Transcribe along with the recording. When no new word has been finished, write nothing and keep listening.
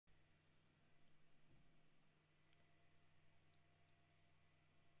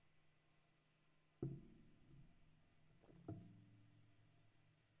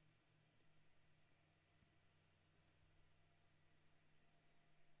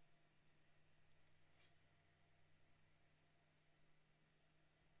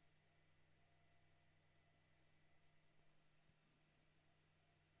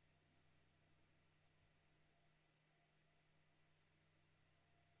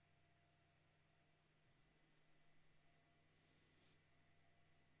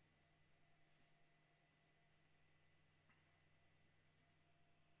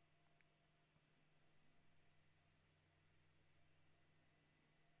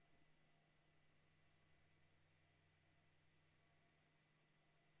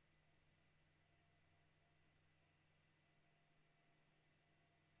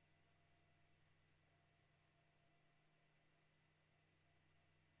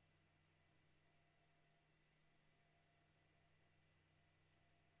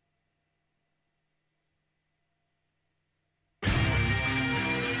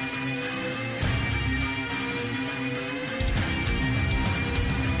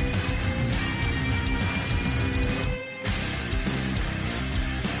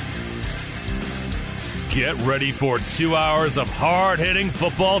Get ready for 2 hours of hard-hitting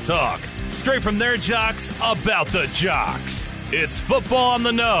football talk, straight from their jocks about the jocks. It's Football on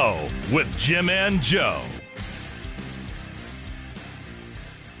the Know with Jim and Joe.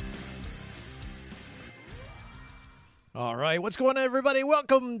 All right, what's going on, everybody?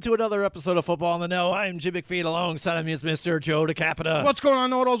 Welcome to another episode of Football on the Know. I'm Jim McPhee. Alongside me is Mr. Joe DeCapita. What's going on,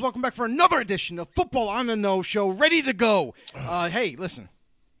 Know-It-Alls? Welcome back for another edition of Football on the Know show, ready to go. Hey, listen,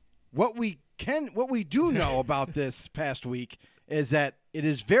 what we do know about this past week is that it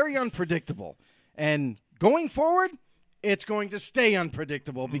is very unpredictable, and going forward, it's going to stay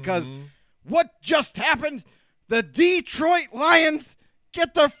unpredictable because what just happened? The Detroit Lions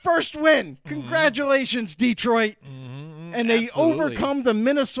get their first win. Congratulations, Detroit. And they overcome the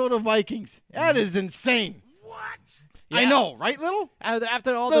Minnesota Vikings. That is insane. What? I know, right, Little?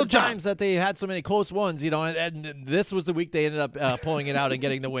 After all the times that they had so many close ones, and this was the week they ended up pulling it out and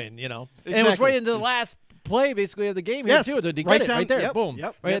getting the win, Exactly. And it was right into the last play, basically, of the game here, too. To get it right there. Yep, boom.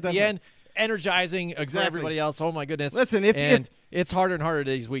 Yep, right at definitely. the end. Energizing for everybody else. Oh, my goodness. Listen, it's harder and harder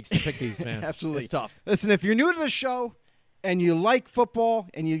these weeks to pick these, man. Absolutely. It's tough. Listen, if you're new to the show and you like football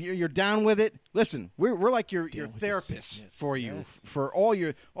and you're down with it, listen, we're like your therapist for you, for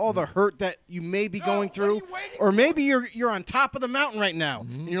all the hurt that you may be going through, or maybe you're on top of the mountain right now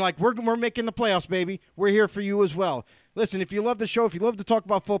and you're like, we're making the playoffs, baby. We're here for you as well. Listen, if you love the show, if you love to talk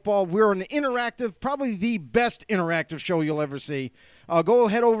about football, we're an interactive, probably the best interactive show you'll ever see. Go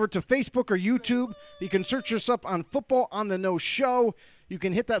head over to Facebook or YouTube. You can search us up on Football on the Know Show. You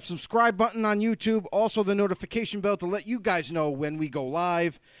can hit that subscribe button on YouTube, also the notification bell to let you guys know when we go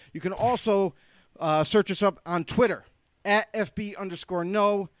live. You can also search us up on Twitter, at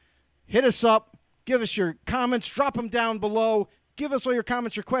FB_Know. Hit us up. Give us your comments. Drop them down below. Give us all your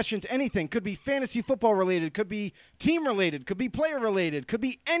comments, your questions, anything. Could be fantasy football related, could be team related, could be player related, could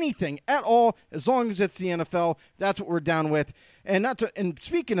be anything at all, as long as it's the NFL. That's what we're down with. And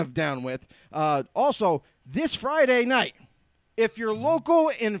speaking of down with, also this Friday night, if you're local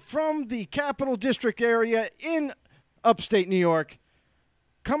and from the Capital District area in upstate New York,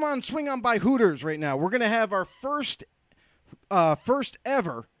 come on, swing on by Hooters right now. We're going to have our first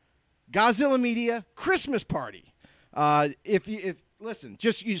ever Godzilla Media Christmas party. Listen,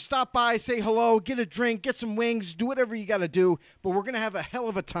 just you stop by, say hello, get a drink, get some wings, do whatever you got to do. But we're going to have a hell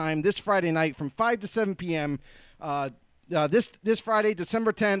of a time this Friday night from 5 to 7 p.m. This Friday,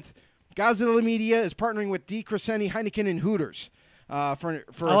 December 10th, Godzilla Media is partnering with D. Crescenti, Heineken, and Hooters for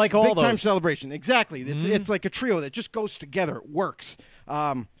I like a all big-time those. celebration. Exactly. It's like a trio that just goes together. It works.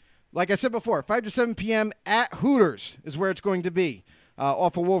 Like I said before, 5 to 7 p.m. at Hooters is where it's going to be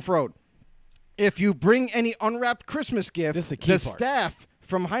off of Wolf Road. If you bring any unwrapped Christmas gift, the staff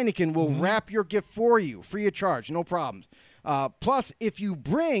from Heineken will wrap your gift for you, free of charge, no problems. Plus, if you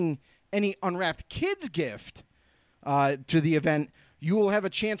bring any unwrapped kids gift to the event, you will have a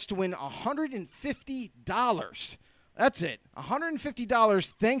chance to win $150. That's it,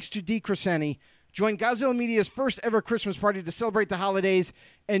 $150 thanks to D. Crescenti. Join Godzilla Media's first ever Christmas party to celebrate the holidays.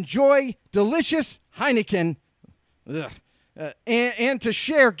 Enjoy delicious Heineken and to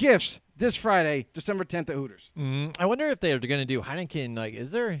share gifts this Friday, December 10th at Hooters. I wonder if they're going to do Heineken. Like, is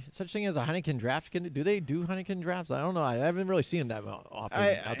there such thing as a Heineken draft? Do they do Heineken drafts? I don't know. I haven't really seen them that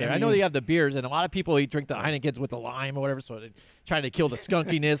often out there. I know they have the beers, and a lot of people drink the Heinekens with the lime or whatever, so they're trying to kill the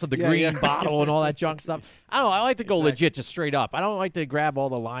skunkiness of the green bottle and all that junk stuff. I don't know. I like to go legit, just straight up. I don't like to grab all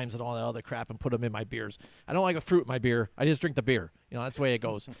the limes and all that other crap and put them in my beers. I don't like a fruit in my beer. I just drink the beer. That's the way it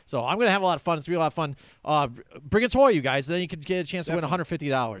goes. So I'm going to have a lot of fun. It's going to be a lot of fun. Bring a toy, you guys. Then you can get a chance to win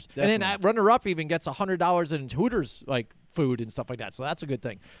 $150. And then that runner-up even gets $100 in Hooters, like, food and stuff like that. So that's a good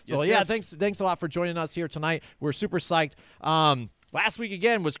thing. So, thanks a lot for joining us here tonight. We're super psyched. Last week,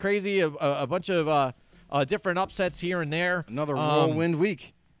 again, was crazy. A bunch of different upsets here and there. Another whirlwind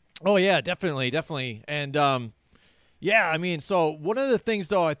week. Oh, yeah, definitely. And, so one of the things,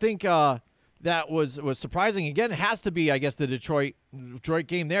 though, I think that was surprising, again, it has to be, I guess, the Detroit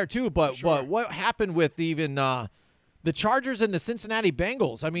game there, too. But what happened with even the Chargers and the Cincinnati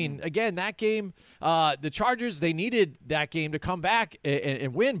Bengals? I mean, again, that game, the Chargers, they needed that game to come back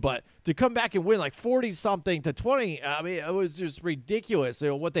and win, but to come back and win like 40-something to 20, I mean, it was just ridiculous.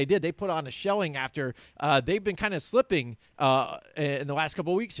 What they did, they put on a shelling after they've been kind of slipping in the last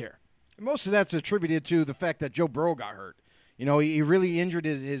couple of weeks here. Most of that's attributed to the fact that Joe Burrow got hurt. He really injured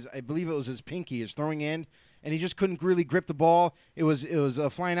his I believe it was his pinky, his throwing end, and he just couldn't really grip the ball. It was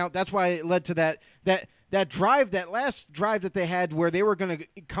flying out. That's why it led to that drive, that last drive that they had where they were going to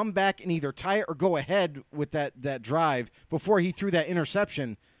come back and either tie it or go ahead with that drive before he threw that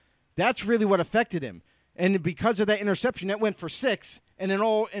interception. That's really what affected him. And because of that interception, that went for 6,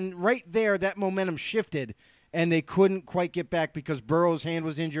 And right there, that momentum shifted, and they couldn't quite get back because Burrow's hand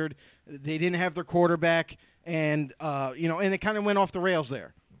was injured. They didn't have their quarterback, and and it kind of went off the rails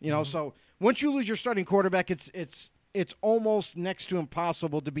there. So once you lose your starting quarterback, it's almost next to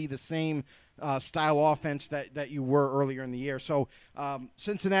impossible to be the same style offense that you were earlier in the year. So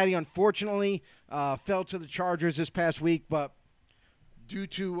Cincinnati, unfortunately, fell to the Chargers this past week, but due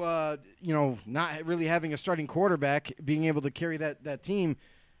to not really having a starting quarterback, being able to carry that team,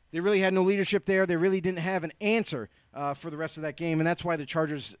 they really had no leadership there. They really didn't have an answer for the rest of that game, and that's why the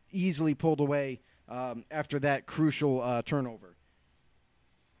Chargers easily pulled away after that crucial turnover.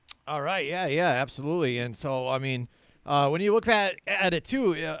 All right, yeah, absolutely. And so, I mean, when you look at it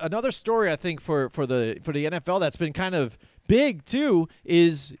too, another story I think for the NFL that's been kind of big too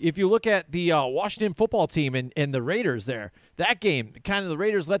is if you look at the Washington football team and the Raiders there. That game, kind of the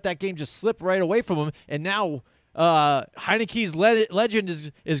Raiders let that game just slip right away from them, and now Heineke's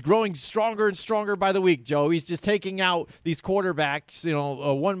legend is growing stronger and stronger by the week, Joe. He's just taking out these quarterbacks,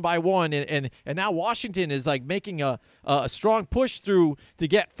 one by one, and now Washington is like making a strong push through to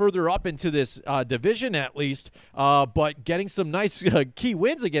get further up into this division at least, but getting some nice key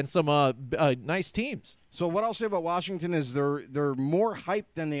wins against some nice teams. So what I'll say about Washington is they're more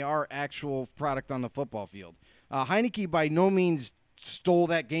hyped than they are actual product on the football field. Heineke by no means stole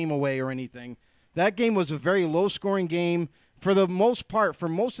that game away or anything. That game was a very low-scoring game. For the most part, for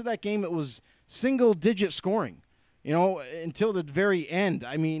most of that game, it was single-digit scoring, until the very end.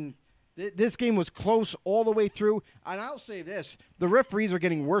 I mean, this game was close all the way through. And I'll say this, the referees are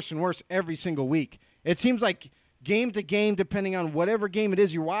getting worse and worse every single week. It seems like game to game, depending on whatever game it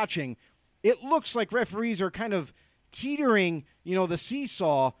is you're watching, it looks like referees are kind of teetering, the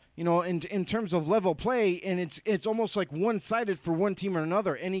seesaw, in terms of level play, and it's almost like one-sided for one team or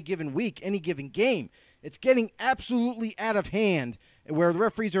another any given week, any given game. It's getting absolutely out of hand where the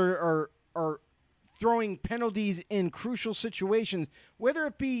referees are throwing penalties in crucial situations, whether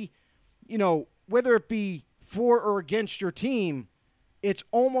it be for or against your team. It's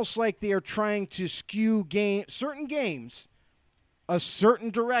almost like they are trying to skew certain games a certain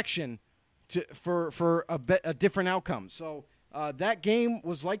direction for a different outcome. So that game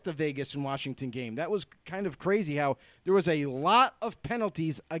was like the Vegas and Washington game. That was kind of crazy how there was a lot of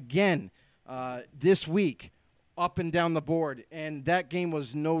penalties again this week up and down the board, and that game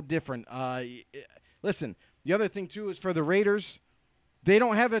was no different. Listen, the other thing, too, is for the Raiders, they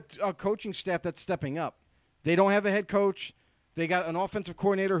don't have a coaching staff that's stepping up. They don't have a head coach. They got an offensive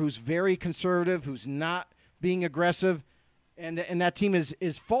coordinator who's very conservative, who's not being aggressive. And that team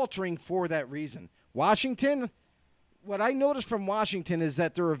is faltering for that reason. Washington, what I noticed from Washington is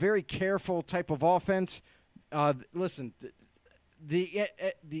that they're a very careful type of offense. Listen,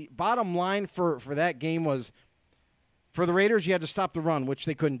 the bottom line for that game was, for the Raiders, you had to stop the run, which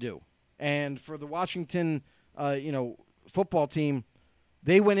they couldn't do. And for the Washington, football team,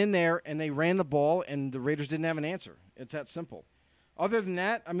 they went in there and they ran the ball, and the Raiders didn't have an answer. It's that simple. Other than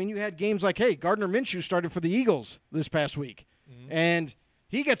that, I mean, you had games like, hey, Gardner Minshew started for the Eagles this past week, and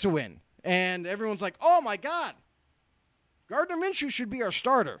he gets a win. And everyone's like, oh, my God, Gardner Minshew should be our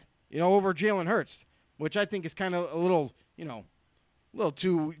starter, over Jalen Hurts, which I think is kind of a little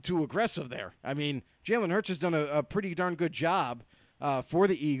too aggressive there. I mean, Jalen Hurts has done a pretty darn good job for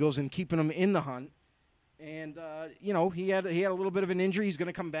the Eagles in keeping them in the hunt. And, he had a little bit of an injury. He's going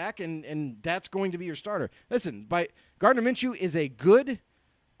to come back, and that's going to be your starter. Listen, Gardner Minshew is a good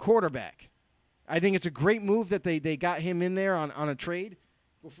quarterback. I think it's a great move that they got him in there on a trade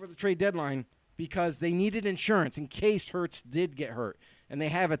before the trade deadline because they needed insurance in case Hurts did get hurt, and they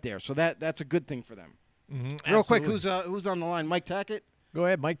have it there. So that's a good thing for them. Mm-hmm, real quick, who's on the line? Mike Tackett? Go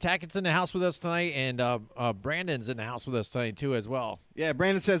ahead. Mike Tackett's in the house with us tonight, and Brandon's in the house with us tonight, too, as well. Yeah,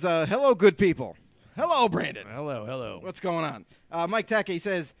 Brandon says, hello, good people. Hello, Brandon. Hello. What's going on? Mike Tackett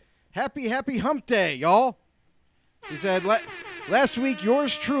says, happy hump day, y'all. He said, last week,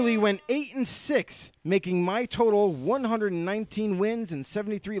 yours truly went 8-6, making my total 119 wins and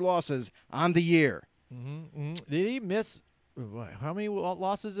 73 losses on the year. Mm-hmm. Did he miss? How many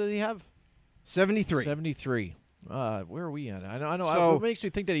losses did he have? 73. 73. Where are we at? I know. So, it makes me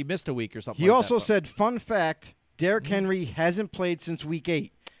think that he missed a week or something. He also said, fun fact, Derrick Henry hasn't played since week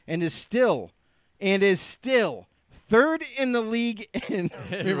 8 and is still third in the league in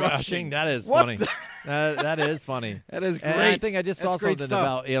rushing. That is funny. That is funny. That is great. And I think I just saw something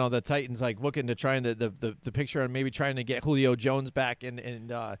about the Titans looking to try and the picture and maybe trying to get Julio Jones back and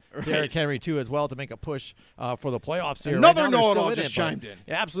Derrick Henry too as well to make a push for the playoffs here. Another know-it-all just chimed in.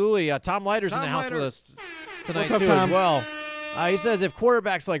 Yeah, absolutely. Tom Leiter's in the house with us tonight too as well. He says if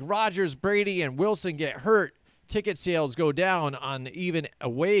quarterbacks like Rodgers, Brady, and Wilson get hurt, ticket sales go down on even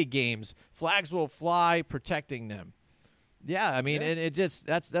away games, flags will fly protecting them. Yeah, I mean, and it just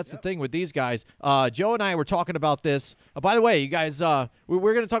that's the thing with these guys. Joe and I were talking about this. By the way, you guys,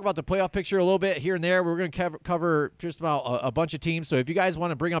 we're going to talk about the playoff picture a little bit here and there. We're going to cover just about a bunch of teams. So if you guys want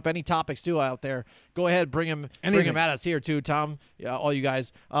to bring up any topics too out there, go ahead, bring them at us here too, Tom. Yeah, all you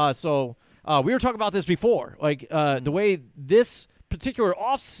guys. So we were talking about this before, like the way this particular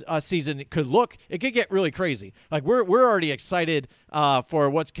off season could look. It could get really crazy. Like we're already excited for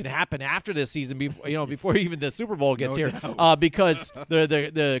what's can happen after this season before even the Super Bowl gets here because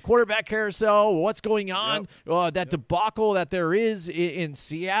the quarterback carousel, what's going on, that debacle that there is in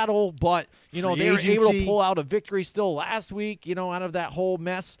Seattle, but they were able to pull out a victory still last week, out of that whole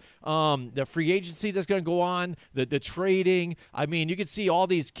mess. The free agency that's going to go on, the trading. I mean, you can see all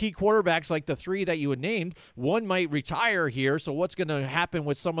these key quarterbacks like the three that you had named. One might retire here, so what's going to happen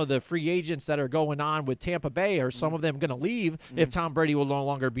with some of the free agents that are going on with Tampa Bay? Are some of them going to leave if Tom Brady will no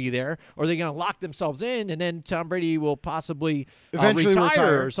longer be there? Or are they going to lock themselves in and then Tom Brady will possibly eventually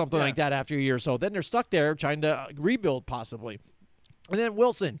retire or something like that after a year or so? Then they're stuck there trying to rebuild possibly. And then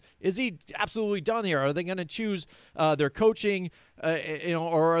Wilson, is he absolutely done here? Are they going to choose their coaching,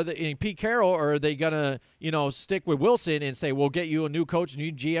 or are they Pete Carroll, or are they going to, stick with Wilson and say, we'll get you a new coach,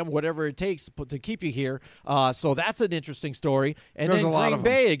 new GM, whatever it takes to keep you here? So that's an interesting story. And then Green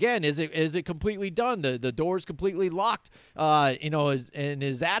Bay, again, is it completely done? The door's completely locked.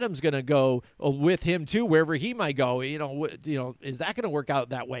 Is Adams going to go with him too, wherever he might go? Is that going to work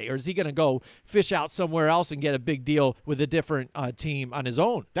out that way? Or is he going to go fish out somewhere else and get a big deal with a different team on his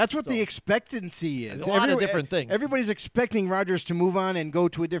own? That's what the expectancy is. A lot of different things. Everybody's expecting Rodgers to move on and go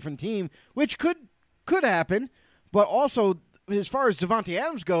to a different team, which could happen. But also, as far as Davante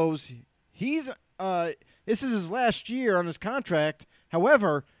Adams goes, this is his last year on his contract.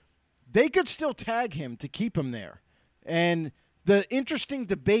 However, they could still tag him to keep him there. And the interesting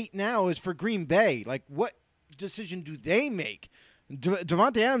debate now is for Green Bay. Like, what decision do they make?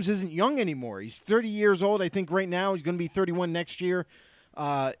 Davante Adams isn't young anymore. He's 30 years old, I think, right now. He's going to be 31 next year.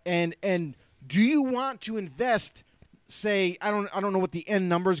 And do you want to invest, say, I don't know what the end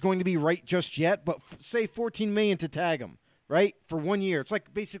number is going to be right just yet, but say $14 million to tag him, right, for 1 year. It's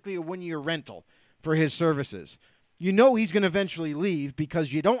like basically a 1 year rental for his services. He's going to eventually leave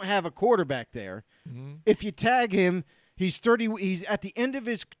because you don't have a quarterback there. Mm-hmm. If you tag him, he's 30. He's at the end of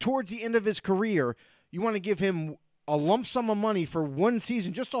towards the end of his career. You want to give him a lump sum of money for one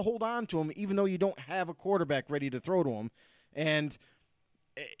season just to hold on to him, even though you don't have a quarterback ready to throw to him. And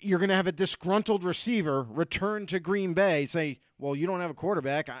you're going to have a disgruntled receiver return to Green Bay, say, well, you don't have a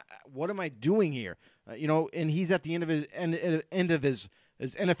quarterback. What am I doing here? And he's at the end of his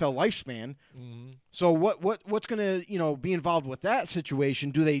NFL lifespan. Mm-hmm. So what's going to, be involved with that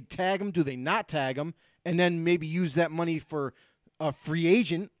situation? Do they tag him? Do they not tag him? And then maybe use that money for a free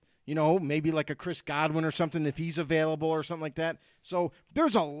agent, maybe like a Chris Godwin or something if he's available or something like that. So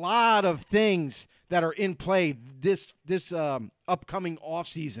there's a lot of things that are in play this upcoming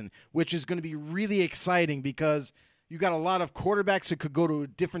offseason, which is going to be really exciting because you got a lot of quarterbacks that could go to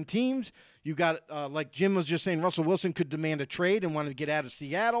different teams. You got, like Jim was just saying, Russell Wilson could demand a trade and want to get out of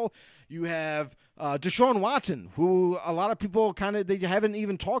Seattle. You have Deshaun Watson, who a lot of people they haven't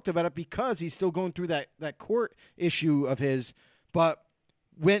even talked about it because he's still going through that court issue of his. But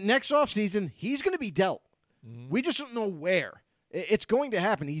when next offseason, he's going to be dealt. Mm-hmm. We just don't know where. It's going to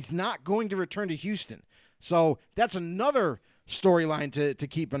happen. He's not going to return to Houston. So that's another storyline to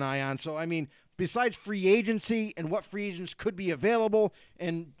keep an eye on. So, I mean, besides free agency and what free agents could be available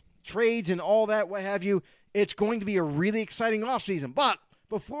and trades and all that, what have you, it's going to be a really exciting offseason. But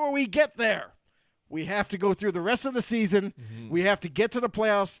before we get there, we have to go through the rest of the season. Mm-hmm. We have to get to the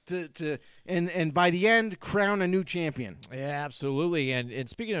playoffs and by the end, crown a new champion. Yeah, absolutely. And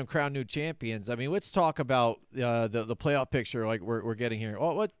speaking of crown new champions, I mean, let's talk about the playoff picture like we're getting here.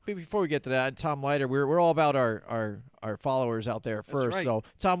 Well, before we get to that, Tom Leiter, we're all about our followers out there first. Right. So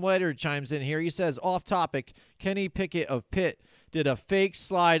Tom Leiter chimes in here. He says, off topic, Kenny Pickett of Pitt did a fake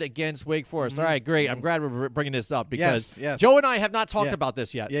slide against Wake Forest. Mm-hmm. All right, great. I'm glad we're bringing this up because yes. Joe and I have not talked about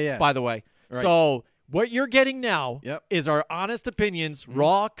this yet, by the way. Right. So what you're getting now is our honest opinions,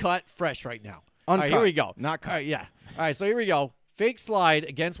 raw, cut, fresh right now. Uncut. All right, here we go. Not cut. All right, yeah. All right, so here we go. Fake slide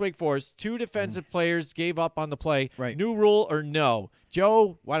against Wake Forest. 2 defensive players gave up on the play. Right. New rule or no?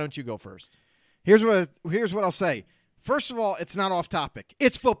 Joe, why don't you go first? Here's what I'll say. First of all, it's not off topic.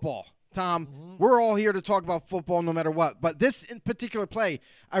 It's football, Tom. Mm-hmm. We're all here to talk about football no matter what. But this in particular play,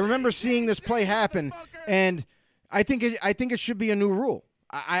 I remember seeing this play happen, and I think it should be a new rule.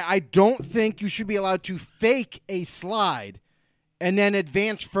 I don't think you should be allowed to fake a slide and then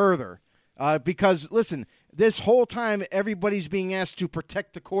advance further. Because, listen, this whole time everybody's being asked to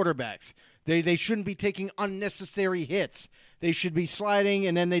protect the quarterbacks. They shouldn't be taking unnecessary hits. They should be sliding,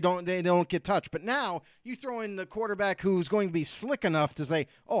 and then they don't get touched. But now you throw in the quarterback who's going to be slick enough to say,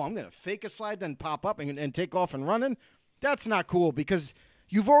 "Oh, I'm going to fake a slide, then pop up and take off and running." That's not cool because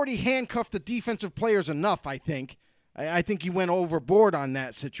you've already handcuffed the defensive players enough. I think you went overboard on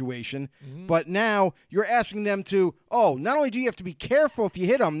that situation. Mm-hmm. But now you're asking them to. Oh, not only do you have to be careful if you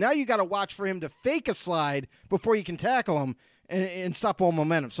hit him, now you got to watch for him to fake a slide before you can tackle him. And stop all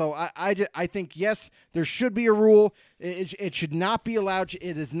momentum. So I think, yes, there should be a rule. It should not be allowed.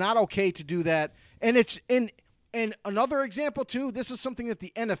 It is not okay to do that. And another example, too, this is something that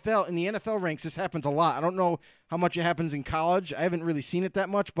in the NFL ranks, this happens a lot. I don't know how much it happens in college. I haven't really seen it that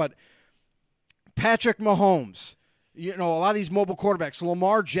much. But Patrick Mahomes, a lot of these mobile quarterbacks,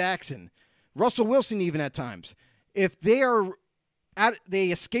 Lamar Jackson, Russell Wilson even at times, if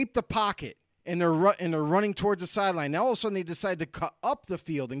they escape the pocket, and they're running towards the sideline. Now all of a sudden they decide to cut up the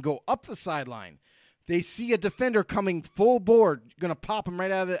field and go up the sideline. They see a defender coming full board, going to pop them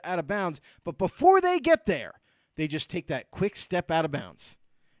right out of bounds. But before they get there, they just take that quick step out of bounds.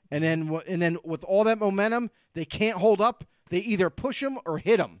 And then with all that momentum, they can't hold up. They either push them or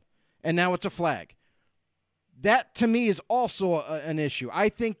hit them, and now it's a flag. That, to me, is also an issue. I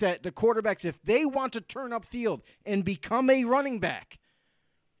think that the quarterbacks, if they want to turn upfield and become a running back,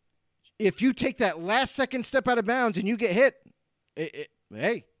 if you take that last second step out of bounds and you get hit,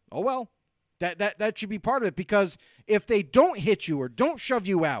 hey, oh well. That should be part of it, because if they don't hit you or don't shove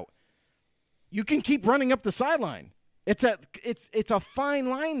you out, you can keep running up the sideline. It's a fine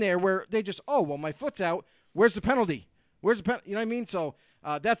line there where they just, oh, well, my foot's out. Where's the penalty? Where's the penalty? You know what I mean? So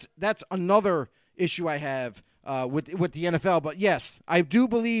that's another issue I have with the NFL. But yes, I do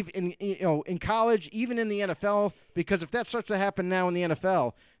believe in college, even in the NFL, because if that starts to happen now in the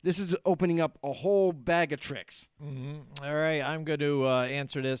NFL, this is opening up a whole bag of tricks. Mm-hmm. All right, I'm going to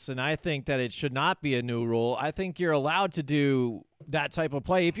answer this, and I think that it should not be a new rule. I think you're allowed to do that type of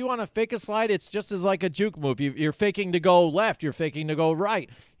play. If you want to fake a slide, it's just as like a juke move. You're faking to go left. You're faking to go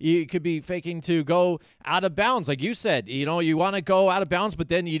right. You could be faking to go out of bounds, like you said. You want to go out of bounds, but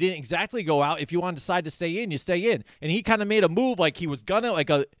then you didn't exactly go out. If you want to decide to stay in, you stay in. And he kind of made a move like he was gonna,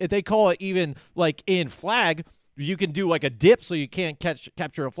 if they call it even like in flag, you can do like a dip so you can't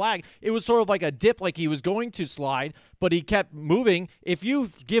capture a flag. It was sort of like a dip, like he was going to slide, but he kept moving. If you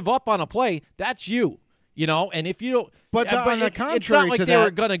give up on a play, that's you. And if you don't, but on the contrary, it's not like they were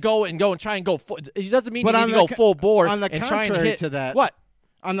going to go and try and go. It doesn't mean you need to go full board. On the contrary to that, what?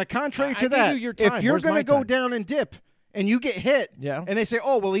 On the contrary to that, if you're going to go down and dip and you get hit, and they say,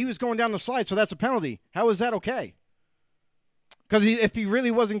 "Oh, well, he was going down the slide, so that's a penalty." How is that okay? Because if he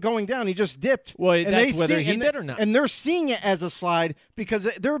really wasn't going down, he just dipped. Well, and that's whether he did or not. And they're seeing it as a slide because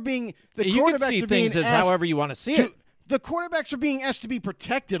they're being the you quarterbacks can see are being things as however you want to see it. The quarterbacks are being asked to be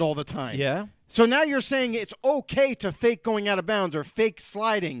protected all the time. Yeah. So now you're saying it's okay to fake going out of bounds or fake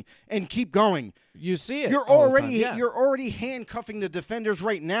sliding and keep going. You see it. You're already handcuffing the defenders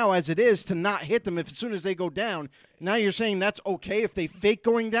right now as it is to not hit them as soon as they go down. Now you're saying that's okay if they fake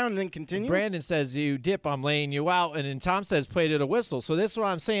going down and then continue? Brandon says you dip, I'm laying you out, and then Tom says play to the whistle. So this is what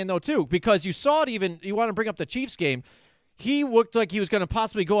I'm saying though too, because you saw it even. You want to bring up the Chiefs game? He looked like he was going to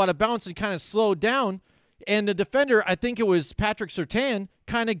possibly go out of bounds and kind of slowed down. And the defender, I think it was Patrick Surtain,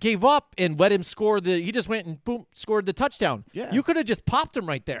 kind of gave up and let him score he just went and boom, scored the touchdown. Yeah. You could have just popped him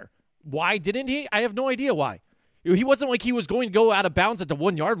right there. Why didn't he? I have no idea why. He wasn't like he was going to go out of bounds at the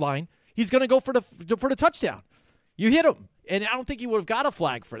 1 yard line. He's going to go for the touchdown. You hit him. And I don't think he would have got a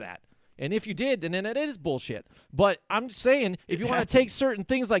flag for that. And if you did, then it is bullshit. But I'm just saying, if you want to take certain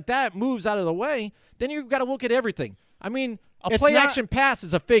things like that, moves out of the way, then you've got to look at everything. I mean, play-action pass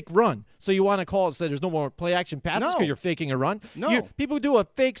is a fake run. So you want to call it, say there's no more play-action passes because you're faking a run? No. People do a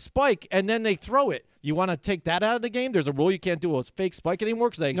fake spike, and then they throw it. You want to take that out of the game? There's a rule you can't do a fake spike anymore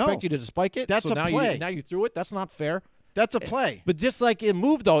because they expect you to spike it. That's so a play. Now you threw it. That's not fair. That's a play. But just like in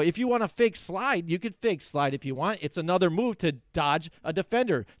move, though, if you want to fake slide, you could fake slide if you want. It's another move to dodge a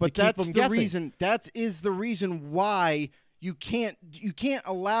defender. But that's the reason. That is the reason why you can't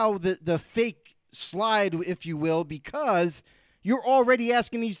allow the fake slide, if you will, because you're already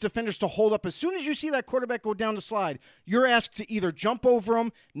asking these defenders to hold up. As soon as you see that quarterback go down the slide, you're asked to either jump over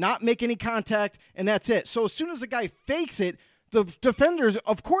him, not make any contact, and that's it. So as soon as the guy fakes it, the defender's,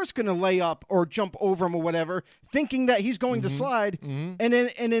 of course, going to lay up or jump over him or whatever, thinking that he's going to slide. Mm-hmm.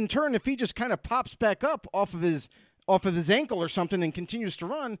 And in turn, if he just kind of pops back up off of his ankle or something and continues to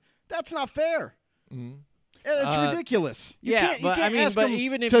run, that's not fair. Mm-hmm. It's ridiculous. You can't ask him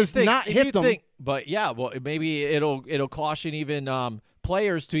even if to you think, not hit them. But yeah, well, maybe it'll caution even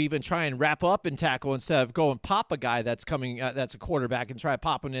players to even try and wrap up and tackle instead of go and pop a guy that's coming, that's a quarterback, and try to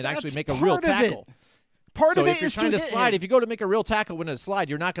pop him and actually make a real tackle. Part of it if you're is trying to slide. If you go to make a real tackle when it's a slide,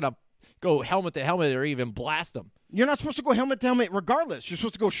 you're not going to go helmet to helmet or even blast them. You're not supposed to go helmet to helmet regardless. You're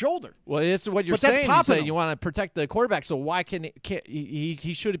supposed to go shoulder. Well, it's what you're saying. You say you want to protect the quarterback, so why can't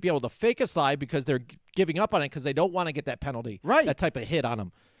he shouldn't be able to fake a slide because they're giving up on it because they don't want to get that penalty, right? That type of hit on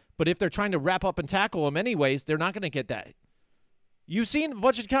him. But if they're trying to wrap up and tackle him anyways, they're not going to get that. You've seen a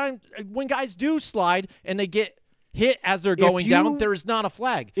bunch of times when guys do slide and they get hit as they're going down, there is not a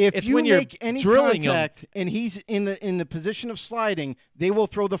flag. If you make any contact and he's in the position of sliding, they will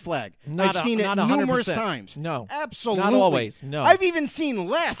throw the flag. I've seen it numerous times. No, absolutely, not always. No, I've even seen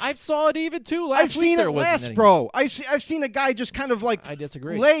less. I saw it even too last week. I've seen it less, bro. I've seen a guy just kind of like I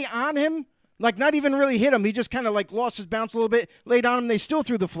disagree. Lay on him, like not even really hit him. He just kind of like lost his bounce a little bit, laid on him. They still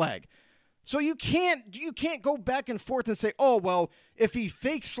threw the flag. So you can't go back and forth and say, oh well, if he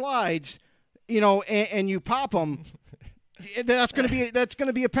fake slides, and you pop him, that's going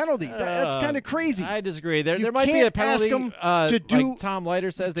to be a penalty. That's kind of crazy. I disagree. There might be a penalty. Ask to do, like Tom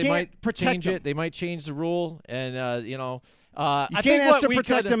Leiter says, they might change it. They might change the rule, and you can't ask to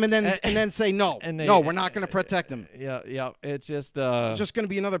protect him and then say no. We're not going to protect him. Yeah. It's just going to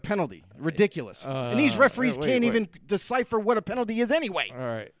be another penalty. Ridiculous. And these referees can't even decipher what a penalty is anyway. All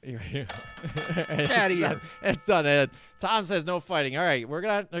right, get out of here. It's done, Ed. Tom says no fighting. All right, we're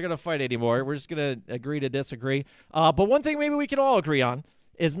not gonna fight anymore. We're just gonna agree to disagree. But one thing maybe we can all agree on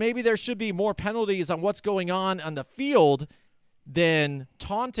is maybe there should be more penalties on what's going on the field than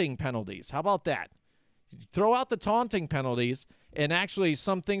taunting penalties. How about that? Throw out the taunting penalties and actually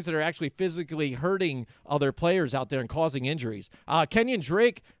some things that are actually physically hurting other players out there and causing injuries. Kenyon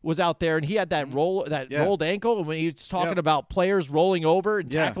Drake was out there, and he had that rolled ankle, and when he was talking about players rolling over and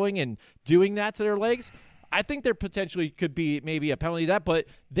tackling and doing that to their legs, I think there potentially could be maybe a penalty to that, but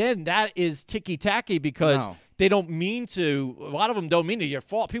then that is ticky-tacky because they don't mean to. A lot of them don't mean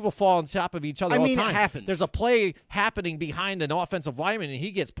to. People fall on top of each other all the time. It happens. There's a play happening behind an offensive lineman, and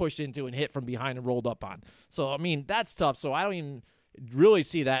he gets pushed into and hit from behind and rolled up on. So, that's tough. So I don't even really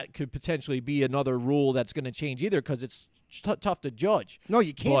see that could potentially be another rule that's going to change either because it's tough to judge. No,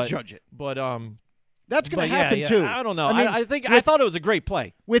 you can't judge it. But that's going to happen too. I don't know. I thought it was a great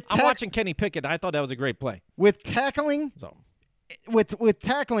play. I'm watching Kenny Pickett. I thought that was a great play. With tackling, with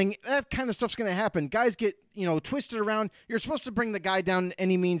tackling, that kind of stuff's going to happen. Guys get twisted around. You're supposed to bring the guy down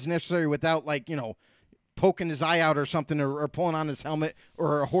any means necessary without poking his eye out or something or pulling on his helmet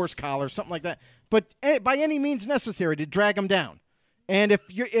or a horse collar, something like that. But by any means necessary to drag him down. And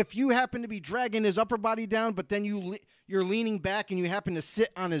if you happen to be dragging his upper body down, but then you're leaning back and you happen to sit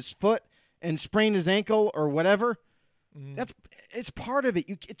on his foot and sprain his ankle or whatever, it's part of it.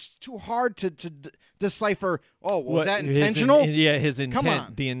 It's too hard to decipher. Oh, was that intentional? His intent. Come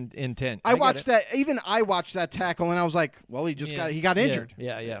on. The intent. I watched that. Even I watched that tackle, and I was like, well, he got injured.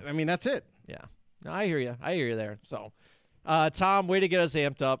 Yeah. That's it. Yeah. No, I hear you. There. So, Tom, way to get us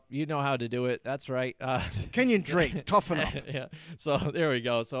amped up. You know how to do it. That's right. Kenyon Drake, tough enough. Yeah. So there we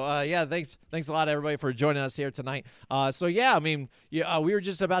go. So thanks a lot, everybody, for joining us here tonight. We were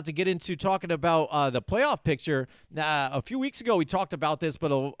just about to get into talking about the playoff picture. A few weeks ago, we talked about this,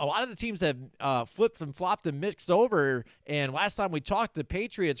 but a lot of the teams have flipped and flopped and mixed over. And last time we talked, the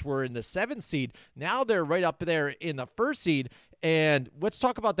Patriots were in the 7th seed. Now they're right up there in the 1st seed. And let's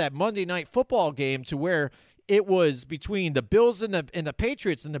talk about that Monday Night Football game to where it was between the Bills and the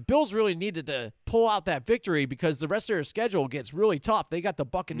Patriots, and the Bills really needed to pull out that victory because the rest of their schedule gets really tough. They got the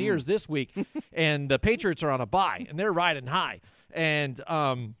Buccaneers this week, and the Patriots are on a bye, and they're riding high. And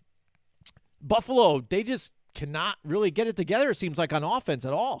Buffalo, they just cannot really get it together, it seems like, on offense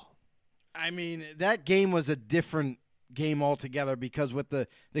at all. That game was a different game altogether because with the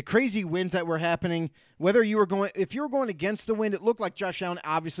crazy winds that were happening, if you were going against the wind, it looked like Josh Allen,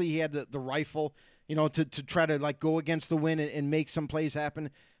 obviously he had the rifle, to try to go against the wind and make some plays happen.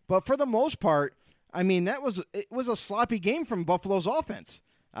 But for the most part, it was a sloppy game from Buffalo's offense.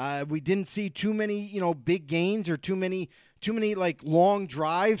 We didn't see too many, big gains or too many long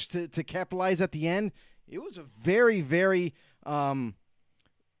drives to capitalize at the end. It was a very, very,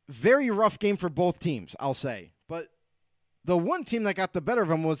 very rough game for both teams, I'll say. But the one team that got the better of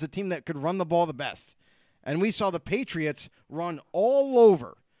them was the team that could run the ball the best. And we saw the Patriots run all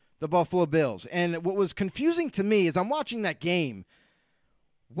over the Buffalo Bills. And what was confusing to me is I'm watching that game.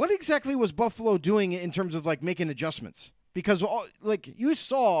 What exactly was Buffalo doing in terms of making adjustments? Because you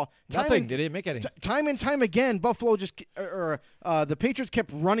saw nothing. They didn't make any. Time and time again, Buffalo the Patriots kept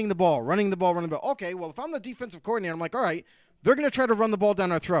running the ball. Okay, well, if I'm the defensive coordinator, I'm like, all right, they're going to try to run the ball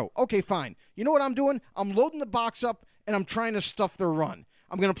down our throat. Okay, fine. You know what I'm doing? I'm loading the box up, and I'm trying to stuff their run.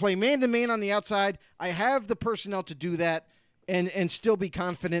 I'm going to play man-to-man on the outside. I have the personnel to do that and still be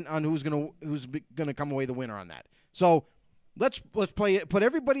confident on who's going to come away the winner on that. So let's play it. Put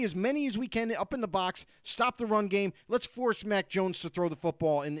everybody, as many as we can, up in the box. Stop the run game. Let's force Mac Jones to throw the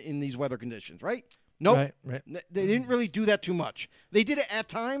football in these weather conditions, right? Nope. Right. They didn't really do that too much. They did it at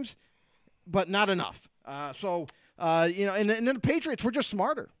times, but not enough. And then the Patriots were just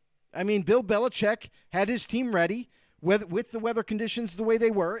smarter. I mean, Bill Belichick had his team ready with the weather conditions the way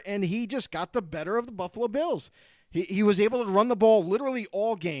they were, and he just got the better of the Buffalo Bills. He was able to run the ball literally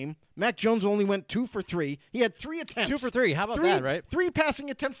all game. Mac Jones only went 2 for 3. He had 3 attempts. 2 for 3. How about that, right? 3 passing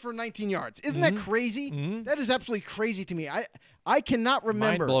attempts for 19 yards. Isn't that crazy? That is absolutely crazy to me. I cannot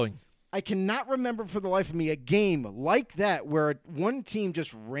remember. Mind-blowing. I cannot remember for the life of me a game like that where one team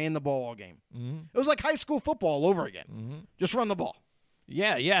just ran the ball all game. It was like high school football all over again. Just run the ball.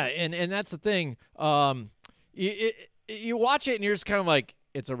 Yeah, and that's the thing. You watch it and you're just kind of like,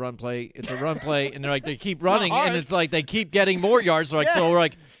 it's a run play, and they're like, they keep running, and it's like they keep getting more yards. So we're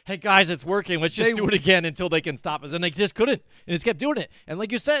like, hey guys, it's working. Let's just do it again until they can stop us, and they just couldn't, and it's kept doing it. And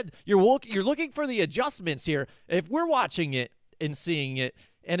like you said, you're looking for the adjustments here. If we're watching it and seeing it.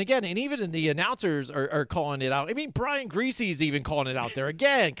 And again, and even the announcers are calling it out. I mean, Brian Greasy's even calling it out there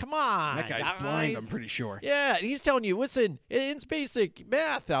again. Come on. That guy's blind, I'm pretty sure. Yeah, and he's telling you, listen, it's basic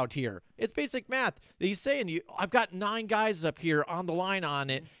math out here. It's basic math. He's saying, I've got 9 guys up here on the line on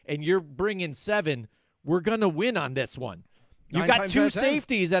it, and you're bringing 7. We're going to win on this one. You've got 2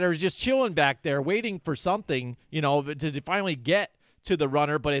 safeties that are just chilling back there waiting for something, to finally get to the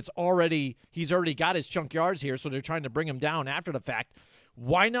runner, but he's already got his chunk yards here, so they're trying to bring him down after the fact.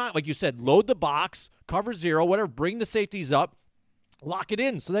 Why not, like you said, load the box, cover 0, whatever, bring the safeties up, lock it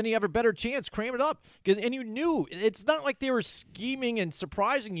in, so then you have a better chance, cram it up. And you knew, it's not like they were scheming and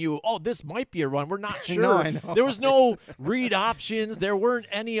surprising you, this might be a run, we're not sure. No, I know. There was no read options, there weren't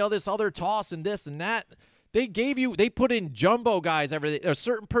any of this other toss and this and that. They put in jumbo guys, everything. A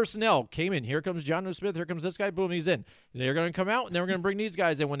certain personnel came in. Here comes Jonnu Smith. Here comes this guy. Boom, he's in. They're going to come out, and then we're going to bring these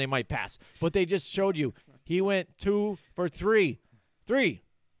guys in when they might pass. But they just showed you. He went 2 for 3. 3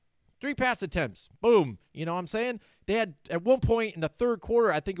 pass attempts. Boom. You know what I'm saying? They had, at one point in the third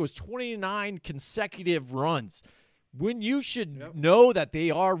quarter, I think it was 29 consecutive runs. When you should know that they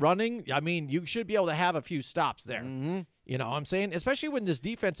are running, I mean, you should be able to have a few stops there. You know what I'm saying? Especially when this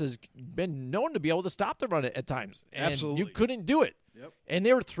defense has been known to be able to stop the run at times. And Absolutely. You couldn't do it. And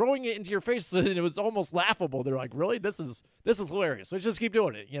they were throwing it into your face, and it was almost laughable. They're like, really? This is hilarious. Let's just keep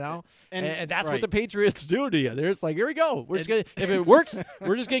doing it, And that's what the Patriots do to you. They're just like, here we go. We're just gonna, if it works,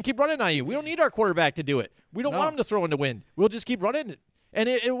 we're just going to keep running on you. We don't need our quarterback to do it. We don't want him to throw in the wind. We'll just keep running it. And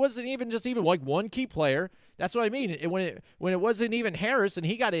it wasn't even like one key player. That's what I mean. When it wasn't even Harris and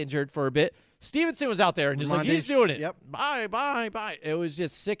he got injured for a bit, Stevenson was out there and just like, he's doing it. Bye. It was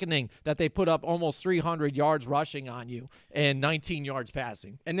just sickening that they put up almost 300 yards rushing on you and 19 yards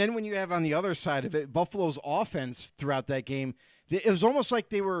passing. And then when you have on the other side of it, Buffalo's offense throughout that game, it was almost like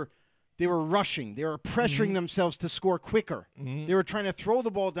they were rushing. They were pressuring themselves to score quicker. They were trying to throw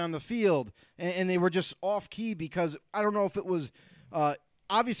the ball down the field, and they were just off key because I don't know if it was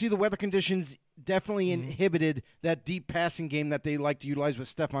obviously the weather conditions definitely inhibited that deep passing game that they like to utilize with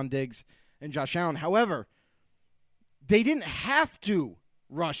Stephon Diggs and Josh Allen. However, they didn't have to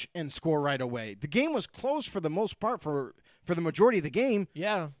rush and score right away. The game was close for the most part for the majority of the game.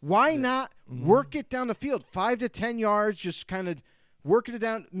 Yeah. Why not work it down the field? 5 to 10 yards, just kind of work it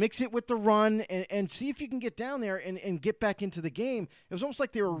down, mix it with the run, and see if you can get down there and get back into the game. It was almost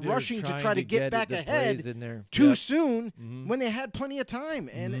like they were rushing to try to get back ahead too soon when they had plenty of time.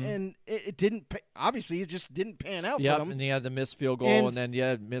 And it didn't – obviously, it just didn't pan out for them. And you had the missed field goal, and then you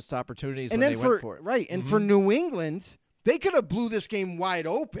had missed opportunities when they went for it. Right, and for New England – they could have blew this game wide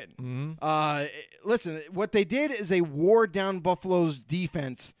open. Listen, what they did is they wore down Buffalo's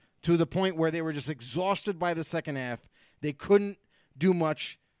defense to the point where they were just exhausted by the second half. They couldn't do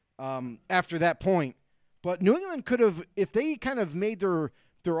much after that point. But New England could have, if they kind of made their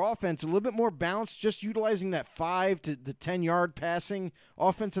offense a little bit more balanced, just utilizing that 5 to 10-yard passing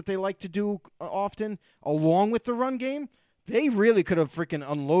offense that they like to do often, along with the run game, they really could have freaking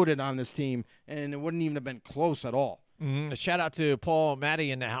unloaded on this team, and it wouldn't even have been close at all. A shout out to Paul Matty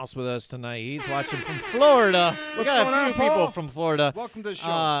in the house with us tonight. He's watching from Florida. We got a few people from Florida. Welcome to the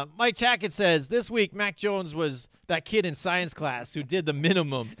show. Mike Tackett says, this week Mac Jones was that kid in science class who did the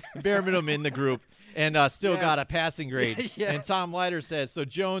bare minimum in the group. and still got a passing grade. Yes. And Tom Leiter says, so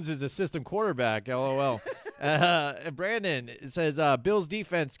Jones is a system quarterback, LOL. Brandon says, Bills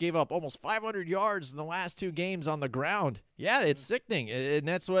defense gave up almost 500 yards in the last 2 games on the ground. Yeah, it's sickening. And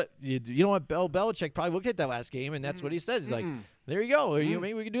that's what, you know what, Bill Belichick probably looked at that last game, and that's what he says. He's like, there you go.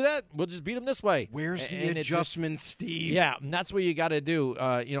 Maybe we can do that. We'll just beat them this way. Where's the adjustment, Steve? Yeah, and that's what you got to do.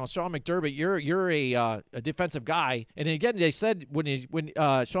 Sean McDermott, you're a defensive guy. And again, they said when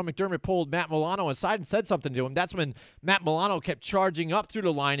Sean McDermott pulled Matt Milano aside and said something to him, that's when Matt Milano kept charging up through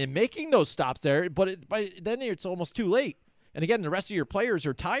the line and making those stops there. But by then it's almost too late. And again, the rest of your players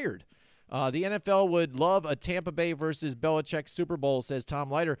are tired. The NFL would love a Tampa Bay versus Belichick Super Bowl, says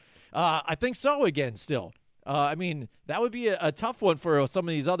Tom Leiter. I think so again still. I mean, that would be a tough one for some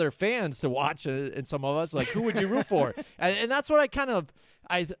of these other fans to watch, and some of us. Like, who would you root for? And that's what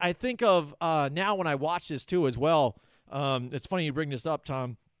I think of now when I watch this too as well. It's funny you bring this up,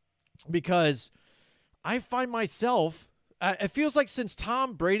 Tom, because I find myself it feels like since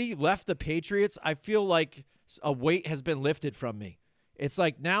Tom Brady left the Patriots, I feel like a weight has been lifted from me. It's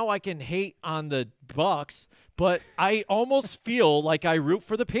like now I can hate on the Bucs, but I almost feel like I root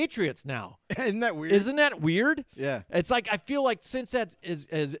for the Patriots now. Isn't that weird? Isn't that weird? Yeah. It's like I feel like since that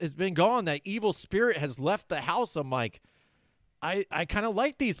has been gone, that evil spirit has left the house. I'm like, I kind of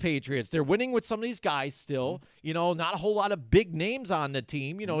like these Patriots. They're winning with some of these guys still. You know, not a whole lot of big names on the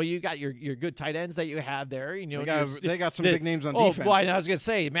team. You know, you got your good tight ends that you have there. You know, they got some big names on defense. Well, I was gonna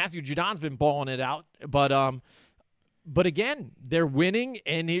say Matthew Judon's been balling it out, but again, they're winning,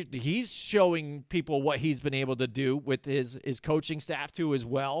 and he's showing people what he's been able to do with his coaching staff too as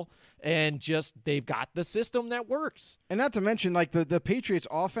well. And just they've got the system that works. And not to mention, like the Patriots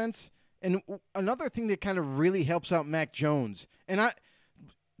offense. And another thing that kind of really helps out Mac Jones, and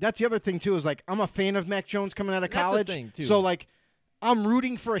that's the other thing too, is like I'm a fan of Mac Jones coming out of college. That's the thing too. So like I'm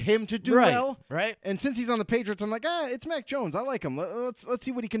rooting for him to do well. Right. And since he's on the Patriots, I'm like, it's Mac Jones. I like him. Let's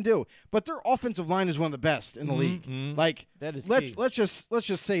see what he can do. But their offensive line is one of the best in the league. Like that is let's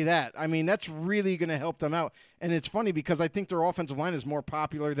just say that. I mean, that's really going to help them out. And it's funny because I think their offensive line is more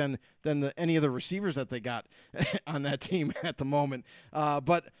popular than any of the receivers that they got on that team at the moment.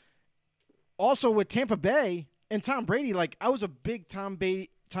 But also with Tampa Bay and Tom Brady, like I was a big Tom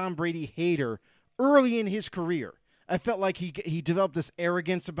Brady hater early in his career. I felt like he developed this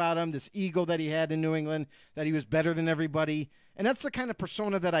arrogance about him, this ego that he had in New England, that he was better than everybody. And that's the kind of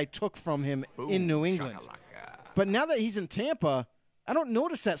persona that I took from him in New England. But now that he's in Tampa, I don't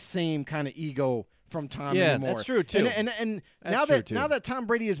notice that same kind of ego from Tom anymore. Yeah, that's true too. And now that Tom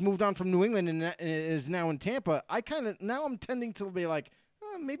Brady has moved on from New England and is now in Tampa, I'm tending to be like,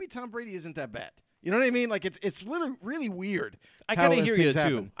 maybe Tom Brady isn't that bad. You know what I mean? Like it's literally really weird. I kind of hear you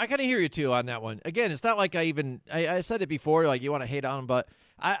too. I kind of hear you too on that one. Again, it's not like I said it before. Like you want to hate on him, but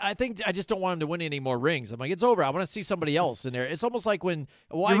I think I just don't want him to win any more rings. I'm like, it's over. I want to see somebody else in there. It's almost like when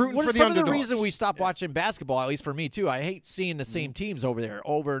some of the reason we stopped watching basketball, at least for me too. I hate seeing the same teams over there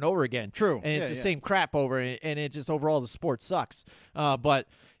over and over again. True, and it's the same crap over, and it just overall the sport sucks. But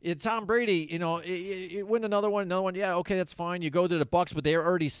Tom Brady, you win another one. Yeah, okay, that's fine. You go to the Bucs, but they're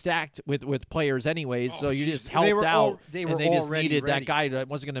already stacked with players anyways. So you just helped out. They just needed that guy that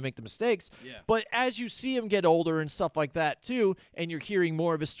wasn't going to make the mistakes. Yeah. But as you see him get older and stuff like that too, and you're hearing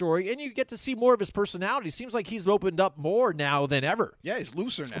more of his story, and you get to see more of his personality. Seems like he's opened up more now than ever. Yeah, he's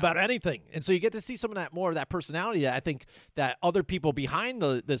looser now about anything, and so you get to see some of that more of that personality that I think that other people behind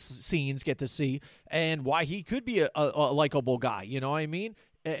the scenes get to see, and why he could be a likable guy. You know what I mean?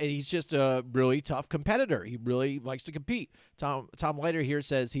 And he's just a really tough competitor. He really likes to compete. Tom Leiter here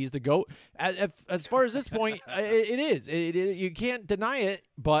says he's the GOAT. As far as this point, it is. You can't deny it.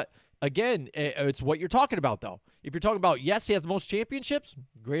 But again, it's what you're talking about, though. If you're talking about, yes, he has the most championships,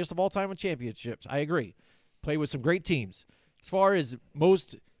 greatest of all time with championships. I agree. Played with some great teams. As far as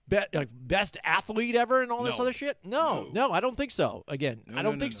most best athlete ever and all this other shit? No, I don't think so. Again, I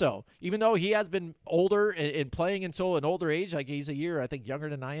don't think so. Even though he has been older and playing until an older age, like he's a year, I think, younger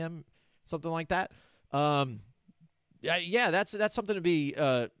than I am, something like that. Yeah, that's something to be,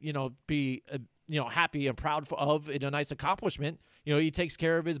 happy and proud of, and a nice accomplishment. He takes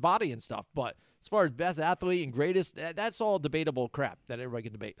care of his body and stuff. But as far as best athlete and greatest, that's all debatable crap that everybody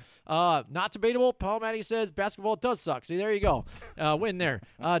can debate. Not debatable. Paul Matty says basketball does suck. See, there you go. Win there.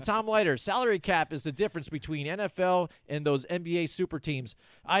 Tom Leiter, salary cap is the difference between NFL and those NBA super teams.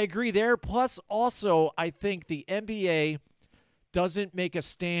 I agree there. Plus, also, I think the NBA doesn't make a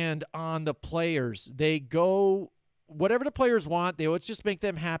stand on the players. They go whatever the players want. Let's just make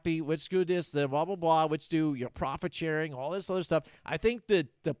them happy. Let's do this, then blah, blah, blah. Let's do profit sharing, all this other stuff. I think that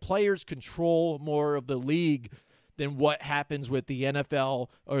the players control more of the league than what happens with the NFL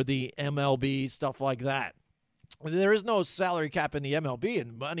or the MLB, stuff like that. There is no salary cap in the MLB,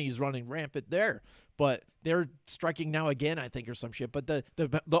 and money's running rampant there. But they're striking now again, I think, or some shit. But the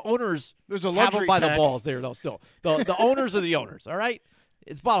owners There's a have them luxury by the tax. balls there, though, still. The owners are the owners, all right?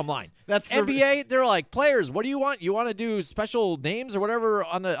 It's bottom line. That's the- NBA, they're like, players, what do you want? You want to do special names or whatever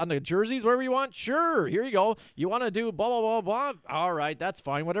on the jerseys, whatever you want? Sure, here you go. You want to do blah, blah, blah, blah? All right, that's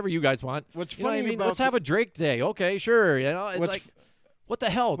fine. Whatever you guys want. What's You know what funny I mean? about Let's have a Drake day. Okay, sure. You know, it's What's like, what the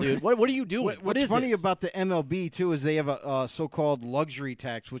hell, dude? What are you doing? What What's is funny this? about the MLB, too, is they have a so-called luxury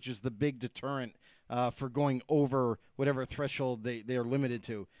tax, which is the big deterrent for going over whatever threshold they are limited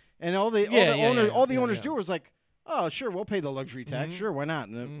to. And all the owners do is like, oh, sure, we'll pay the luxury tax. Sure, why not?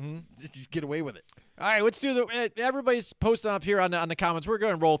 And just get away with it. All right, let's do everybody's posting up here on the comments. We're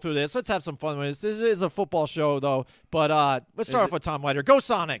going to roll through this. Let's have some fun with this. This is a football show, though. But let's start off with Tom Leiter. Go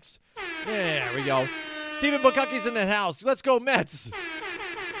Sonics. Yeah, there we go. Stephen Bukkake in the house. Let's go Mets.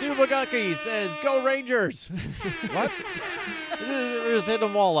 Stephen Bukkake says, go Rangers. What? We're just hitting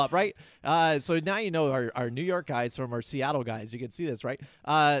them all up, right? So now you know our New York guys from our Seattle guys. You can see this, right?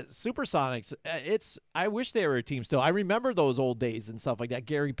 Supersonics. I wish they were a team still. I remember those old days and stuff like that.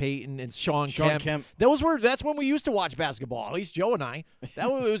 Gary Payton and Sean Kemp. That's when we used to watch basketball. At least Joe and I.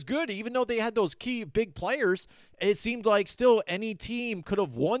 It was good. Even though they had those key big players, it seemed like still any team could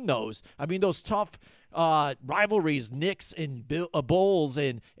have won those. I mean, those tough rivalries, Knicks and Bulls,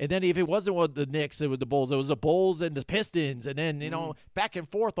 and then if it wasn't with the Knicks, it was the Bulls. It was the Bulls and the Pistons, and then back and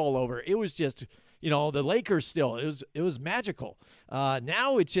forth all over. It was just the Lakers still. It was magical.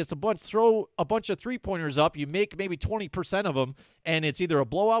 Now it's just throw a bunch of 3-pointers up. You make maybe 20% of them, and it's either a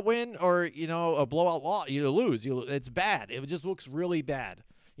blowout win or a blowout loss. You lose. It's bad. It just looks really bad.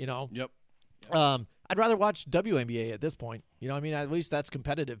 Yep. I'd rather watch WNBA at this point. I mean, at least that's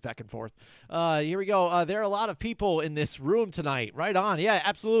competitive back and forth. Here we go. There are a lot of people in this room tonight. Right on. Yeah,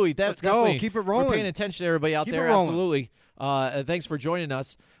 absolutely. Let's go. Keep it rolling. We're paying attention to everybody out there. Absolutely. Thanks for joining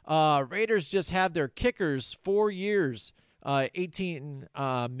us. Raiders just have their kickers 4 years,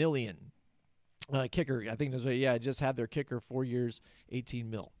 $18 million. Kicker, I think that's what, just have their kicker 4 years, $18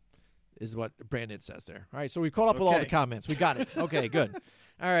 million is what Brandon says there. All right, so we caught up with all the comments. We got it. Okay, good.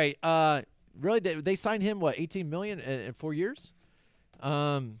 All right. Really, they signed him, $18 million in 4 years?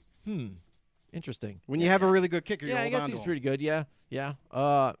 Interesting. When you have a really good kicker, you I hold guess on to he's him. pretty good. Yeah.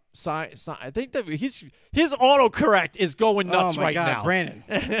 I think that his autocorrect is going nuts right now. God, Brandon.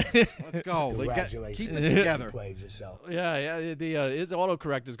 Let's go. Congratulations. Keep it together. You played yourself. Yeah. His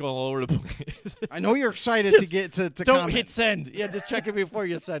autocorrect is going all over the place. I know you're excited to get to Don't comment. hit send. Yeah, just check it before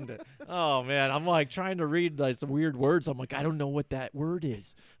you send it. Oh man, I'm like trying to read some weird words. I'm like, I don't know what that word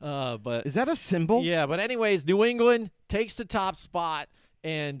is. But Is that a symbol? yeah, but anyways, New England takes the top spot,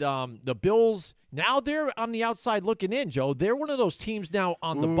 and the Bills now they're on the outside looking in. Joe, they're one of those teams now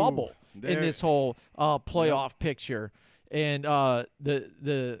on the bubble in this whole playoff picture, and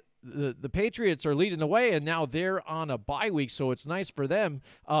the Patriots are leading the way, and now they're on a bye week, so it's nice for them.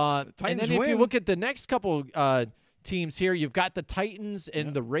 And then if you look at the next couple teams here, you've got the Titans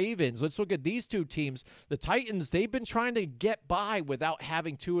and the Ravens. Let's look at these two teams. The Titans, they've been trying to get by without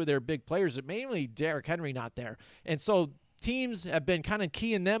having two of their big players, mainly Derrick Henry not there. And so teams have been kind of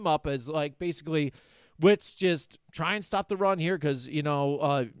keying them up as like basically let's just try and stop the run here because,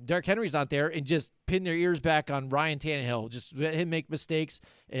 Derrick Henry's not there, and just pin their ears back on Ryan Tannehill. Just let him make mistakes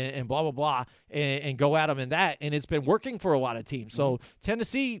and blah, blah, blah, and go at him in that. And it's been working for a lot of teams. So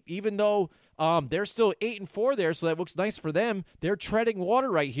Tennessee, even though they're still 8-4 there, so that looks nice for them, they're treading water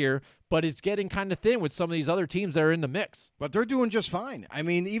right here, but it's getting kind of thin with some of these other teams that are in the mix. But they're doing just fine. I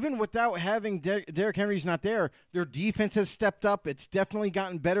mean, even without having Derrick Henry's not there, their defense has stepped up. It's definitely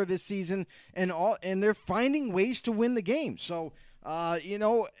gotten better this season, and they're finding ways to win the game. So,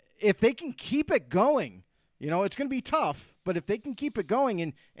 if they can keep it going, it's going to be tough. But if they can keep it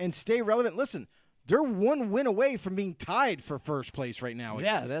going and stay relevant, listen, they're one win away from being tied for first place right now.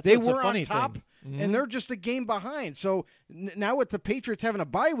 Yeah, that's they a were funny on top, thing. and they're just a game behind. So now with the Patriots having a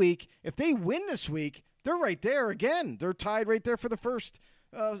bye week, if they win this week, they're right there again. They're tied right there for the first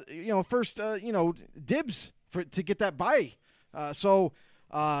dibs to get that bye.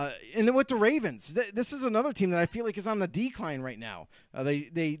 And then with the Ravens, this is another team that I feel like is on the decline right now.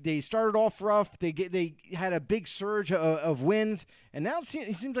 They started off rough. They had a big surge of wins, and now it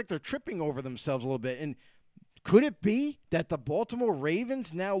seems like they're tripping over themselves a little bit. And could it be that the Baltimore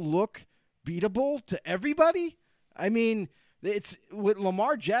Ravens now look beatable to everybody? I mean, it's with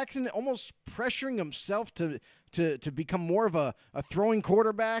Lamar Jackson almost pressuring himself to become more of a throwing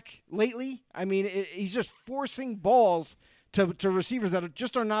quarterback lately. I mean, he's just forcing balls to receivers that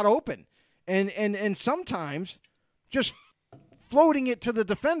just are not open. And sometimes just floating it to the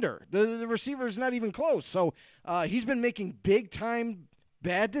defender. The receiver is not even close. So he's been making big-time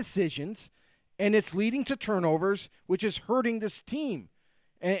bad decisions, and it's leading to turnovers, which is hurting this team.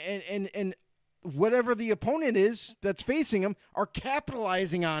 And whatever the opponent is that's facing them are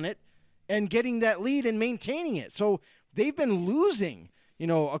capitalizing on it and getting that lead and maintaining it. So they've been losing,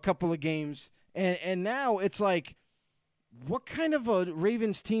 a couple of games, and now it's like, what kind of a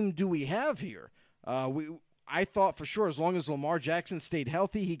Ravens team do we have here? I thought for sure as long as Lamar Jackson stayed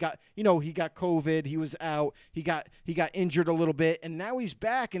healthy, he got COVID, he was out, he got injured a little bit, and now he's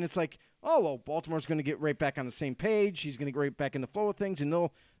back, and it's like, oh, well, Baltimore's going to get right back on the same page. He's going to get right back in the flow of things, and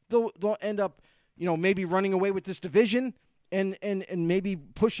they'll end up, maybe running away with this division and maybe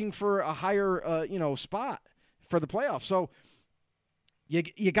pushing for a higher, spot for the playoffs. So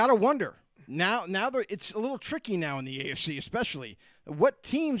you got to wonder. Now it's a little tricky now in the AFC, especially. What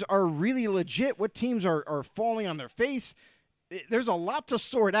teams are really legit? What teams are falling on their face? There's a lot to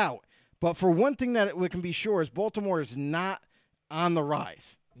sort out. But for one thing that we can be sure is Baltimore is not on the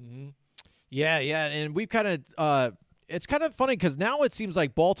rise. Mm-hmm. Yeah, and we've kind of it's kind of funny because now it seems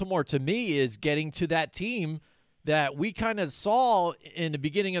like Baltimore to me is getting to that team that we kind of saw in the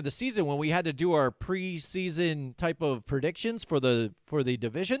beginning of the season when we had to do our preseason type of predictions for the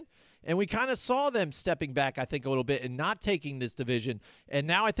division. And we kind of saw them stepping back, I think, a little bit and not taking this division. And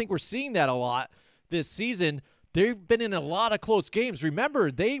now I think we're seeing that a lot this season. They've been in a lot of close games. Remember,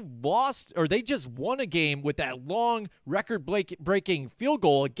 they just won a game with that long record-breaking field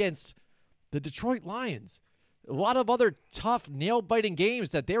goal against the Detroit Lions. A lot of other tough, nail-biting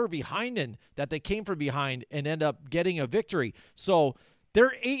games that they were behind in, that they came from behind and end up getting a victory. So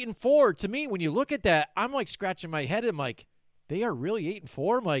they're 8-4. To me, when you look at that, I'm like scratching my head and like, they are really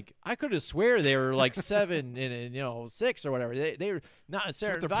 8-4. I'm like, I could have swear they were like 7-6 or whatever. They were not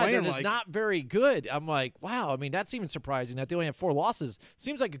necessarily not very good. I'm like, wow. I mean, that's even surprising that they only have 4 losses.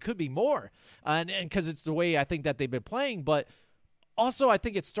 Seems like it could be more, and because it's the way I think that they've been playing. But also, I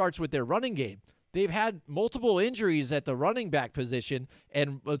think it starts with their running game. They've had multiple injuries at the running back position,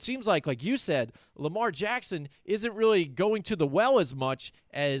 and it seems like you said, Lamar Jackson isn't really going to the well as much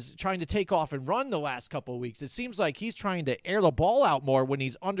as trying to take off and run the last couple of weeks. It seems like he's trying to air the ball out more when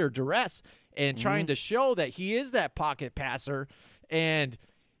he's under duress and trying to show that he is that pocket passer. And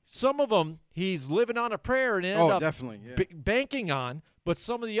some of them he's living on a prayer and end up banking on. But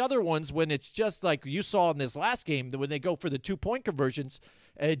some of the other ones, when it's just like you saw in this last game, when they go for the 2-point conversions,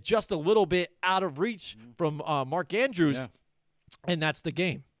 just a little bit out of reach from Mark Andrews, and that's the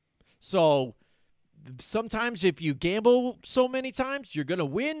game. So sometimes if you gamble so many times, you're going to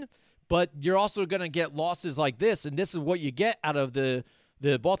win, but you're also going to get losses like this, and this is what you get out of the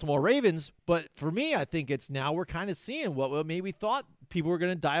Baltimore Ravens. But for me, I think it's now we're kind of seeing what we maybe thought people were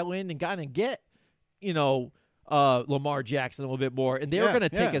going to dial in and kind of get, Lamar Jackson a little bit more, and they were going to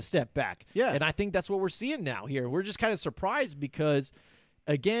take a step back. Yeah. And I think that's what we're seeing now here. We're just kind of surprised because,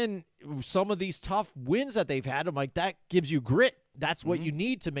 again, some of these tough wins that they've had, I'm like, that gives you grit. That's what you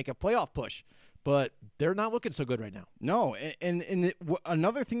need to make a playoff push. But they're not looking so good right now. No, and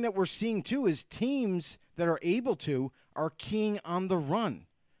another thing that we're seeing, too, is teams that are able to are keying on the run.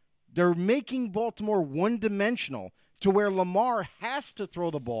 They're making Baltimore one-dimensional to where Lamar has to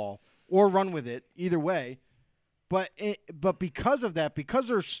throw the ball or run with it, either way. But because of that, because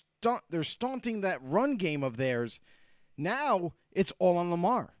they're staunting that run game of theirs, now it's all on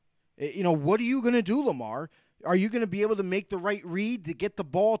Lamar. What are you going to do, Lamar? Are you going to be able to make the right read to get the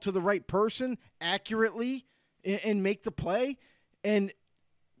ball to the right person accurately and make the play? And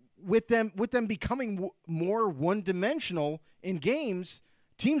with them becoming more one-dimensional in games,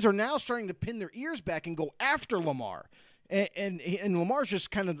 teams are now starting to pin their ears back and go after Lamar. And Lamar's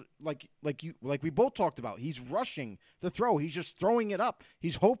just kind of like we both talked about. He's rushing the throw. He's just throwing it up.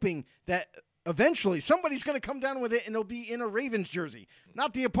 He's hoping that eventually somebody's going to come down with it and it'll be in a Ravens jersey,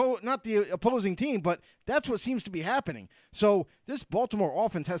 not the opposing team. But that's what seems to be happening. So this Baltimore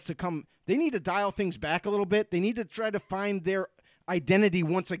offense has to come. They need to dial things back a little bit. They need to try to find their identity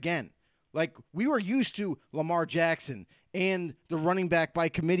once again. Like we were used to Lamar Jackson and the running back by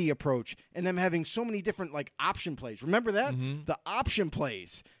committee approach and them having so many different option plays. Remember that? Mm-hmm. The option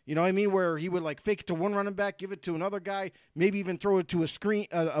plays, you know what I mean? Where he would fake it to one running back, give it to another guy, maybe even throw it to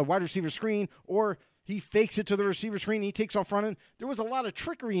a wide receiver screen, or he fakes it to the receiver screen and he takes off running. There was a lot of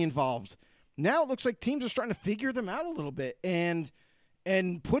trickery involved. Now it looks like teams are starting to figure them out a little bit and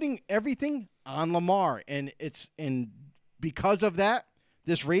putting everything on Lamar. And because of that,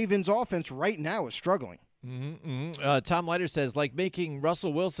 this Ravens offense right now is struggling. Tom Leiter says, like making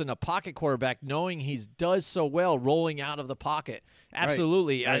Russell Wilson a pocket quarterback, knowing he does so well rolling out of the pocket.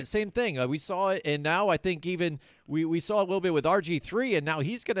 Absolutely. Right. Same thing. We saw it, and now I think even we saw a little bit with RG3, and now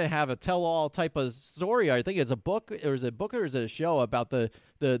he's going to have a tell-all type of story. I think it's a book, or is it a book, or is it a show about the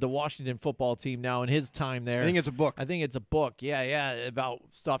Washington football team now and his time there? I think it's a book. I think it's a book. Yeah, about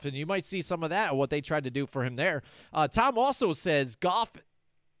stuff, and you might see some of that, what they tried to do for him there. Tom also says Goff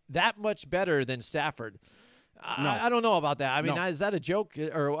that much better than Stafford. No. I don't know about that. I mean, No. is that a joke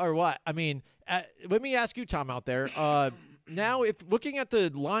or what? I mean, let me ask you, Tom, out there. Now, if looking at the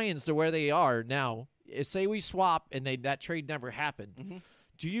Lions to where they are now, say we swap and that trade never happened,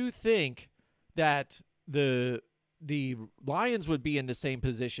 do you think that the Lions would be in the same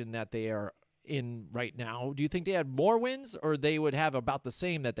position that they are in right now? Do you think they had more wins, or they would have about the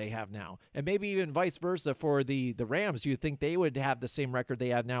same that they have now? And maybe even vice versa for the Rams. Do you think they would have the same record they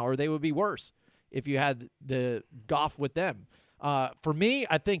have now, or they would be worse if you had the Goff with them? For me,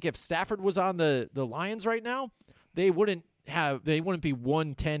 I think if Stafford was on the Lions right now, they wouldn't be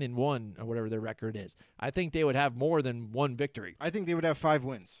 1-10-1 or whatever their record is. I think they would have more than one victory. I think they would have 5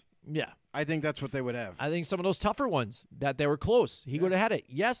 wins. Yeah. I think that's what they would have. I think some of those tougher ones that they were close, he would have had it.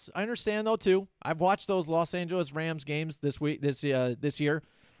 Yes, I understand though too. I've watched those Los Angeles Rams games this year.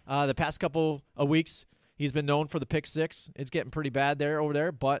 The past couple of weeks, he's been known for the pick six. It's getting pretty bad over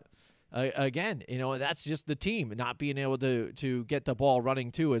there. But again, that's just the team not being able to get the ball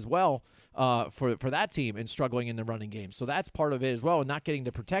running too as well for that team and struggling in the running game. So that's part of it as well, and not getting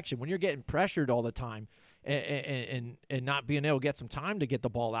the protection when you're getting pressured all the time. And not being able to get some time to get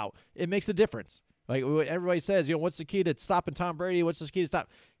the ball out, it makes a difference. Like everybody says, what's the key to stopping Tom Brady? What's the key to stop?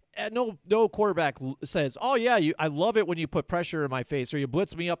 No quarterback says, "Oh yeah, I love it when you put pressure in my face or you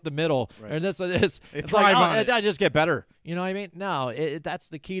blitz me up the middle." Right. And this. It's like, I just get better. You know what I mean? No, that's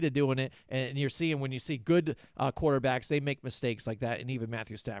the key to doing it. And you're seeing when you see good quarterbacks, they make mistakes like that. And even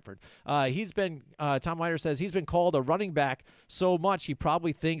Matthew Stafford, Tom Leiter says he's been called a running back so much he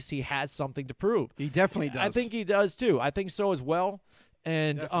probably thinks he has something to prove. He definitely does. I think he does too. I think so as well.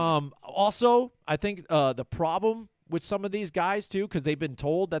 And also, I think the problem with some of these guys too, because they've been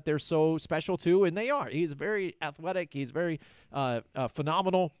told that they're so special too, and they are. He's very athletic. He's very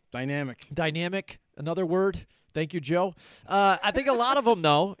phenomenal. Dynamic, another word. Thank you, Joe. I think a lot of them,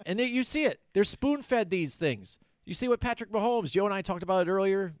 though, and you see it. They're spoon-fed these things. You see what Patrick Mahomes, Joe and I talked about it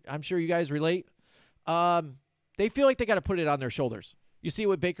earlier. I'm sure you guys relate. They feel like they got to put it on their shoulders. You see it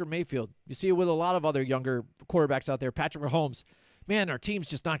with Baker Mayfield. You see it with a lot of other younger quarterbacks out there. Patrick Mahomes, man, our team's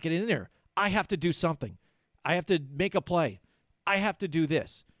just not getting in there. I have to do something. I have to make a play. I have to do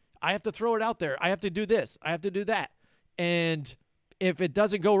this. I have to throw it out there. I have to do this. I have to do that. And if it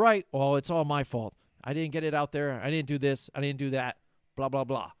doesn't go right, well, it's all my fault. I didn't get it out there. I didn't do this. I didn't do that. Blah, blah,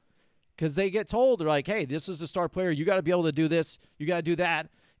 blah. Because they get told, they're like, hey, this is the star player. You got to be able to do this. You got to do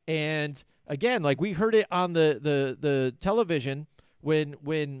that. And, again, like we heard it on the television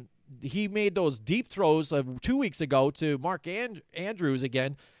when he made those deep throws 2 weeks ago to Mark Andrews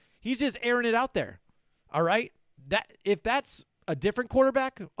again. He's just airing it out there. All right? If that's a different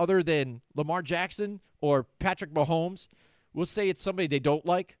quarterback other than Lamar Jackson or Patrick Mahomes, we'll say it's somebody they don't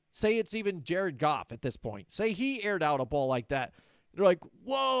like. Say it's even Jared Goff at this point. Say he aired out a ball like that. They're like,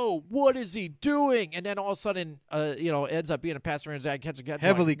 whoa, what is he doing? And then all of a sudden, ends up being a passer and catch.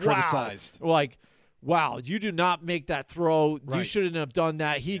 Heavily criticized. Like, wow, you do not make that throw. Right. You shouldn't have done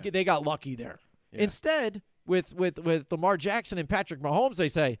that. They got lucky there. Yeah. Instead, with Lamar Jackson and Patrick Mahomes, they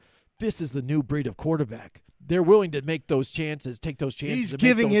say, this is the new breed of quarterback. They're willing to make those chances, take those chances. He's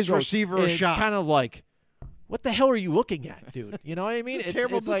giving his receiver a shot. It's kind of like, what the hell are you looking at, dude? You know what I mean? It's a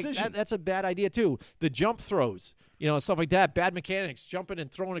terrible decision. Like that's a bad idea too. The jump throws, stuff like that, bad mechanics, jumping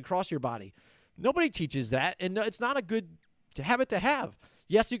and throwing across your body. Nobody teaches that, and it's not a good habit to have.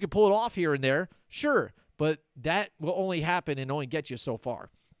 Yes, you can pull it off here and there, sure, but that will only happen and only get you so far.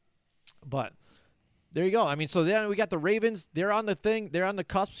 But there you go. I mean, so then we got the Ravens. They're on the thing. They're on the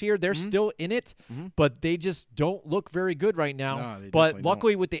cusp here. They're still in it, but they just don't look very good right now. No, but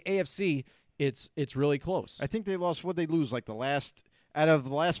luckily with the AFC, it's really close. I think they lost. What'd they lose? Like out of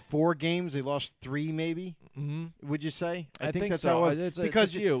the last 4 games, they lost 3 maybe. Mm-hmm. Would you say? I think that's so. How it was. Because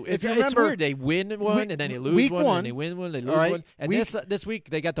it's a few. If you remember, it's weird. They win one and then they lose one, and they win one, they lose one. And this week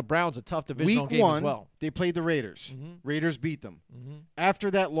they got the Browns, a tough divisional game as well. They played the Raiders. Raiders beat them.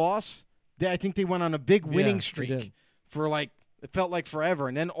 After that loss, I think they went on a big winning streak for it felt like forever.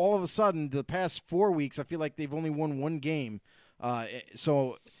 And then all of a sudden, the past 4 weeks, I feel like they've only won 1 game.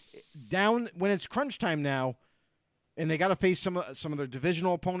 So down when it's crunch time now, and they got to face some of their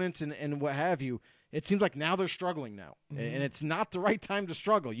divisional opponents and what have you, it seems like now they're struggling now, and it's not the right time to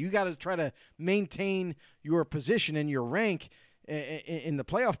struggle. You got to try to maintain your position and your rank in the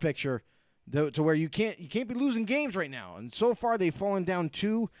playoff picture to where you can't be losing games right now. And so far they've fallen down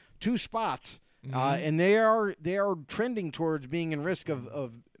two spots, and they are trending towards being in risk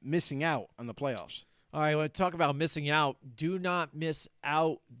of missing out on the playoffs. All right, when we talk about missing out, do not miss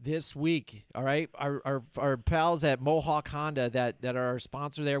out this week, all right? Our pals at Mohawk Honda that are our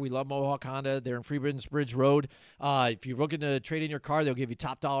sponsor there, we love Mohawk Honda. They're in Freebridge Road. If you're looking to trade in your car, they'll give you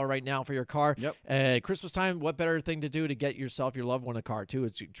top dollar right now for your car. Yep. Christmas time, what better thing to do to get yourself, your loved one, a car, too?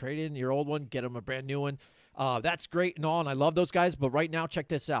 It's you trade in your old one, get them a brand new one. That's great and all, and I love those guys, but right now, check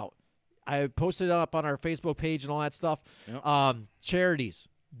this out. I posted up on our Facebook page and all that stuff. Yep. Charities.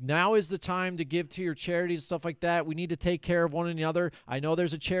 Now is the time to give to your charities and stuff like that. We need to take care of one another. I know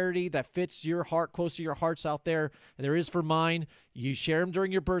there's a charity that fits your heart, close to your hearts out there. There is for mine. You share them during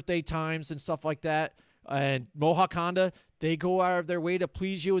your birthday times and stuff like that. And Mohawk Honda, they go out of their way to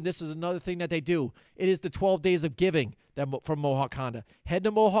please you, and this is another thing that they do. It is the 12 days of giving from Mohawk Honda. Head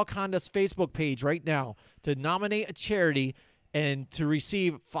to Mohawk Honda's Facebook page right now to nominate a charity and to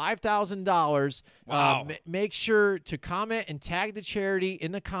receive $5,000. Wow. Make sure to comment and tag the charity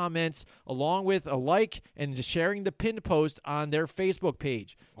in the comments along with a like and just sharing the pinned post on their Facebook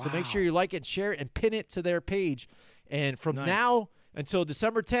page. Wow. So make sure you like it, share it, and pin it to their page. And from now until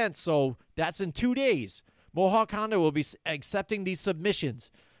December 10th, so that's in 2 days, Mohawk Honda will be accepting these submissions.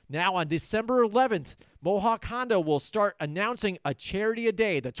 Now on December 11th, Mohawk Honda will start announcing a charity a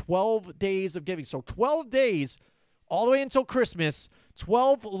day, the 12 days of giving. So 12 days all the way until Christmas,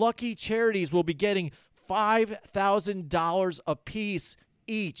 12 lucky charities will be getting $5,000 apiece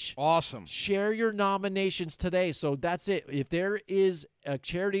each. Awesome. Share your nominations today. So that's it. If there is a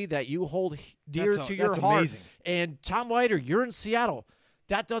charity that you hold dear to your heart, amazing. And Tom Leiter, you're in Seattle,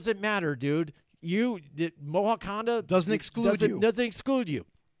 that doesn't matter, dude. Mohawk Honda doesn't exclude you.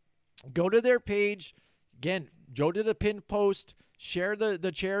 Go to their page. Again, go to the pinned post. Share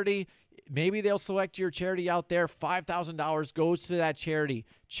the charity. Maybe they'll select your charity out there. $5,000 goes to that charity.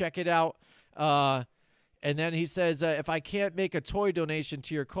 Check it out. And then he says, if I can't make a toy donation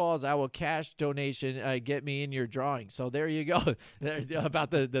to your cause, I will cash donation. Get me in your drawing. So there you go.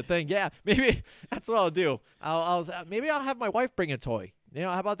 About the thing. Yeah, maybe that's what I'll do. Maybe I'll have my wife bring a toy. You know,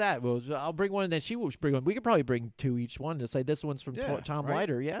 how about that? I'll bring one, and then she will bring one. We could probably bring two each one to say this one's from Tom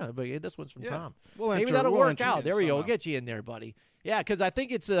Leiter. Yeah, but this one's from Tom. Maybe that'll work out. There we go. We'll get you in there, buddy. Yeah, because I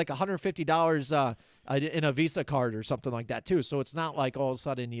think it's like $150 in a Visa card or something like that, too. So it's not like all of a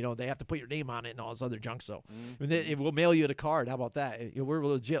sudden, they have to put your name on it and all this other junk. So we'll mail you the card. How about that? We're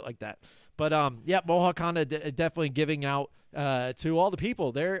legit like that. But, Mohawk Honda definitely giving out to all the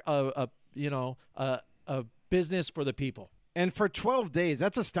people. They're a business for the people. And for 12 days,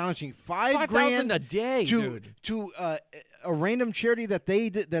 that's astonishing. $5,000 a day, dude. To a random charity that they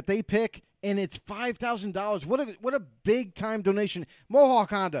pick, and it's $5,000. What a big time donation. Mohawk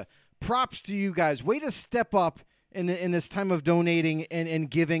Honda, props to you guys. Way to step up in this time of donating and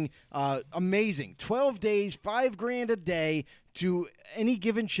giving. Amazing. 12 days, $5,000 a day to any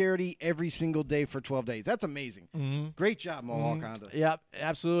given charity every single day for 12 days. That's amazing. Mm-hmm. Great job, Mohawk Honda. Yep,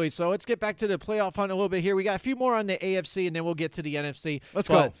 absolutely. So let's get back to the playoff hunt a little bit here. We got a few more on the AFC, and then we'll get to the NFC. Let's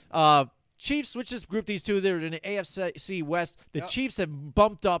go. Chiefs, which is group these two, they're in the AFC West. The Chiefs have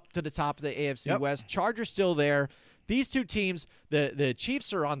bumped up to the top of the AFC West. Chargers still there. These two teams, the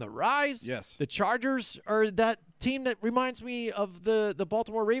Chiefs are on the rise. Yes. The Chargers are that team that reminds me of the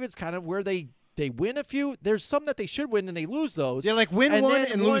Baltimore Ravens, kind of where they win a few. There's some that they should win and they lose those. Yeah, like win one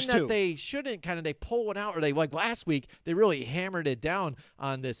and lose two. That they shouldn't, kind of they pull one out, or they, like last week, they really hammered it down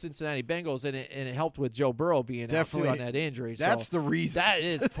on the Cincinnati Bengals, and it helped with Joe Burrow being out too on that injury. That's the reason. That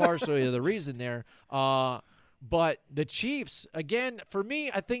is partially the reason there. But the Chiefs, again, for me,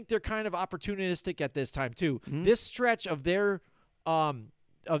 I think they're kind of opportunistic at this time too. Mm-hmm. This stretch of their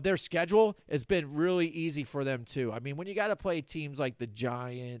schedule has been really easy for them too. I mean, when you got to play teams like the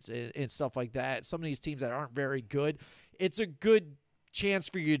Giants and stuff like that, some of these teams that aren't very good, it's a good chance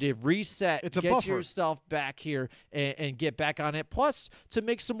for you to reset, get yourself back here and get back on it. Plus, to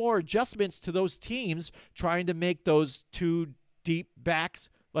make some more adjustments to those teams trying to make those two deep backs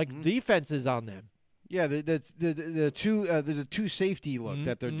defenses on them. Yeah, the two safety look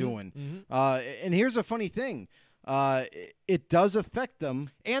that they're doing. Mm-hmm. And here's a funny thing. It does affect them.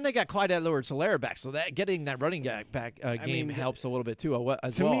 And they got Clyde Edwards-Helaire back, so that getting that running back game helps a little bit too I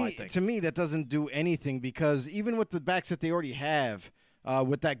think. To me, that doesn't do anything, because even with the backs that they already have,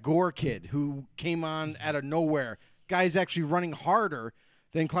 with that Gore kid who came on out of nowhere, guy's actually running harder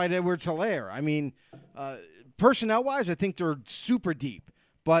than Clyde Edwards-Helaire. I mean, personnel-wise, I think they're super deep,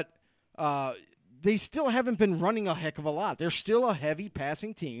 but they still haven't been running a heck of a lot. They're still a heavy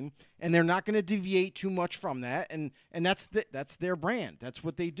passing team, and they're not going to deviate too much from that. And that's their brand. That's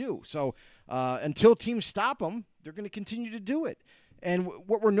what they do. So until teams stop them, they're going to continue to do it. And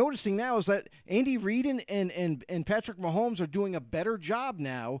what we're noticing now is that Andy Reid and Patrick Mahomes are doing a better job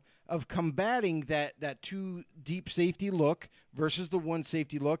now of combating that two deep safety look versus the one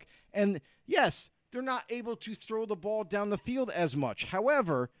safety look. And yes, they're not able to throw the ball down the field as much.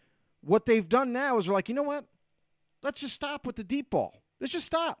 However, what they've done now is they're like, you know what? Let's just stop with the deep ball. Let's just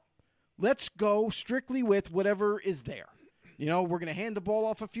stop. Let's go strictly with whatever is there. You know, we're going to hand the ball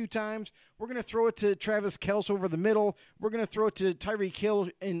off a few times. We're going to throw it to Travis Kelce over the middle. We're going to throw it to Tyreek Hill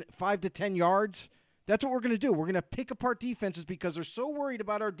in 5 to 10 yards. That's what we're going to do. We're going to pick apart defenses because they're so worried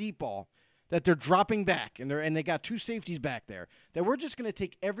about our deep ball that they're dropping back, and they got two safeties back there, that we're just going to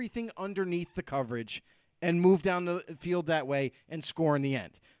take everything underneath the coverage and move down the field that way and score in the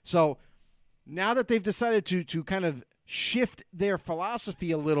end. So now that they've decided to kind of shift their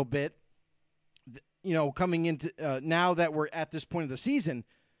philosophy a little bit, you know, coming into now that we're at this point of the season,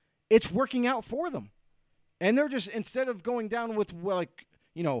 it's working out for them. And they're just, instead of going down with, well, like,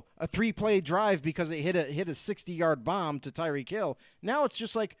 you know, a 3-play drive because they hit a 60-yard bomb to Tyreek Hill, now it's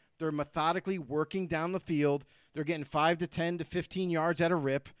just like they're methodically working down the field. They're getting 5 to 10 to 15 yards at a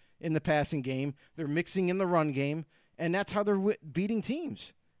rip in the passing game. They're mixing in the run game, and that's how they're beating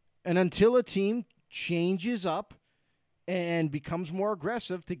teams. And until a team changes up and becomes more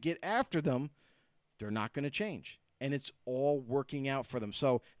aggressive to get after them, they're not going to change. And it's all working out for them.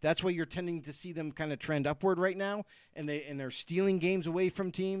 So that's why you're tending to see them kind of trend upward right now, and they're stealing games away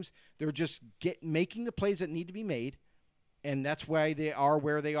from teams. They're just making the plays that need to be made, and that's why they are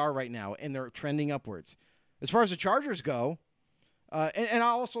where they are right now, and they're trending upwards. As far as the Chargers go, and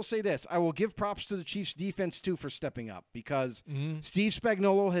I'll also say this, I will give props to the Chiefs defense too for stepping up, because Steve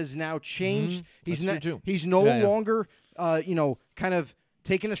Spagnuolo has now changed. He's no longer kind of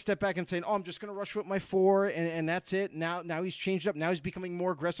taking a step back and saying, oh, I'm just going to rush with my 4, and that's it. Now he's changed up. Now he's becoming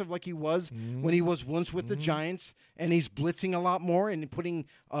more aggressive like he was when he was once with the Giants, and he's blitzing a lot more and putting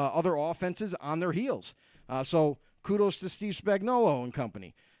other offenses on their heels. So kudos to Steve Spagnuolo and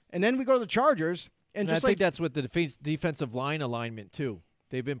company. And then we go to the Chargers. And I think that's with the defensive line alignment, too.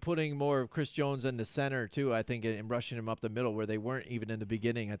 They've been putting more of Chris Jones in the center, too, I think, and rushing him up the middle where they weren't even in the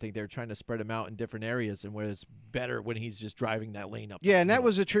beginning. I think they're trying to spread him out in different areas, and where it's better when he's just driving that lane up. Yeah, and that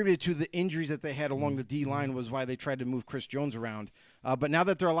was attributed to the injuries that they had along the D-line was why they tried to move Chris Jones around. But now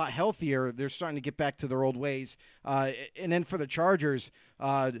that they're a lot healthier, they're starting to get back to their old ways. And then for the Chargers,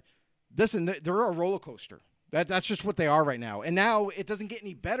 listen, they're a roller coaster. That's just what they are right now. And now it doesn't get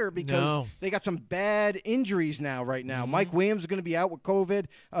any better because they got some bad injuries now right now. Mike Williams is going to be out with COVID.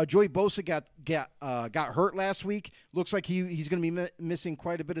 Joey Bosa got hurt last week. Looks like he's going to be missing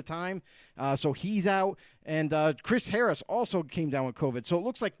quite a bit of time. So he's out. And Chris Harris also came down with COVID. So it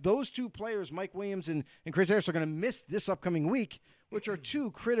looks like those two players, Mike Williams and Chris Harris, are going to miss this upcoming week, which are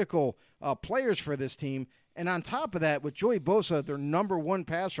two critical players for this team. And on top of that, with Joey Bosa, their number one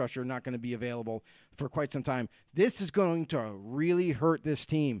pass rusher, not going to be available for quite some time. This is going to really hurt this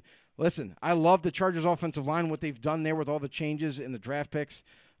team. Listen, I love the Chargers offensive line, what they've done there with all the changes in the draft picks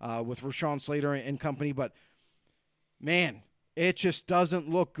with Rashawn Slater and company. But, man, it just doesn't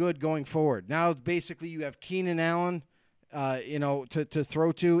look good going forward. Now, basically, you have Keenan Allen, to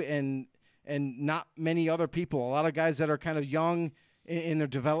throw to and not many other people. A lot of guys that are kind of young in their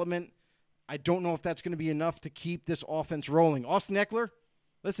development. I don't know if that's going to be enough to keep this offense rolling. Austin Eckler,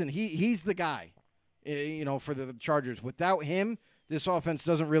 listen, he's the guy, for the Chargers. Without him, this offense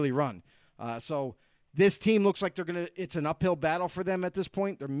doesn't really run. So this team looks like it's an uphill battle for them at this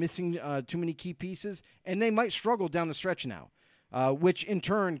point. They're missing too many key pieces, and they might struggle down the stretch now, which in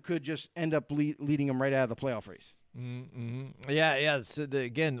turn could just end up leading them right out of the playoff race. Yeah. So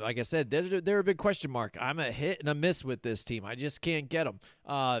again, like I said, they're a big question mark. I'm a hit and a miss with this team. I just can't get them.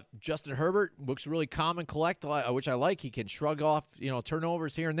 Justin Herbert looks really calm and collect, which I like. He can shrug off,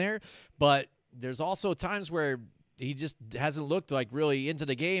 turnovers here and there. But there's also times where he just hasn't looked like really into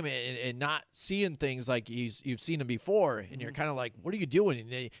the game and not seeing things like you've seen him before. And you're kind of like, what are you doing?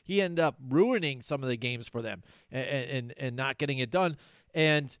 And he ended up ruining some of the games for them and not getting it done.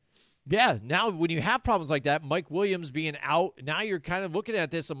 And yeah, now when you have problems like that, Mike Williams being out, now you're kind of looking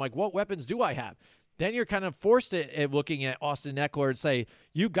at this. I'm like, what weapons do I have? then you're kind of forced at looking at Austin Eckler and say,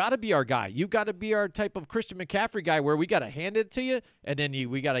 you got to be our guy. You got to be our type of Christian McCaffrey guy where we got to hand it to you, and then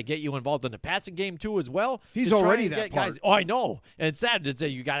we got to get you involved in the passing game too as well. He's already that part. Guys. Oh, I know. And it's sad to say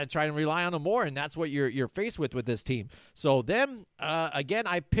you got to try and rely on him more, and that's what you're faced with this team. So them, again,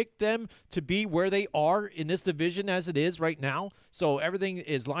 I picked them to be where they are in this division as it is right now. So everything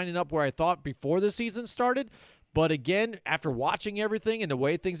is lining up where I thought before the season started. But again, after watching everything and the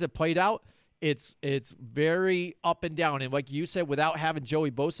way things have played out, it's very up and down. And like you said, without having Joey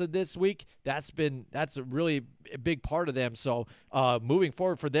Bosa this week, that's a really big part of them. So moving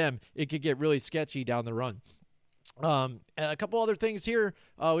forward for them, it could get really sketchy down the run. A couple other things here.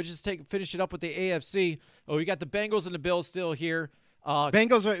 We just finish it up with the AFC. We got the Bengals and the Bills still here.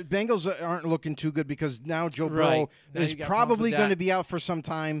 Bengals aren't looking too good because now Joe Burrow is probably going to be out for some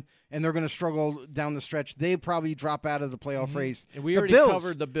time, and they're going to struggle down the stretch. They probably drop out of the playoff race. And we already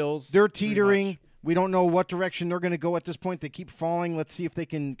covered the Bills. They're teetering. We don't know what direction they're going to go at this point. They keep falling. Let's see if they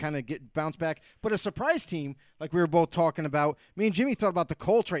can kind of bounce back. But a surprise team, like we were both talking about, me and Jimmy thought about the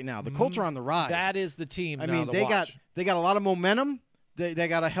Colts right now. The Colts are on the rise. That is the team. They got a lot of momentum. They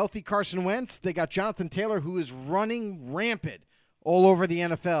got a healthy Carson Wentz. They got Jonathan Taylor, who is running rampant all over the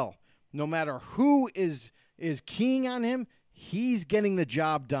NFL. No matter who is keying on him, he's getting the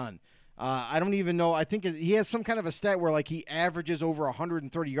job done. I don't even know. I think he has some kind of a stat where like he averages over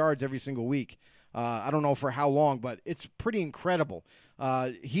 130 yards every single week. I don't know for how long, but it's pretty incredible.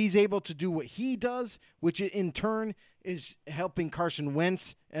 He's able to do what he does, which in turn is helping Carson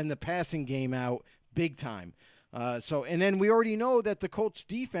Wentz and the passing game out big time. And then we already know that the Colts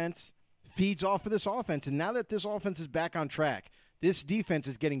defense feeds off of this offense. And now that this offense is back on track, this defense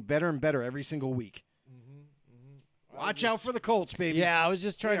is getting better and better every single week. Watch out for the Colts, baby. Yeah, I was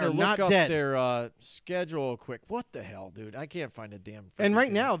just trying to look up their schedule quick. What the hell, dude? I can't find a damn. And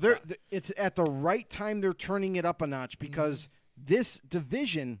right now, it's at the right time they're turning it up a notch because this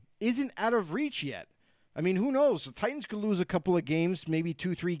division isn't out of reach yet. I mean, who knows? The Titans could lose a couple of games, maybe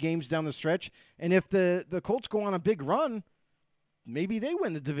 2-3 games down the stretch. And if the Colts go on a big run, maybe they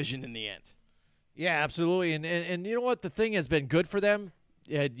win the division in the end. Yeah, absolutely. And you know what? The thing has been good for them.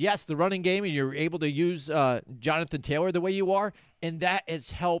 Yes, the running game, and you're able to use Jonathan Taylor the way you are, and that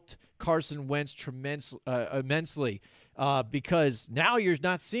has helped Carson Wentz immensely because now you're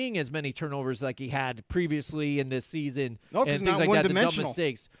not seeing as many turnovers like he had previously in this season and things like that, the dumb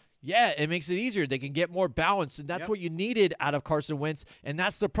mistakes. Yeah, it makes it easier. They can get more balanced, and that's what you needed out of Carson Wentz, and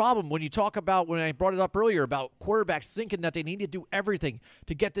that's the problem. When you talk about, when I brought it up earlier, about quarterbacks thinking that they need to do everything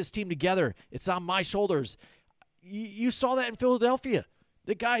to get this team together, it's on my shoulders. You saw that in Philadelphia.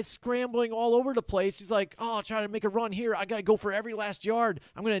 The guy's scrambling all over the place. He's like, oh, trying to make a run here. I got to go for every last yard.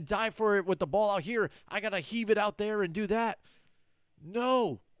 I'm going to die for it with the ball out here. I got to heave it out there and do that.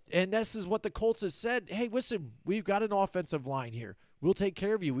 No. And this is what the Colts have said. Hey, listen, we've got an offensive line here. We'll take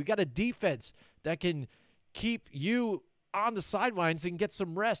care of you. We got a defense that can keep you on the sidelines and get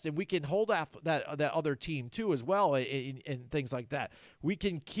some rest, and we can hold off that other team too as well, and things like that. We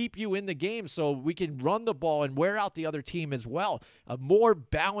can keep you in the game so we can run the ball and wear out the other team as well. A more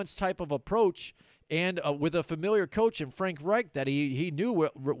balanced type of approach, and with a familiar coach in Frank Reich that he knew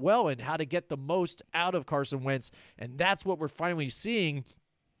well and how to get the most out of Carson Wentz, and that's what we're finally seeing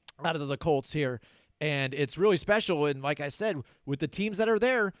out of the Colts here. And it's really special. And like I said, with the teams that are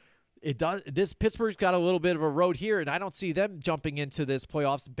there, Pittsburgh's got a little bit of a road here, and I don't see them jumping into this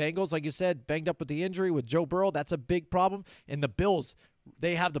playoffs. Bengals, like you said, banged up with the injury with Joe Burrow. That's a big problem. And the Bills,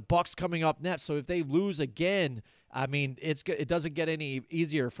 they have the Bucs coming up next. So if they lose again, I mean, it doesn't get any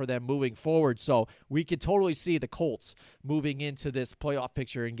easier for them moving forward. So we could totally see the Colts moving into this playoff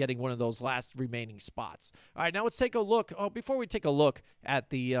picture and getting one of those last remaining spots. All right, now let's take a look. Oh, before we take a look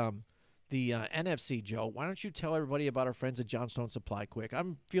at the NFC, Joe, why don't you tell everybody about our friends at Johnstone Supply quick?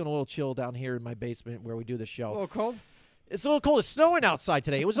 I'm feeling a little chill down here in my basement where we do the show. A little cold? It's a little cold. It's snowing outside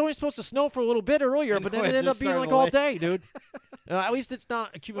today. It was only supposed to snow for a little bit earlier, but then it ended up being like all day, dude. At least it's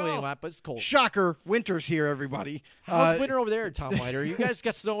not accumulating but it's cold. Shocker. Winter's here, everybody. How's winter over there, Tom Leiter? You guys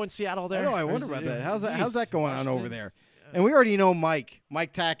got snow in Seattle there? I know, I wonder about that. How's that going on over there? And we already know Mike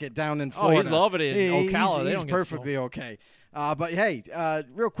Tackett down in Florida. Oh, he's loving it in Ocala. He's perfectly okay. But hey,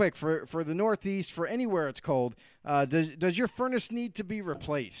 real quick, for the Northeast, for anywhere it's cold, does your furnace need to be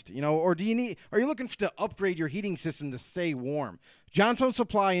replaced? Or are you looking to upgrade your heating system to stay warm? Johnstone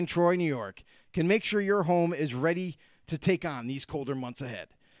Supply in Troy, New York, can make sure your home is ready to take on these colder months ahead.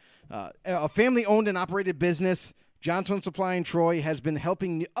 A family-owned and operated business, Johnstone Supply in Troy has been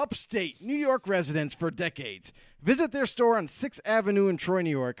helping upstate New York residents for decades. Visit their store on 6th Avenue in Troy, New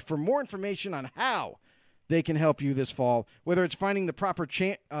York for more information on how they can help you this fall, whether it's finding the proper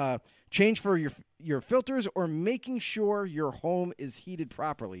change for your filters, or making sure your home is heated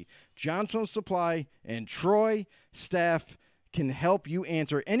properly. Johnstone Supply and Troy staff can help you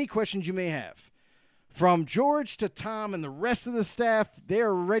answer any questions you may have. From George to Tom and the rest of the staff, they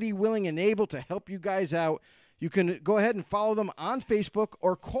are ready, willing, and able to help you guys out. You can go ahead and follow them on Facebook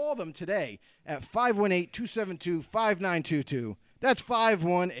or call them today at 518-272-5922. That's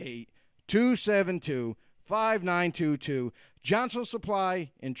 518-272-5922. Johnstone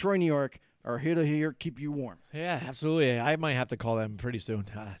Supply in Troy, New York are here to keep you warm. Yeah, absolutely. I might have to call them pretty soon.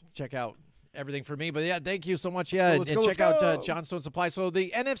 Check out everything for me. But, yeah, thank you so much. Yeah, and check out Johnstone Supply. So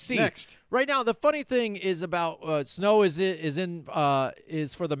the NFC. Next. Right now, the funny thing is about snow is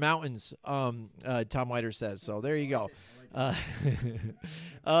for the mountains, Tom Leiter says. So there you go.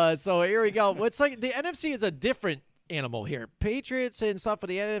 So here we go. It's like the NFC is a different animal here. Patriots and stuff for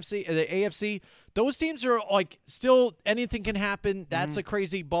the NFC, the AFC, those teams are like still anything can happen. That's a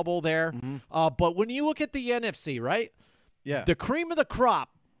crazy bubble there. But when you look at the NFC, right? Yeah. The cream of the crop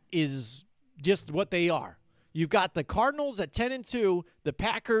is just what they are. You've got the Cardinals at 10-2, the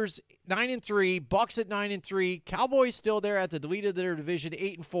Packers 9-3, Bucks at 9-3, Cowboys still there at the lead of their division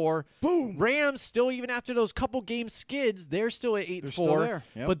 8-4. Boom. Rams still, even after those couple game skids, they're still at 8-4. Still there.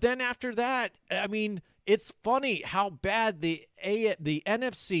 Yep. But then after that, I mean, it's funny how bad the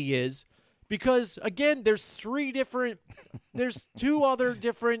NFC is. Because, again, there's two other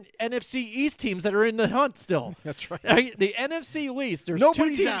different NFC East teams that are in the hunt still. That's right. The NFC East, there's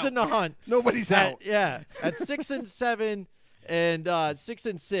Nobody's two teams out. in the hunt. Nobody's out. Yeah, at 6-7 and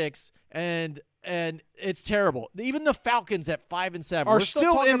 6-6, and it's terrible. Even the Falcons at 5-7 are we're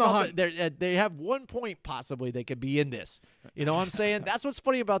still in the hunt. They have 1 point possibly they could be in this. You know what I'm saying? That's what's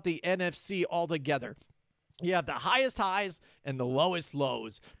funny about the NFC altogether. You have the highest highs and the lowest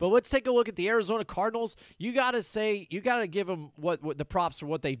lows. But let's take a look at the Arizona Cardinals. You got to give them what the props for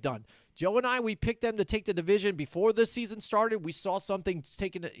what they've done. Joe and I, we picked them to take the division before the season started. We saw something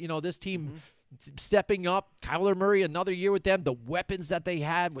taking, this team stepping up. Kyler Murray, another year with them. The weapons that they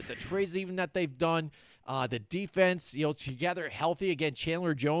had with the trades even that they've done. The defense, together healthy. Again,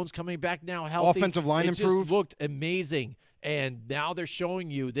 Chandler Jones coming back now healthy. Offensive line improved. Just looked amazing. And now they're showing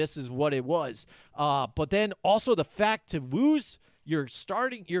you this is what it was. But then also the fact to lose your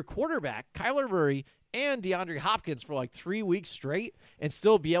quarterback, Kyler Murray, and DeAndre Hopkins for like 3 weeks straight and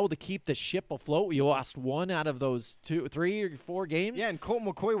still be able to keep the ship afloat. You lost one out of those 3 or 4 games. Yeah, and Colt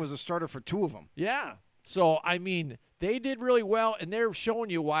McCoy was a starter for 2 of them. Yeah. So, I mean, they did really well, and they're showing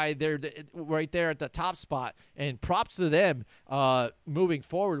you why they're right there at the top spot. And props to them moving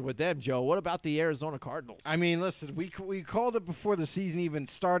forward with them, Joe. What about the Arizona Cardinals? I mean, listen, we called it before the season even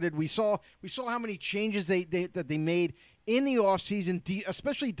started. We saw how many changes that they made in the offseason,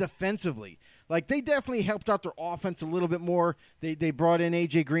 especially defensively. Like, they definitely helped out their offense a little bit more. They brought in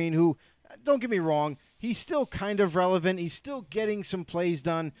A.J. Green, who, don't get me wrong, he's still kind of relevant. He's still getting some plays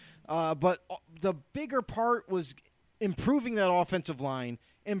done. But the bigger part was improving that offensive line,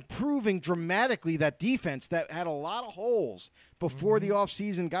 improving dramatically that defense that had a lot of holes before the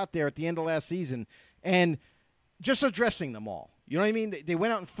offseason got there at the end of last season, and just addressing them all. You know what I mean? They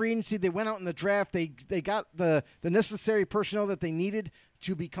went out in free agency. They went out in the draft. They got the necessary personnel that they needed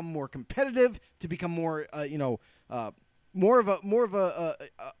to become more competitive, to become more more of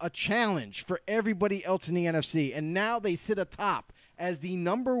a challenge for everybody else in the NFC. And now they sit atop as the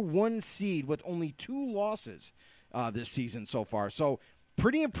number 1 seed with only 2 losses this season so far. So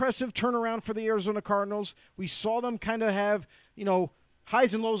pretty impressive turnaround for the Arizona Cardinals. We saw them kind of have,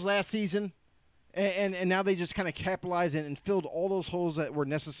 highs and lows last season. And now they just kind of capitalized and filled all those holes that were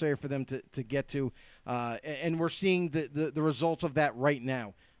necessary for them to get to. And we're seeing the results of that right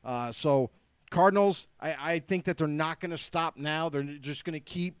now. So Cardinals, I think that they're not going to stop now. They're just going to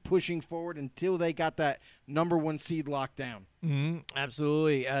keep pushing forward until they got that number 1 seed locked down.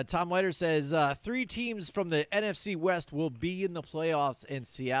 Absolutely. Tom Leiter says 3 teams from the NFC West will be in the playoffs, and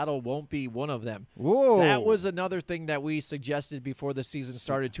Seattle won't be one of them. Whoa. That was another thing that we suggested before the season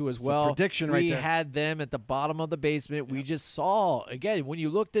started, too, as well. Prediction right there. We had them at the bottom of the basement. Yep. We just saw, again, when you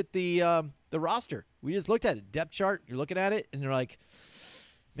looked at the roster, we just looked at it. Depth chart, you're looking at it, and you're like,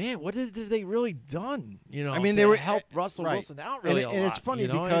 man, what have they really done? I mean, they were help Russell Wilson out really and it's funny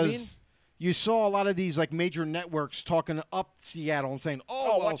because you saw a lot of these like major networks talking up Seattle and saying,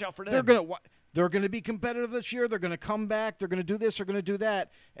 watch out for them. They're gonna be competitive this year. They're gonna come back. They're gonna do this. They're gonna do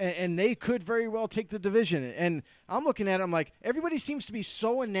that, and they could very well take the division. And I'm looking at it, I'm like, everybody seems to be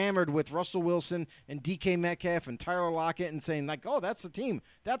so enamored with Russell Wilson and DK Metcalf and Tyler Lockett and saying like, oh, that's the team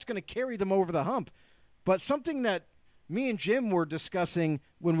that's gonna carry them over the hump. But something that me and Jim were discussing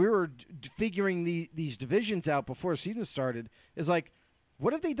when we were figuring these divisions out before the season started is like,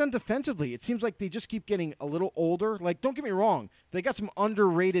 what have they done defensively? It seems like they just keep getting a little older. Like, don't get me wrong, they got some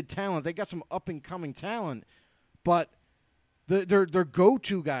underrated talent. They got some up-and-coming talent, but their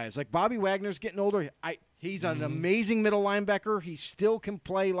go-to guys, like Bobby Wagner's getting older. He's an amazing middle linebacker. He still can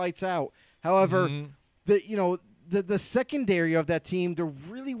play lights out. However, the secondary of that team, there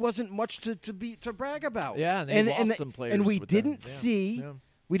really wasn't much to brag about. Yeah, and they lost some players. And we didn't see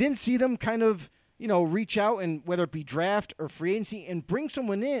them kind of reach out and whether it be draft or free agency and bring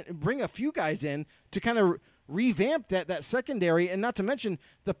someone in, and bring a few guys in to kind of revamp that secondary, and not to mention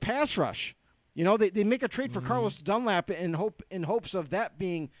the pass rush. They make a trade for Carlos Dunlap in hopes of that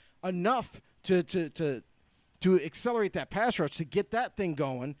being enough to accelerate that pass rush to get that thing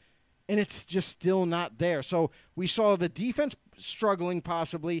going, and it's just still not there. So we saw the defense struggling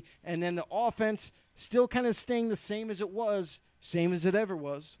possibly, and then the offense still kind of staying the same as it was, same as it ever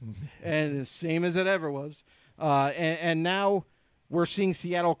was, and same as it ever was. And now we're seeing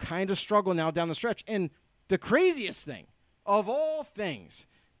Seattle kind of struggle now down the stretch. And the craziest thing of all things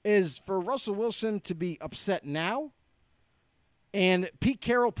is for Russell Wilson to be upset now and Pete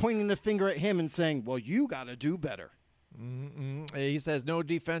Carroll pointing the finger at him and saying, well, you got to do better. He says no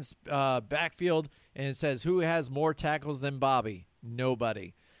defense backfield, and it says who has more tackles than Bobby?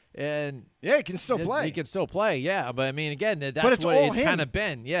 Nobody. And yeah, he can still play. He can still play, yeah. But, I mean, again, that's what it's kind of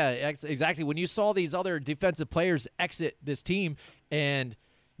been. Yeah, exactly. When you saw these other defensive players exit this team and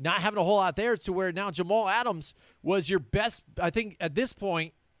not having a whole lot there to where now Jamal Adams was your best, I think, at this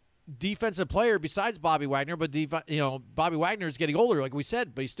point, defensive player besides Bobby Wagner, but Bobby Wagner is getting older, like we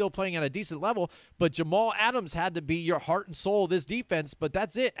said, but he's still playing at a decent level. But Jamal Adams had to be your heart and soul of this defense, but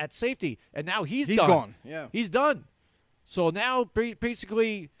that's it at safety. And now he's done. Gone. Yeah, he's done. So now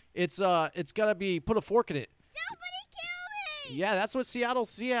basically it's got to be put a fork in it. Somebody kill me! Yeah, that's what Seattle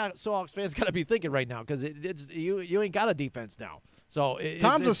Seahawks fans got to be thinking right now, because it's you ain't got a defense now. So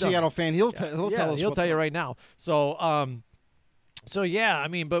Tom's a Seattle fan. He'll tell us. He'll tell you right now. So yeah, I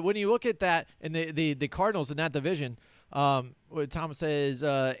mean, but when you look at that and the Cardinals in that division, what Tom says,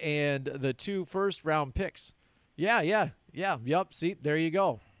 and the 2 first-round picks. Yep. See, there you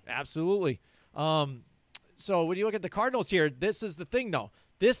go. Absolutely. So when you look at the Cardinals here, this is the thing, though.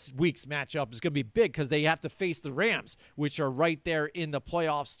 This week's matchup is going to be big because they have to face the Rams, which are right there in the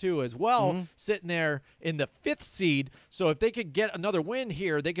playoffs too as well, sitting there in the 5th seed. So if they could get another win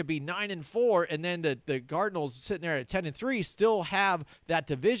here, they could be 9-4, and then the Cardinals sitting there at 10-3 still have that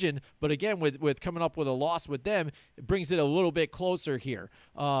division. But again, with coming up with a loss with them, it brings it a little bit closer here.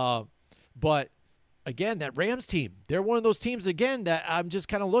 But again, that Rams team, they're one of those teams again that I'm just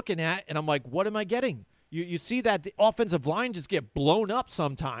kind of looking at, and I'm like, what am I getting? You see that the offensive line just get blown up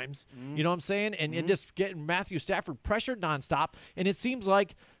sometimes, you know what I'm saying? And just getting Matthew Stafford pressured nonstop. And it seems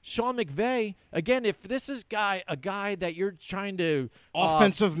like Sean McVay, again, if this is a guy that you're trying to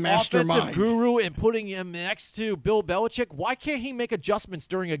offensive mastermind, offensive guru, and putting him next to Bill Belichick, why can't he make adjustments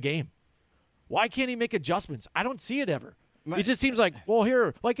during a game? Why can't he make adjustments? I don't see it ever. It just seems like, well,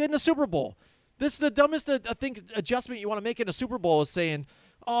 here, like in the Super Bowl, this is the dumbest adjustment you want to make in a Super Bowl is saying,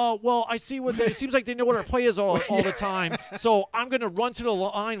 oh, well, I see it seems like they know what our play is all the time, so I'm going to run to the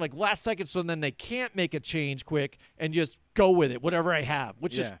line like last second so then they can't make a change quick and just go with it, whatever I have.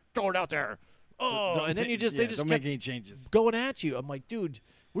 Let's just throw it out there. Oh, and then they just don't make any changes. Going at you. I'm like, dude,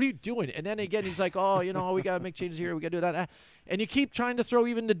 what are you doing? And then again, he's like, oh, we got to make changes here. We got to do that. And you keep trying to throw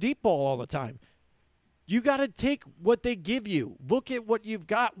even the deep ball all the time. You got to take what they give you. Look at what you've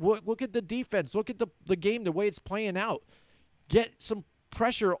got. Look at the defense. Look at the game, the way it's playing out. Get some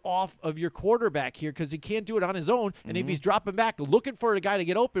pressure off of your quarterback here because he can't do it on his own. And if he's dropping back, looking for a guy to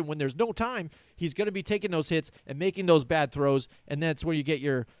get open when there's no time, he's going to be taking those hits and making those bad throws. And that's where you get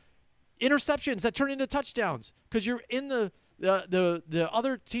your interceptions that turn into touchdowns because you're in the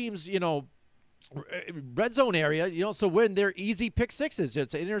other team's, red zone area, so when they're easy pick sixes,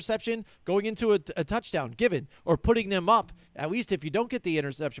 it's an interception going into a touchdown given, or putting them up, at least if you don't get the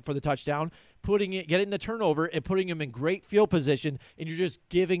interception for the touchdown, getting the turnover and putting them in great field position, and you're just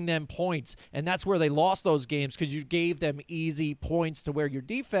giving them points. And that's where they lost those games because you gave them easy points to where your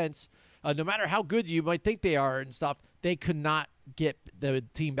defense, no matter how good you might think they are and stuff, they could not get the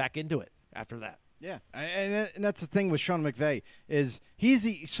team back into it after that. Yeah, and that's the thing with Sean McVay is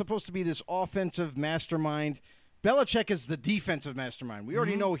he's supposed to be this offensive mastermind. Belichick is the defensive mastermind. We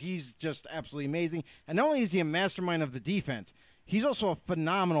already know he's just absolutely amazing. And not only is he a mastermind of the defense, he's also a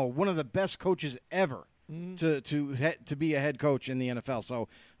phenomenal, one of the best coaches ever to be a head coach in the NFL. So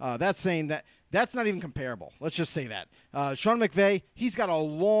that's saying that's not even comparable. Let's just say that. Sean McVay, he's got a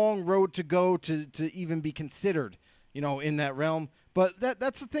long road to go to even be considered, in that realm. But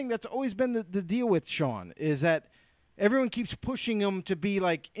that's the thing that's always been the deal with Sean is that everyone keeps pushing him to be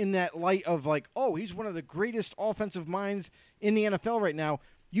like in that light of like, oh, he's one of the greatest offensive minds in the NFL right now.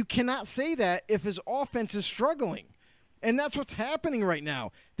 You cannot say that if his offense is struggling. And that's what's happening right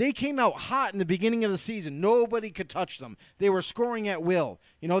now. They came out hot in the beginning of the season. Nobody could touch them. They were scoring at will.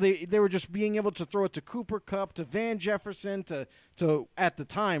 You know, they were just being able to throw it to Cooper Kupp, to Van Jefferson, to at the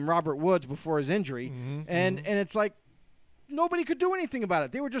time, Robert Woods before his injury. And it's like nobody could do anything about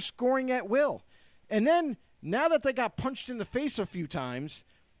it. They were just scoring at will. And then now that they got punched in the face a few times,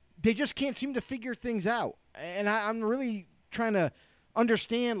 they just can't seem to figure things out. And I'm really trying to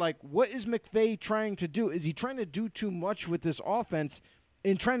understand, like, what is McVay trying to do? Is he trying to do too much with this offense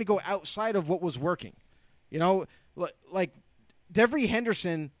and trying to go outside of what was working? You know, like Devery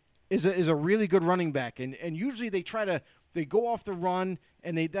Henderson is a really good running back, and usually they go off the run,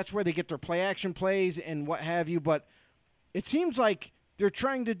 and that's where they get their play action plays and what have you. But it seems like they're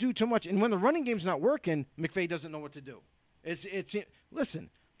trying to do too much, and when the running game's not working, McVay doesn't know what to do. Listen,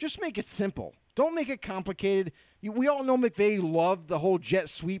 just make it simple. Don't make it complicated. We all know McVay loved the whole jet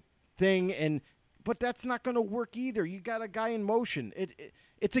sweep thing, but that's not going to work either. You got a guy in motion.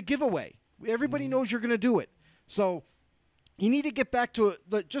 It's a giveaway. Everybody knows you're going to do it. So you need to get back to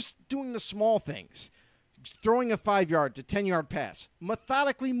just doing the small things. Throwing a 5-yard to 10-yard pass.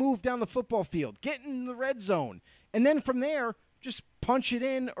 Methodically move down the football field. Get in the red zone. And then from there, just punch it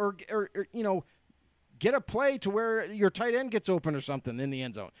in or you know, get a play to where your tight end gets open or something in the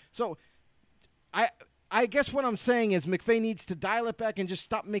end zone. So I guess what I'm saying is McVay needs to dial it back and just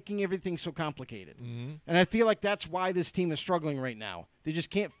stop making everything so complicated. And I feel like that's why this team is struggling right now. They just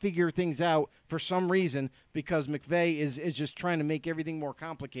can't figure things out for some reason because McVay is just trying to make everything more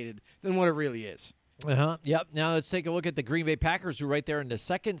complicated than what it really is. Yep. Now let's take a look at the Green Bay Packers, who are right there in the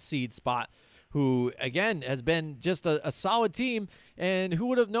 2nd seed spot, who, again, has been just a solid team. And who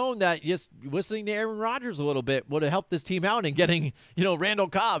would have known that just listening to Aaron Rodgers a little bit would have helped this team out and getting, you know, Randall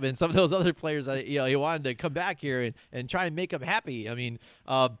Cobb and some of those other players that, you know, he wanted to come back here and try and make them happy. I mean,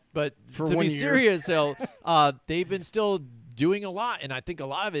 but for to be 1 year. serious, they've been still doing a lot, and I think a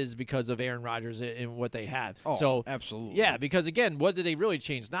lot of it is because of Aaron Rodgers and what they had. Oh, so absolutely. Yeah, because again, what did they really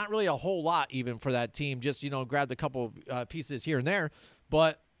change? Not really a whole lot even for that team. Just, you know, grabbed a couple pieces here and there,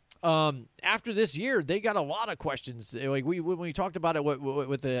 but after this year, they got a lot of questions. Like when we talked about it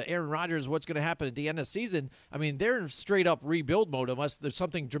with the Aaron Rodgers, what's going to happen at the end of the season? I mean, they're in straight up rebuild mode unless there's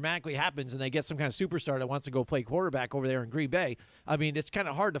something dramatically happens and they get some kind of superstar that wants to go play quarterback over there in Green Bay. I mean, it's kind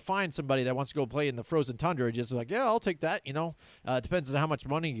of hard to find somebody that wants to go play in the frozen tundra. Just like, yeah, I'll take that. You know, it depends on how much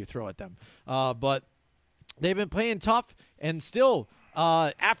money you throw at them. But they've been playing tough, and still.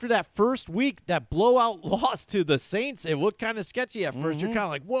 After that first week, that blowout loss to the Saints, it looked kind of sketchy at first. You're kind of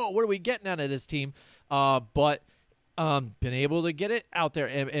like, whoa, what are we getting out of this team? But been able to get it out there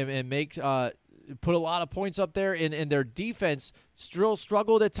and make put a lot of points up there. And their defense still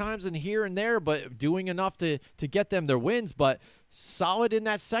struggled at times and here and there, but doing enough to get them their wins. But solid in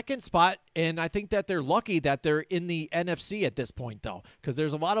that 2nd spot, and I think that they're lucky that they're in the NFC at this point, though, because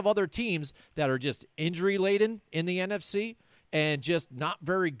there's a lot of other teams that are just injury-laden in the NFC. And just not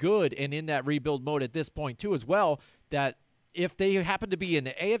very good and in that rebuild mode at this point, too, as well, that if they happen to be in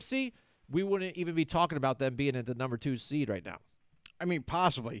the AFC, we wouldn't even be talking about them being at the number 2 seed right now. I mean,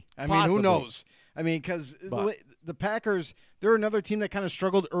 possibly. I mean, who knows? I mean, because the Packers, they're another team that kind of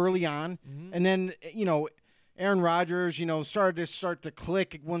struggled early on. And then, you know, Aaron Rodgers, you know, started to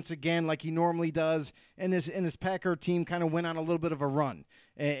click once again like he normally does. And this Packer team kind of went on a little bit of a run.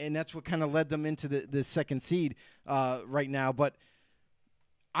 And that's what kind of led them into the 2nd seed right now. But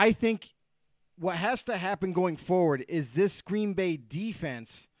I think what has to happen going forward is this Green Bay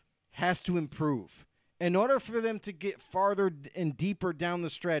defense has to improve. In order for them to get farther and deeper down the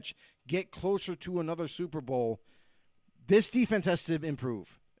stretch, get closer to another Super Bowl, this defense has to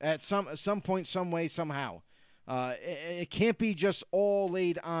improve at some point, some way, somehow. It can't be just all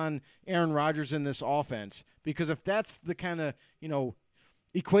laid on Aaron Rodgers in this offense, because if that's the kind of, you know,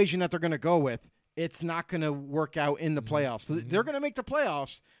 equation that they're going to go with, it's not going to work out in the playoffs. So they're going to make the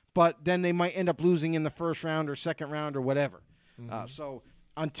playoffs, but then they might end up losing in the 1st round or 2nd round or whatever. So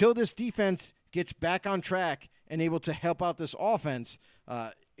until this defense gets back on track and able to help out this offense,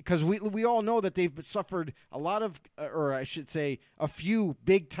 because we all know that they've suffered a lot of, or I should say, a few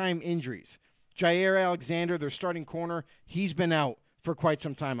big-time injuries. Jair Alexander, their starting corner, he's been out for quite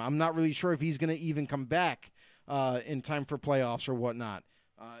some time. I'm not really sure if he's going to even come back in time for playoffs or whatnot.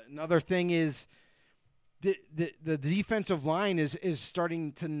 Another thing is the defensive line is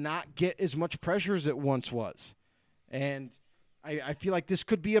starting to not get as much pressure as it once was. And I feel like this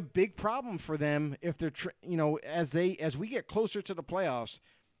could be a big problem for them if they're, as we get closer to the playoffs,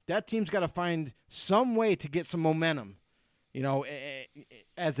 that team's got to find some way to get some momentum,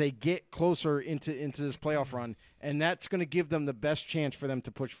 as they get closer into this playoff run, and that's going to give them the best chance for them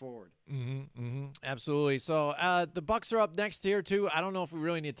to push forward. Absolutely. So the Bucs are up next here too. I don't know if we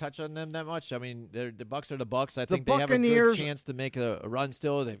really need to touch on them that much. I mean, the Bucs are the Bucs. I think they have a good chance to make a run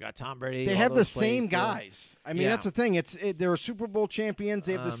still. They've got Tom Brady. They have the same guys. I mean, that's the thing. They're Super Bowl champions.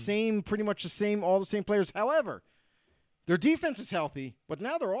 They have pretty much all the same players. However, their defense is healthy, but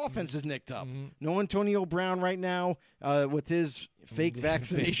now their offense is nicked up. No Antonio Brown right now with his fake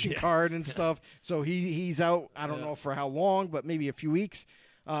vaccination card and stuff. So he's out, I don't know for how long, but maybe a few weeks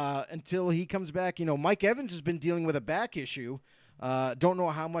until he comes back. Mike Evans has been dealing with a back issue. Don't know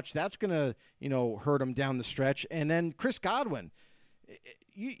how much that's going to, hurt him down the stretch. And then Chris Godwin.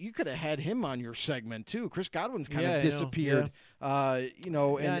 You could have had him on your segment too. Chris Godwin's kind of disappeared. I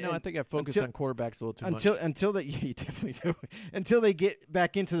think I focused on quarterbacks a little too much. Until they, you definitely do. Until they get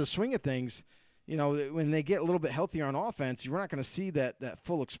back into the swing of things, when they get a little bit healthier on offense, you're not going to see that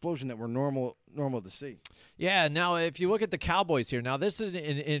full explosion that we're normal to see. Yeah. Now, if you look at the Cowboys here, now this is an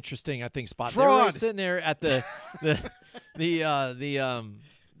interesting, I think, spot. Fraud. They're really sitting there at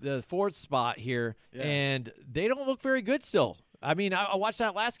the fourth spot here, and they don't look very good still. I mean, I watched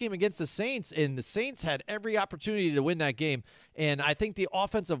that last game against the Saints, and the Saints had every opportunity to win that game. And I think the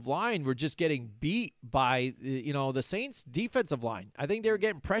offensive line were just getting beat by, the Saints' defensive line. I think they were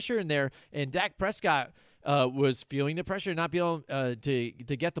getting pressure in there, and Dak Prescott was feeling the pressure, not being able to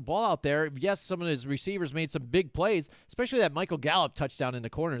get the ball out there. Yes, some of his receivers made some big plays, especially that Michael Gallup touchdown in the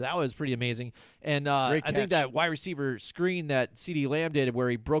corner. That was pretty amazing. And I think that wide receiver screen that CeeDee Lamb did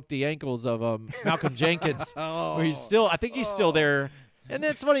where he broke the ankles of Malcolm Jenkins, where he's still there. And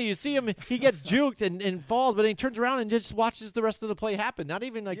that's funny. You see him, he gets juked and falls, but he turns around and just watches the rest of the play happen. Not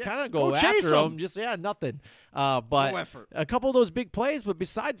even kind of go after him. Just, nothing. But no effort. A couple of those big plays. But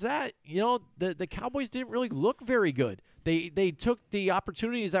besides that, the Cowboys didn't really look very good. They took the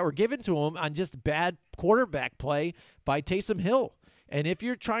opportunities that were given to them on just bad quarterback play by Taysom Hill. And if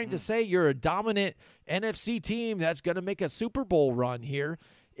you're trying to say you're a dominant NFC team that's going to make a Super Bowl run here,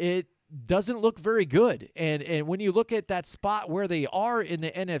 it doesn't look very good. And when you look at that spot where they are in the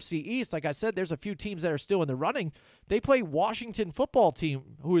NFC East, like I said, there's a few teams that are still in the running. They play Washington football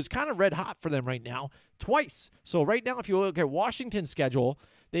team, who is kind of red hot for them right now, twice. So right now, if you look at Washington's schedule,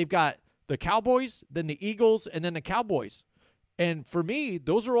 they've got the Cowboys, then the Eagles, and then the Cowboys. And for me,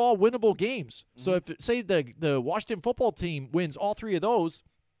 those are all winnable games. So if, say, the Washington football team wins all three of those,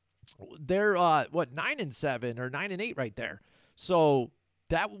 they're 9-7 or 9-8 right there. So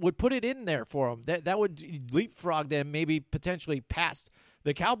that would put it in there for them. That would leapfrog them, maybe potentially past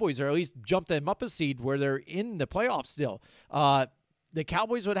the Cowboys, or at least jump them up a seed where they're in the playoffs still. The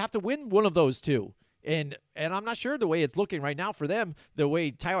Cowboys would have to win one of those two. And I'm not sure the way it's looking right now for them, the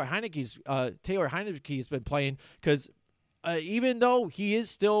way Taylor Heineke's been playing, because even though he is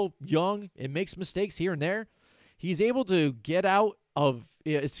still young and makes mistakes here and there, he's able to get out of,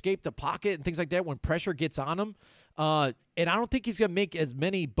 escape the pocket and things like that when pressure gets on him. And I don't think he's going to make as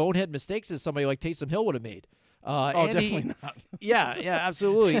many bonehead mistakes as somebody like Taysom Hill would have made. Definitely not. Yeah,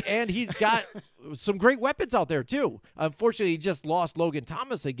 absolutely. And he's got some great weapons out there, too. Unfortunately, he just lost Logan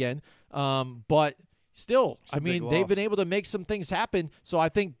Thomas again. But still, they've been able to make some things happen. So I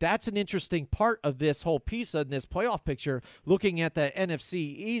think that's an interesting part of this whole piece of this playoff picture, looking at the NFC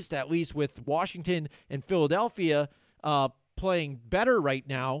East, at least with Washington and Philadelphia playing better right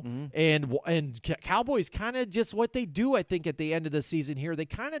now, and Cowboys kind of just what they do, I think, at the end of the season here. They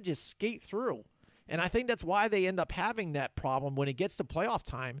kind of just skate through. And I think that's why they end up having that problem when it gets to playoff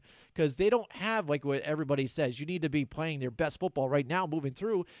time, because they don't have, like what everybody says, you need to be playing their best football right now moving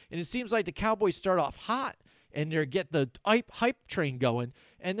through. And it seems like the Cowboys start off hot and they get the hype train going.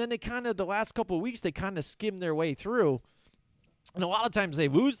 And then they the last couple of weeks, they kind of skim their way through. And a lot of times they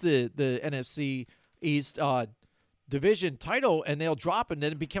lose the NFC East division title, and they'll drop and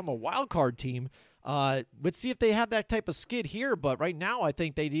then become a wild card team. Let's see if they have that type of skid here. But right now, I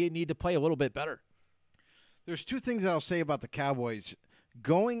think they need to play a little bit better. There's two things I'll say about the Cowboys.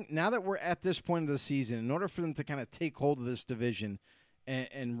 Now that we're at this point of the season, in order for them to kind of take hold of this division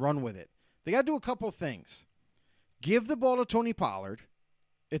and run with it, they got to do a couple of things. Give the ball to Tony Pollard.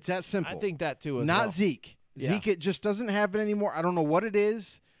 It's that simple. I think that too as Not well. Zeke. Yeah. Zeke, it just doesn't have it anymore. I don't know what it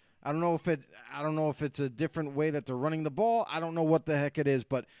is. I don't know if it's a different way that they're running the ball. I don't know what the heck it is,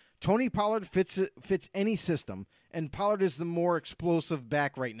 but Tony Pollard fits any system, and Pollard is the more explosive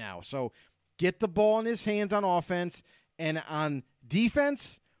back right now. So get the ball in his hands on offense, and on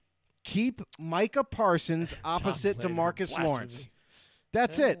defense, keep Micah Parsons opposite DeMarcus Lawrence.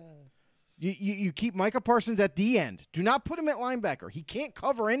 That's it. You keep Micah Parsons at the end. Do not put him at linebacker. He can't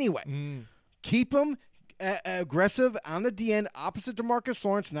cover anyway. Keep him aggressive on the D end opposite DeMarcus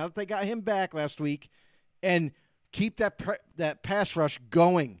Lawrence now that they got him back last week, and keep that pass rush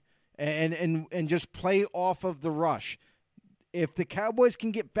going and just play off of the rush. If the Cowboys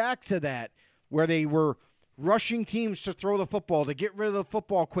can get back to that where they were rushing teams to throw the football, to get rid of the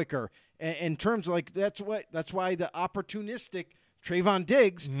football quicker, in terms of that's why the opportunistic Trayvon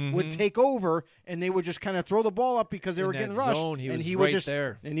Diggs would take over, and they would just kind of throw the ball up because they were getting rushed, he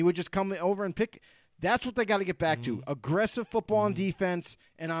would just come over and pick. That's what they got to get back to: aggressive football on defense,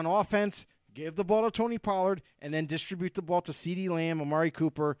 and on offense, give the ball to Tony Pollard, and then distribute the ball to CeeDee Lamb, Amari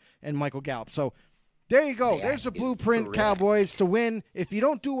Cooper, and Michael Gallup. So there you go. There's the blueprint, Cowboys, to win. If you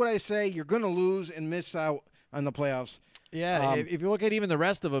don't do what I say, you're going to lose and miss out on the playoffs. Yeah, if you look at even the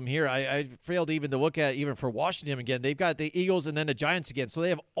rest of them here, I failed even to look at even for Washington again. They've got the Eagles and then the Giants again. So they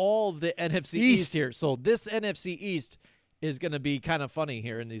have all the NFC East here. So this NFC East is going to be kind of funny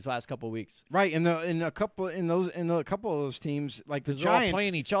here in these last couple of weeks. Right, in a couple of those teams, like the Giants, Giants, all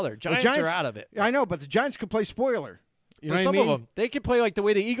playing each other. Giants are out of it. I know, but the Giants could play spoiler. You know for some what I mean? of them, they could play like the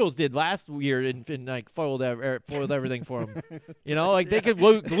way the Eagles did last year and like foiled everything for them. Like they could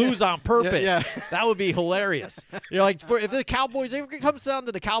lose on purpose. Yeah. That would be hilarious. Like if the Cowboys, if it comes down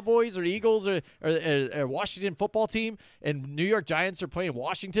to the Cowboys or the Eagles or Washington football team and New York Giants are playing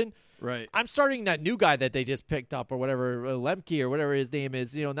Washington. Right. I'm starting that new guy that they just picked up or whatever, Lemke or whatever his name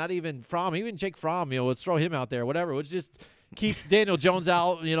is. Not even Fromm, even Jake Fromm. Let's throw him out there. Whatever. Let's just keep Daniel Jones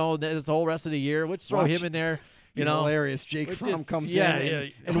out. The whole rest of the year. Let's throw him in there. Hilarious. Jake Fromm comes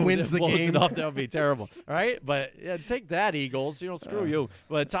in and wins the game. That would be terrible. All right? But take that, Eagles. Screw you.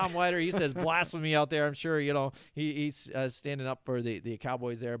 But Tom Leiter, he says blasphemy out there. I'm sure, he's standing up for the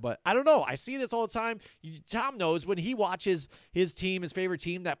Cowboys there. But I don't know. I see this all the time. Tom knows when he watches his team, his favorite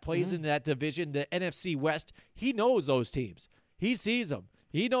team that plays in that division, the NFC West, he knows those teams. He sees them.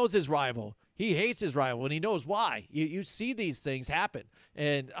 He knows his rival. He hates his rival, and he knows why. You see these things happen.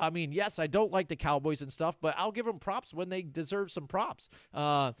 And, I mean, yes, I don't like the Cowboys and stuff, but I'll give them props when they deserve some props.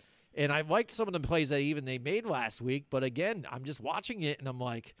 And I liked some of the plays that even they made last week. But, again, I'm just watching it, and I'm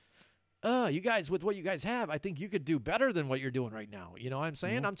like, you guys, with what you guys have, I think you could do better than what you're doing right now. You know what I'm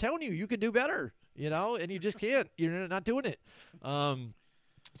saying? I'm telling you could do better, and you just can't. You're not doing it.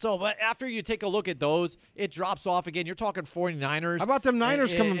 So, but after you take a look at those, it drops off again. You're talking 49ers. How about them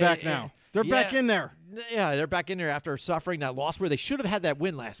Niners coming back now? They're back in there. Yeah, they're back in there after suffering that loss where they should have had that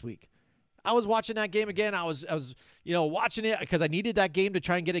win last week. I was watching that game again. I was watching it because I needed that game to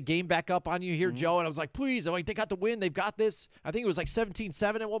try and get a game back up on you here, Joe. And I was like, please. I'm like, they got the win. They've got this. I think it was like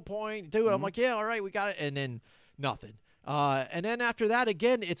 17-7 at one point. Dude, I'm like, yeah, all right, we got it. And then nothing. And then after that,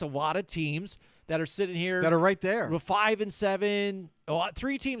 again, it's a lot of teams that are sitting here that are right there with 5-7.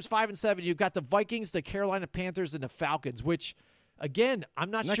 Three teams 5-7. You've got the Vikings, the Carolina Panthers, and the Falcons. Which, again,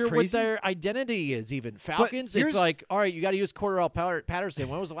 I'm not sure what their identity is. Even Falcons, it's like, all right, you got to use Cordarrelle Patterson.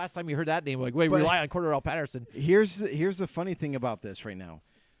 When was the last time you heard that name? Like, wait, rely on Cordarrelle Patterson. Here's the funny thing about this right now.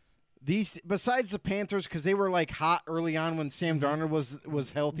 These besides the Panthers, because they were like hot early on when Sam Darnold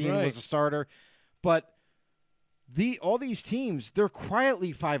was healthy and was a starter, but all these teams, they're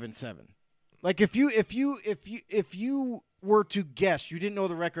quietly 5-7. Like if you were to guess, you didn't know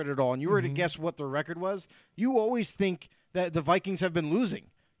the record at all, and you were to guess what the record was, you always think that the Vikings have been losing.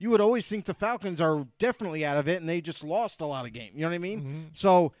 You would always think the Falcons are definitely out of it, and they just lost a lot of games. You know what I mean?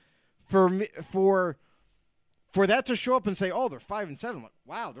 So for that to show up and say, oh, they're 5-7, I'm like,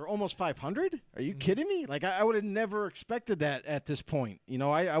 wow, they're almost 500? Are you kidding me? Like, I would have never expected that at this point.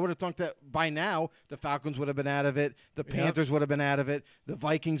 I would have thought that by now the Falcons would have been out of it, the Panthers would have been out of it, the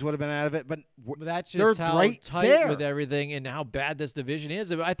Vikings would have been out of it, but that's just they're how right tight there with everything and how bad this division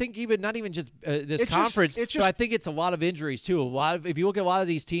is. I think not even just this conference, but I think it's a lot of injuries too. If you look at a lot of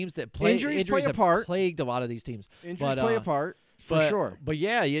these teams that play, injuries play a part. Plagued a lot of these teams. Injuries play a part. For sure. But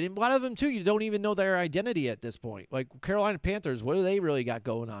yeah, a lot of them too, you don't even know their identity at this point. Like Carolina Panthers, what do they really got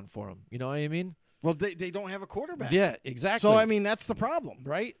going on for them? You know what I mean? Well, they don't have a quarterback. Yeah, exactly. So, I mean, that's the problem.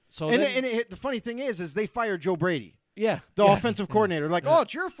 Right? So the funny thing is they fired Joe Brady. Yeah, the offensive coordinator. Like, oh,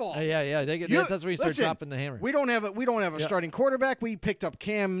 it's your fault. Yeah. That's where you start dropping the hammer. We don't have a starting quarterback. We picked up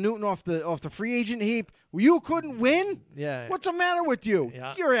Cam Newton off the free agent heap. You couldn't win. Yeah. What's the matter with you?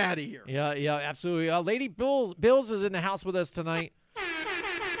 Yeah. You're out of here. Yeah, absolutely. Lady Bills is in the house with us tonight.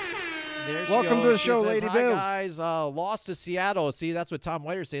 Welcome to the show, Lady Bills. Guys, lost to Seattle. See, that's what Tom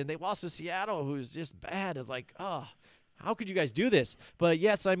Leiter's saying. They lost to Seattle, who's just bad. It's like, how could you guys do this? But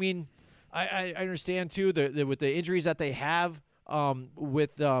yes, I mean, I understand too with the injuries that they have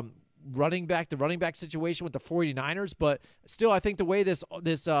with the running back situation with the 49ers, but still I think the way this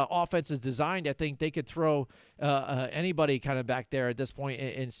offense is designed, I think they could throw anybody kind of back there at this point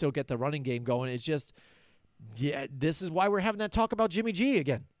and still get the running game going. It's just, yeah, this is why we're having that talk about Jimmy G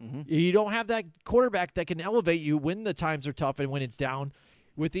again. Mm-hmm. You don't have that quarterback that can elevate you when the times are tough and when it's down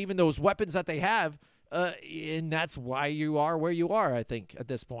with even those weapons that they have. And that's why you are where you are, I think, at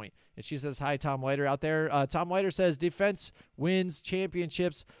this point. And she says, hi, Tom Leiter out there. Tom Leiter says, defense wins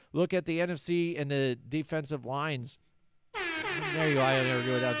championships. Look at the NFC and the defensive lines. There you go. I never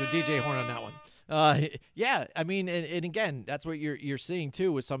go without DJ Horn on that one. Yeah, I mean, and again, that's what you're seeing,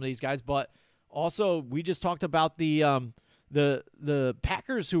 too, with some of these guys. But also, we just talked about the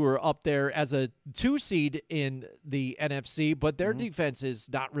Packers, who are up there as a 2 seed in the NFC, but their defense is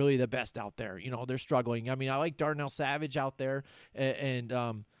not really the best out there. You know, they're struggling. I mean, I like Darnell Savage out there and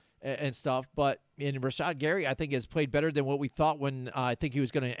stuff, but Rashad Gary, I think, has played better than what we thought when I think he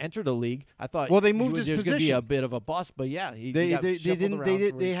was going to enter the league. I thought they moved his position. Going to be a bit of a bust, but yeah, they had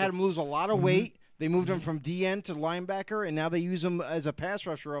him lose a lot of weight. They moved him from DN to linebacker, and now they use him as a pass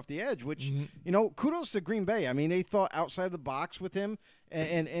rusher off the edge, which, kudos to Green Bay. I mean, they thought outside the box with him,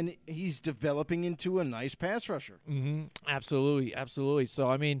 and he's developing into a nice pass rusher. Mm-hmm. Absolutely, absolutely. So,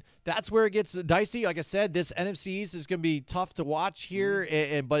 I mean, that's where it gets dicey. Like I said, this NFC East is going to be tough to watch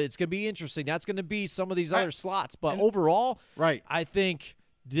here, but it's going to be interesting. That's going to be some of these other slots. But overall, I think –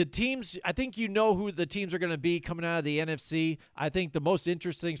 the teams, I think you know who the teams are going to be coming out of the NFC. I think the most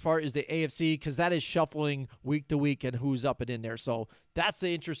interesting part is the AFC because that is shuffling week to week and who's up and in there. So that's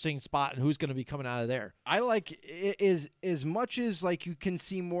the interesting spot and who's going to be coming out of there. I like is as much as like you can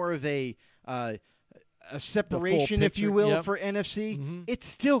see more of a separation, if you will, for NFC. Mm-hmm. It's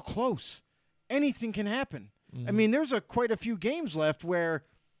still close. Anything can happen. Mm-hmm. I mean, there's quite a few games left where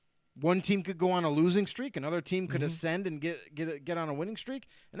one team could go on a losing streak, another team could ascend and get on a winning streak,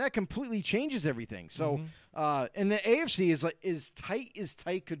 and that completely changes everything. So, and the AFC is like as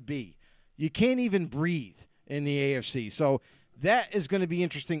tight could be. You can't even breathe in the AFC. So that is going to be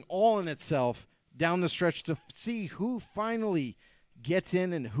interesting all in itself down the stretch to see who finally gets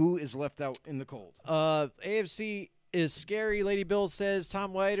in and who is left out in the cold. AFC is scary, Lady Bill says.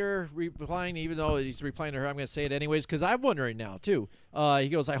 Tom Leiter replying, even though he's replying to her, I'm going to say it anyways because I'm wondering now, too. He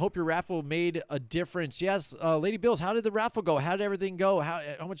goes, I hope your raffle made a difference. Yes, Lady Bills, how did the raffle go? How did everything go? How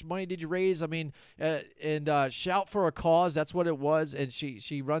much money did you raise? I mean, and shout for a cause. That's what it was, and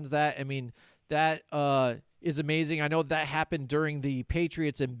she runs that. I mean, that is amazing. I know that happened during the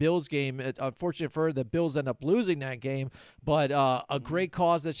Patriots and Bills game. Unfortunate for her, the Bills end up losing that game, but a great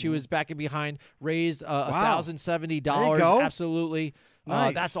cause that she was backing behind, raised $1,070. Absolutely.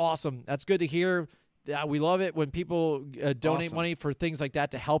 Nice. That's awesome. That's good to hear. We love it when people donate money for things like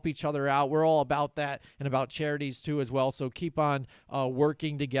that to help each other out. We're all about that and about charities too as well. So keep on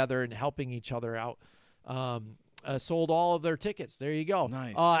working together and helping each other out. Sold all of their tickets. There you go.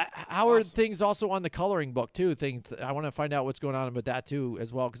 Nice. How are things also on the coloring book too? I want to find out what's going on with that too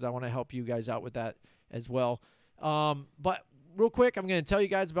as well because I want to help you guys out with that as well. But real quick, I'm going to tell you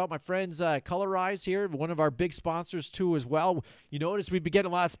guys about my friends Colorize here, one of our big sponsors too as well. You notice we've been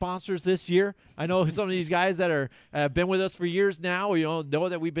getting a lot of sponsors this year. I know some of these guys that have been with us for years now, know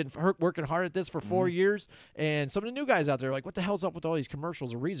that we've been working hard at this for 4 years. And some of the new guys out there are like, what the hell's up with all these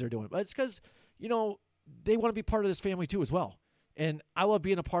commercials and reads they're doing? But it's because, they want to be part of this family too as well. And I love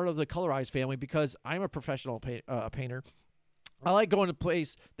being a part of the Colorize family because I'm a professional painter. I like going to a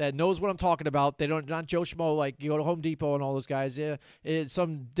place that knows what I'm talking about. They don't, not Joe Schmo, like you go to Home Depot and all those guys. Yeah,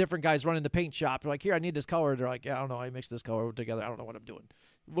 some different guys running the paint shop. They're like, here, I need this color. They're like, yeah, I don't know. I mix this color together. I don't know what I'm doing.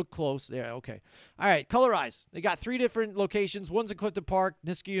 Look close. Yeah, okay. All right, Colorize. They got 3 different locations. One's in Clifton Park,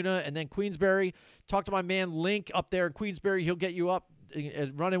 Niskayuna, and then Queensbury. Talk to my man Link up there in Queensbury. He'll get you up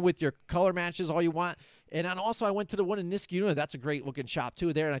and running with your color matches all you want. And also I went to the one in Niskayuna. That's a great looking shop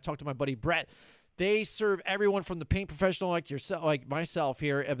too there. And I talked to my buddy Brett. They serve everyone from the paint professional like yourself, like myself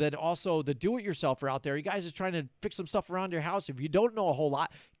here, and then also the do-it-yourselfer out there. You guys are trying to fix some stuff around your house. If you don't know a whole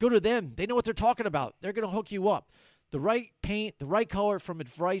lot, go to them. They know what they're talking about. They're going to hook you up. The right paint, the right color from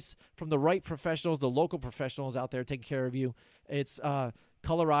advice from the right professionals, the local professionals out there taking care of you. It's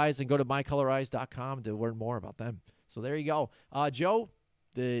Colorize, and go to mycolorize.com to learn more about them. So there you go. Joe,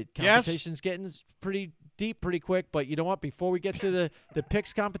 the competition's getting pretty deep pretty quick, but you know what? Before we get to the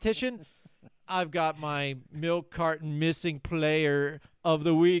picks competition, I've got my milk carton missing player of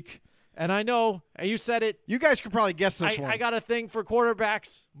the week. And I know, you said it. You guys could probably guess this one. I got a thing for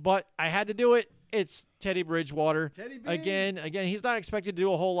quarterbacks, but I had to do it. It's Teddy Bridgewater. Teddy B. Again, he's not expected to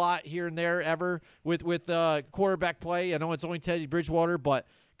do a whole lot here and there ever with quarterback play. I know it's only Teddy Bridgewater, but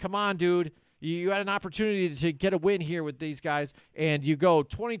come on, dude. You had an opportunity to get a win here with these guys, and you go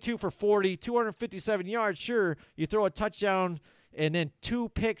 22 for 40, 257 yards. Sure, you throw a touchdown and then 2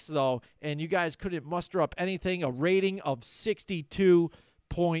 picks, though, and you guys couldn't muster up anything. A rating of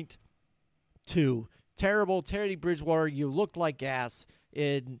 62.2. Terrible. Teddy Bridgewater, you looked like gas.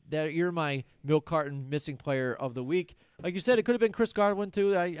 You're my milk carton missing player of the week. Like you said, it could have been Chris Godwin,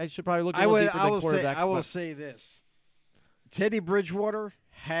 too. I should probably look at deeper than quarterbacks. I will say this. Teddy Bridgewater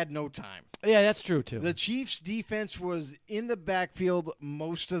had no time. Yeah, that's true, too. The Chiefs' defense was in the backfield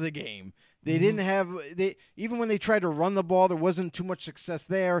most of the game. They didn't have even when they tried to run the ball, there wasn't too much success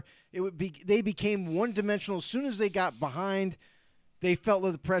there. They became one-dimensional. As soon as they got behind, they felt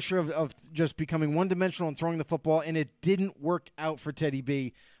the pressure of just becoming one-dimensional and throwing the football, and it didn't work out for Teddy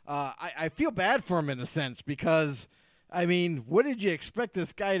B. I feel bad for him in a sense because, I mean, what did you expect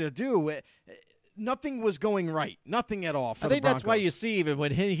this guy to do? Nothing was going right. Nothing at all for the Broncos. I think that's why you see even when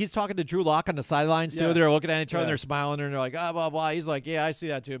he's talking to Drew Lock on the sidelines, too. They're looking at each other, they're smiling, and they're like, blah, blah. He's like, yeah, I see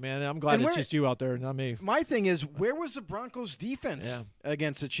that, too, man. I'm glad it's just you out there, not me. My thing is, where was the Broncos' defense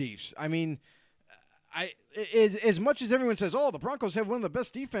against the Chiefs? I mean, as much as everyone says, the Broncos have one of the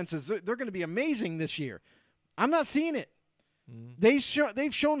best defenses, they're going to be amazing this year. I'm not seeing it. They've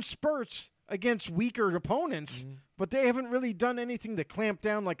shown spurts against weaker opponents, but they haven't really done anything to clamp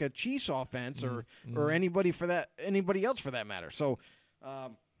down like a Chiefs offense or anybody else for that matter. So,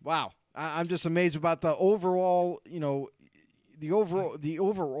 wow, I'm just amazed about the overall, the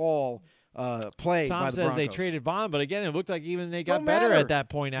overall play. Tom by the says Broncos. they traded Von, but again, it looked like even they got better at that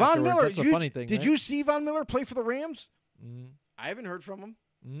point. Von Miller, that's a funny thing. Did you see Von Miller play for the Rams? I haven't heard from him.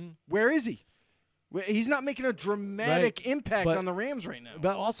 Where is he? He's not making a dramatic impact on the Rams right now.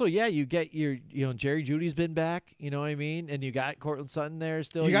 But also, you get Jerry Jeudy's been back, you know what I mean? And you got Cortland Sutton there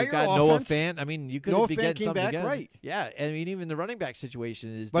still. You got Noah Fant. I mean, you could be getting something back, together. right. Yeah, I mean, even the running back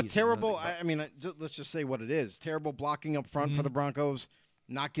situation is But decent. terrible, let's just say what it is. Terrible blocking up front for the Broncos,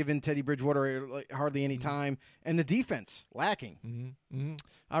 not giving Teddy Bridgewater hardly any time, and the defense lacking.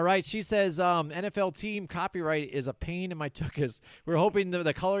 All right, she says NFL team copyright is a pain in my tuchus. We're hoping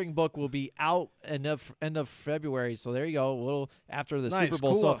the coloring book will be out end of February. So there you go, a little after the Super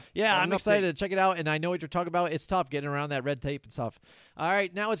Bowl. Cool. So yeah, I'm excited to check it out, and I know what you're talking about. It's tough getting around that red tape and stuff. All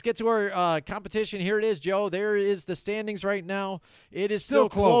right, now let's get to our competition. Here it is, Joe. There is the standings right now. It is still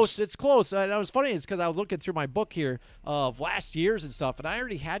close. It's close. And it was funny is because I was looking through my book here of last year's and stuff, and I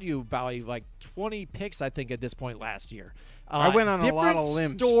already had you by like 20 picks, I think, at this point last year. I went on a lot of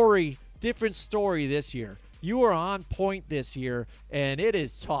limbs. Different story this year. You are on point this year, and it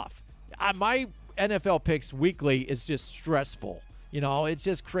is tough. My NFL picks weekly is just stressful. It's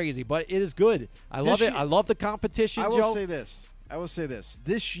just crazy, but it is good. I love it. I love the competition, Joe. I will say this.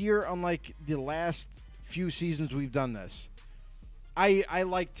 This year, unlike the last few seasons we've done this, I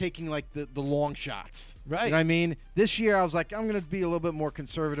like taking like the long shots. Right. You know what I mean? This year I was like, I'm going to be a little bit more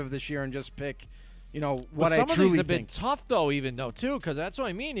conservative this year and just pick, what I truly think. Some of these have been tough though, too, because that's what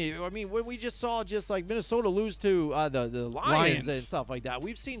I mean. When we just saw like Minnesota lose to the Lions and stuff like that,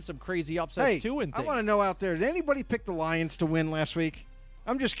 we've seen some crazy upsets too. And I want to know out there, did anybody pick the Lions to win last week?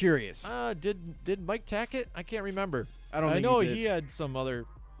 I'm just curious. Did Mike Tackett? I can't remember. I know he had some other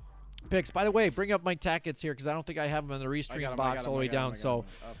picks. By the way, bring up Mike Tackett's here because I don't think I have him in the restream box all the way down. So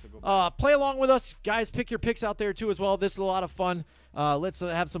play along with us. Guys, pick your picks out there too as well. This is a lot of fun. Let's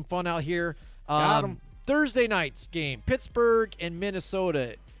have some fun out here. Thursday night's game, Pittsburgh and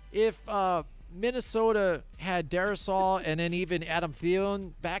Minnesota. If Minnesota had Darisaw and then even Adam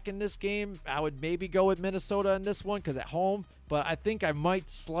Thielen back in this game, I would maybe go with Minnesota in this one because at home. But I think I might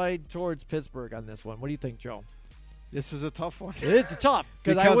slide towards Pittsburgh on this one. What do you think, Joe? This is a tough one. It is tough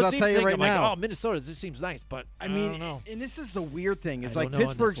because I was I'll tell you right now. Minnesota, this seems nice, but I mean, don't know. And this is the weird thing. It's like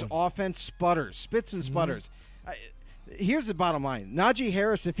Pittsburgh's offense spits and sputters. Here's the bottom line: Najee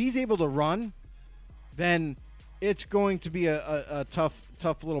Harris, if he's able to run, then it's going to be a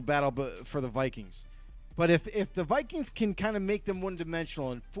tough little battle for the Vikings. But if the Vikings can kind of make them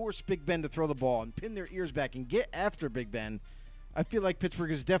one-dimensional and force Big Ben to throw the ball and pin their ears back and get after Big Ben, I feel like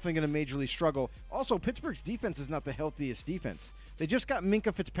Pittsburgh is definitely going to majorly struggle. Also, Pittsburgh's defense is not the healthiest defense. They just got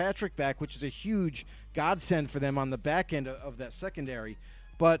Minkah Fitzpatrick back, which is a huge godsend for them on the back end of that secondary.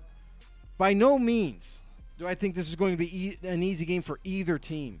 But by no means do I think this is going to be an easy game for either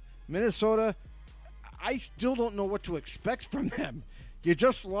team. Minnesota, I still don't know what to expect from them. You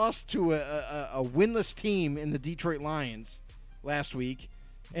just lost to a winless team in the Detroit Lions last week,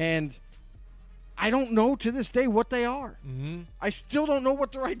 and I don't know to this day what they are. I still don't know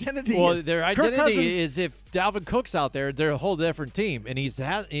what their identity is. Well, their identity is if Dalvin Cook's out there, they're a whole different team, and he's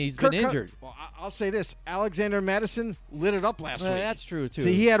been injured. Well, I'll say this: Alexander Madison lit it up last week. That's true too.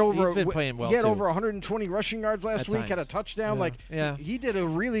 See, he had over. He's been playing well. He had too. over 120 rushing yards last week. times. Had a touchdown. Yeah. He did a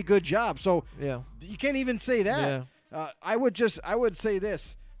really good job. So Yeah. you can't even say that. Yeah. I would say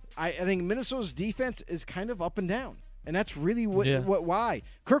this: I think Minnesota's defense is kind of up and down, and that's really why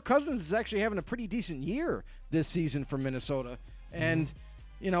Kirk Cousins is actually having a pretty decent year this season for Minnesota, and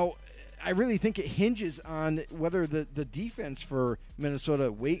I really think it hinges on whether the defense for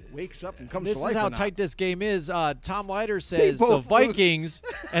Minnesota wakes up and comes to life. This is how or not. tight this game is. Tom Leiter says the both Vikings,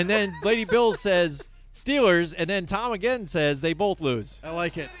 and then Lady Bill says Steelers, and then Tom again says they both lose. I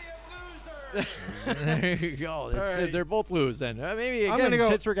like it. There you go. right. They're both lose then. Maybe I'm again gonna go-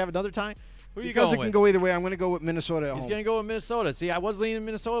 Pittsburgh have another time. Who are you Because going it can with? go either way, I'm going to go with Minnesota at He's home. going to go with Minnesota. See, I was leaning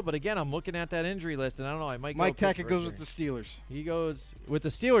Minnesota, but again, I'm looking at that injury list, and I don't know. I might Mike go Tackett Pittsburgh goes here. with the Steelers. He goes with the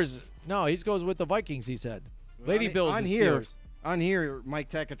Steelers. No, he goes with the Vikings, he said. Lady Bill's on the here, Steelers. On here, Mike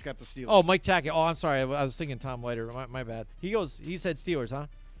Tackett's got the Steelers. Oh, Mike Tackett. Oh, I'm sorry. I was thinking Tom Leiter. My bad. He said Steelers, huh?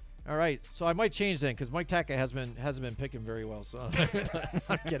 All right. So I might change then because Mike Tackett hasn't been picking very well. So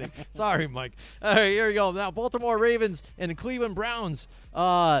I'm kidding. Sorry, Mike. All right, here we go. Now, Baltimore Ravens and Cleveland Browns.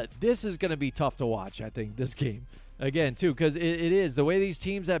 This is going to be tough to watch, I think, this game. Again, too, because it is. The way these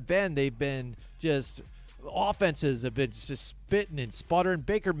teams have been, they've been just – offenses have been just spitting and sputtering.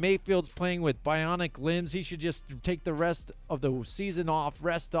 Baker Mayfield's playing with bionic limbs. He should just take the rest of the season off,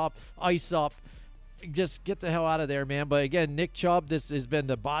 rest up, ice up. Just get the hell out of there, man. But again, Nick Chubb, this has been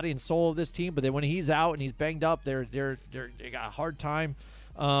the body and soul of this team. But then when he's out and he's banged up, they got a hard time.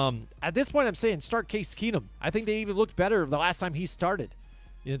 At this point, I'm saying start Case Keenum. I think they even looked better the last time he started.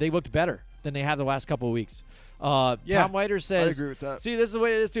 They looked better than they have the last couple of weeks. Tom Leiter says, I agree with that. See, this is the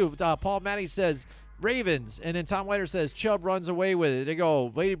way it is too. Paul Matty says Ravens, and then Tom Leiter says Chubb runs away with it. They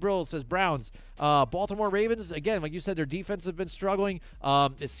go. Lady Brill says Browns. Baltimore Ravens, again, like you said, their defense has been struggling.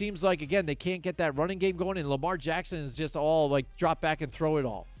 It seems like, again, they can't get that running game going, and Lamar Jackson is just all like drop back and throw it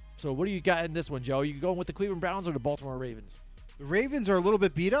all. So what do you got in this one, Joe? You going with the Cleveland Browns or the Baltimore Ravens? The Ravens are a little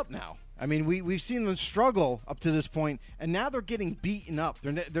bit beat up now. I mean, we've seen them struggle up to this point, and now they're getting beaten up.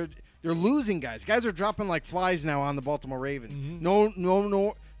 They're losing guys. Guys are dropping like flies now on the Baltimore Ravens. Mm-hmm.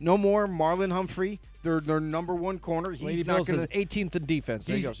 No more Marlon Humphrey. Their number one corner. Lady Bill says 18th in defense.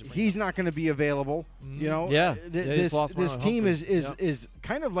 There you go. He's not going to be available. Mm-hmm. You know, Yeah. This team Humphrey. is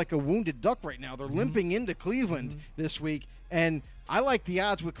kind of like a wounded duck right now. They're limping into Cleveland this week, and I like the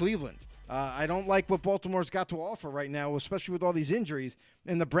odds with Cleveland. I don't like what Baltimore's got to offer right now, especially with all these injuries.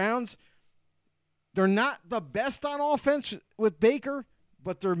 And the Browns, they're not the best on offense with Baker,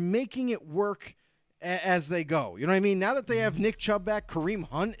 but they're making it work as they go. You know what I mean? Now that they have Nick Chubb back, Kareem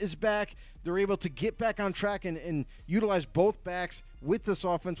Hunt is back, they're able to get back on track and utilize both backs with this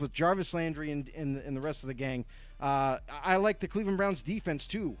offense with Jarvis Landry and the rest of the gang. I like the Cleveland Browns defense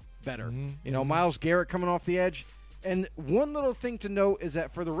too better. You know, Myles Garrett coming off the edge. And one little thing to note is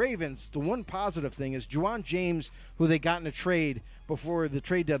that for the Ravens, the one positive thing is Juwan James, who they got in a trade before the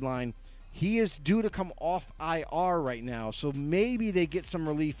trade deadline, he is due to come off IR right now. So maybe they get some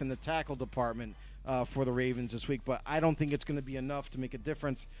relief in the tackle department for the Ravens this week. But I don't think it's going to be enough to make a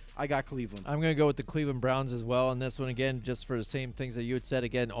difference. I got Cleveland. I'm going to go with the Cleveland Browns as well on this one, again, just for the same things that you had said.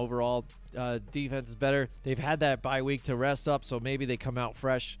 Again, overall, defense is better. They've had that bye week to rest up, so maybe they come out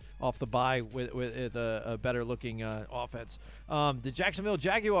fresh off the bye with a better-looking offense. The Jacksonville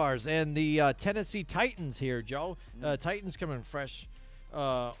Jaguars and the Tennessee Titans here, Joe. Titans coming fresh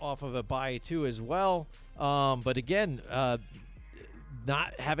off of a bye, too, as well. But, again,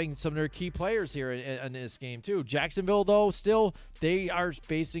 not having some of their key players here in this game, too. Jacksonville, though, still, they are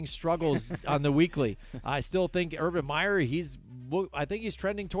facing struggles on the weekly. I still think Urban Meyer, I think he's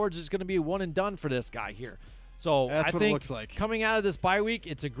trending towards it's going to be a one and done for this guy here. So That's I what think it looks like. Coming out of this bye week,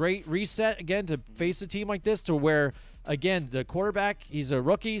 it's a great reset, again, to face a team like this to where, again, the quarterback, he's a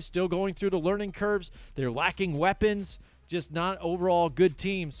rookie, still going through the learning curves. They're lacking weapons, just not overall good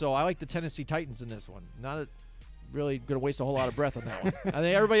team. So I like the Tennessee Titans in this one. Not really going to waste a whole lot of breath on that one. I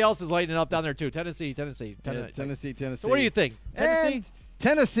think everybody else is lighting it up down there too. Tennessee. Tennessee. So what do you think? Tennessee? And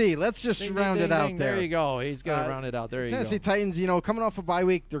Tennessee. Let's just Ding, round ding, it ding, out ding. there. There you go. He's going to round it out. There you go. Tennessee Titans, coming off a bye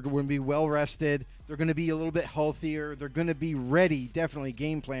week, they're going to be well rested. They're going to be a little bit healthier. They're going to be ready, definitely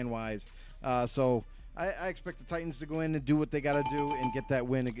game plan wise. So I expect the Titans to go in and do what they got to do and get that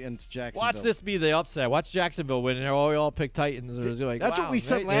win against Jacksonville. Watch this be the upset. Watch Jacksonville win, and we all pick Titans. That's what we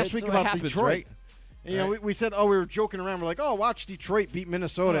said last week about Detroit. Right? We said, we were joking around. We're like, watch Detroit beat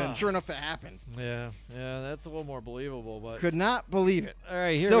Minnesota, and sure enough, it happened. Yeah, that's a little more believable. But could not believe it. All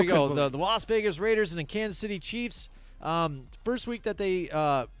right, here Still we go. couldn't The Las Vegas Raiders and the Kansas City Chiefs. First week that they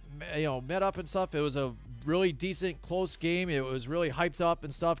met up and stuff, it was a really decent, close game. It was really hyped up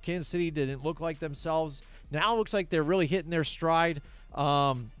and stuff. Kansas City didn't look like themselves. Now it looks like they're really hitting their stride.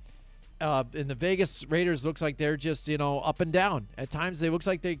 And the Vegas Raiders looks like they're just, up and down. At times, they looks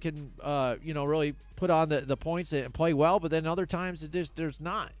like they can, really put on the points and play well, but then other times there's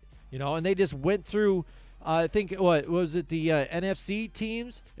not, and they just went through, I think, what was it, the NFC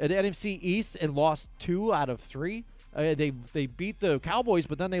teams at the NFC East and lost 2 out of 3. They beat the Cowboys,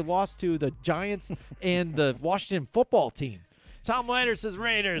 but then they lost to the Giants and the Washington football team. Tom Leiter says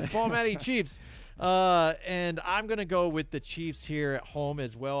Raiders, Paul Matty Chiefs. And I'm going to go with the Chiefs here at home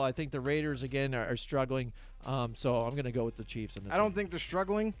as well. I think the Raiders, again, are struggling. So I'm going to go with the Chiefs. In this I don't think they're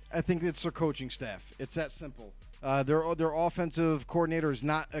struggling. I think it's their coaching staff. It's that simple. Their offensive coordinator is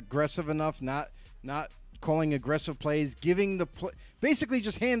not aggressive enough, not calling aggressive plays, giving basically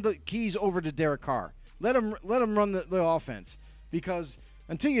just hand the keys over to Derek Carr. Let him run the offense, because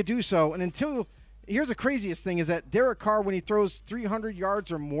until you do so, and here's the craziest thing is that Derek Carr, when he throws 300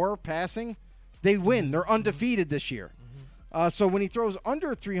 yards or more passing, they win. They're undefeated this year. So when he throws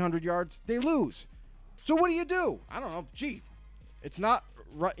under 300 yards, they lose. So what do? I don't know. Gee, it's not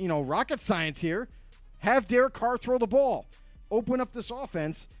rocket science here. Have Derek Carr throw the ball, open up this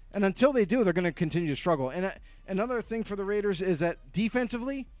offense, and until they do, they're going to continue to struggle. And another thing for the Raiders is that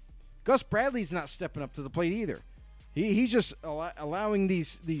defensively, Gus Bradley's not stepping up to the plate either. He's just allowing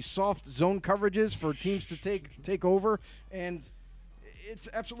these soft zone coverages for teams to take over, and it's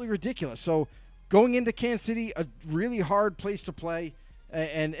absolutely ridiculous. So going into Kansas City, a really hard place to play,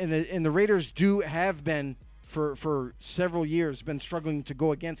 and the Raiders have been for several years been struggling to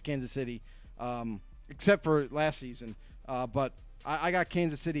go against Kansas City, except for last season. But I got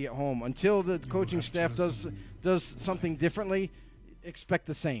Kansas City at home until the coaching staff does something differently. Expect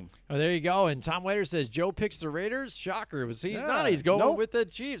the same. Oh, there you go. And Tom Leiter says Joe picks the Raiders. Shocker. He's not. He's going with the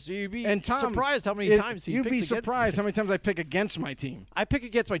Chiefs. So you'd be surprised how many times he picks against. You'd be surprised how many times I pick against my team. I pick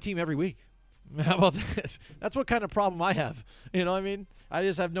against my team every week. How about that? That's what kind of problem I have. You know what I mean? I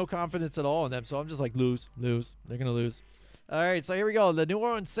just have no confidence at all in them. So I'm just like, lose. They're going to lose. All right, so here we go. The New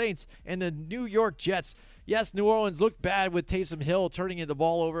Orleans Saints and the New York Jets. Yes, New Orleans looked bad with Taysom Hill turning the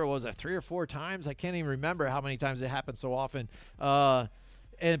ball over. Was that 3 or 4 times? I can't even remember how many times it happened so often. But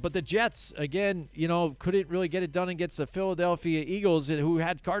the Jets, again, couldn't really get it done against the Philadelphia Eagles, who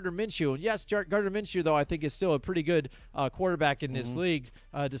had Gardner Minshew. And yes, Gardner Minshew, though, I think is still a pretty good quarterback in this league,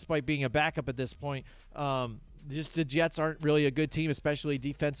 despite being a backup at this point. Just the Jets aren't really a good team, especially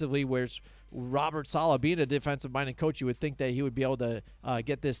defensively, whereas Robert Saleh, being a defensive-minded coach, you would think that he would be able to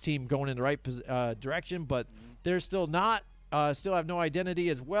get this team going in the right direction, but they're still not. Still have no identity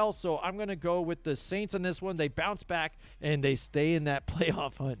as well, so I'm going to go with the Saints on this one. They bounce back, and they stay in that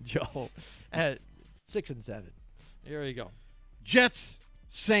playoff hunt, Joe, at 6-7. Here you go. Jets,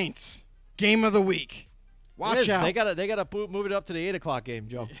 Saints, game of the week. Watch out. They got to move it up to the 8 o'clock game,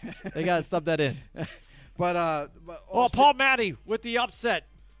 Joe. They got to stub that in. But Paul Matty with the upset.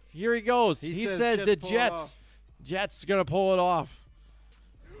 Here he goes. He says the Jets going to pull it off.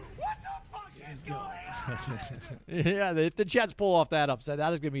 What the fuck is going on? Yeah, if the Jets pull off that upset,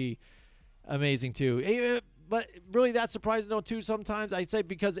 that is going to be amazing too. But really, that's surprising though too. Sometimes I'd say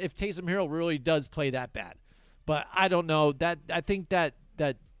because if Taysom Hill really does play that bad, but I don't know that. I think that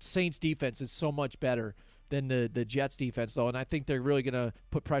Saints defense is so much better than the Jets defense though, and I think they're really going to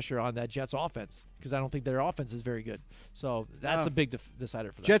put pressure on that Jets offense because I don't think their offense is very good. So that's a big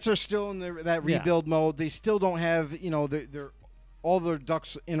decider for them. Jets are still in that rebuild mode. They still don't have they're all their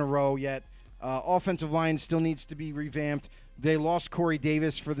ducks in a row yet. Offensive line still needs to be revamped. They lost Corey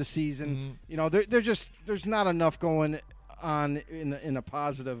Davis for the season. They're just there's not enough going on in a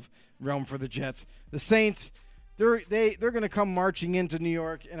positive realm for the Jets. The Saints, they're going to come marching into New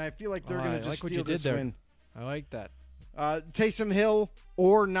York, and I feel like they're going to just steal this win. I like that. Taysom Hill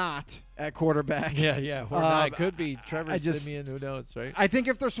or not at quarterback. Yeah. Or not. It could be Trevor Siemian. Who knows, right? I think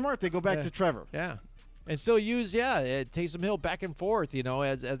if they're smart, they go back to Trevor. Yeah. And still use, Taysom Hill back and forth,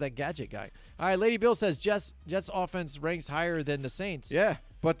 as that gadget guy. All right, Lady Bill says Jets offense ranks higher than the Saints. Yeah,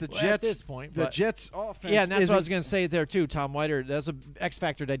 but the Jets at this point, Jets offense. Yeah, and that's what I was going to say there too. Tom Leiter, that's an X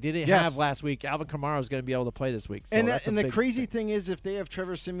factor that didn't have last week. Alvin Kamara is going to be able to play this week. So and the crazy thing is, if they have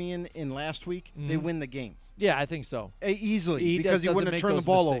Trevor Siemian in last week, they win the game. Yeah, I think so. Easily, because he wouldn't have turned the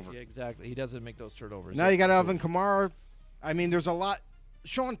ball over. Yeah, exactly. He doesn't make those turnovers. Now you got Alvin Kamara. I mean, there's a lot.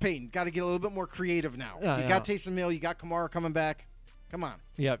 Sean Payton got to get a little bit more creative now. You got Taysom Hill. You got Kamara coming back. Come on.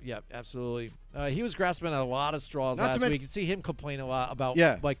 Yep, absolutely. He was grasping at a lot of straws last week. You can see him complain a lot about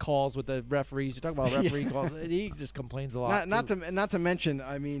calls with the referees. You talk about referee calls. He just complains a lot. Not to mention,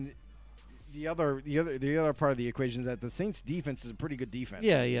 I mean, the other part of the equation is that the Saints defense is a pretty good defense.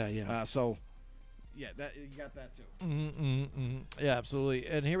 Yeah. So Yeah, that you got that too. Yeah, absolutely.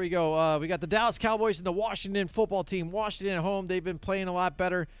 And here we go. We got the Dallas Cowboys and the Washington football team. Washington at home, they've been playing a lot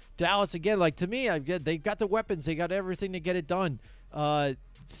better. Dallas, again, like to me, they've got the weapons. They got everything to get it done.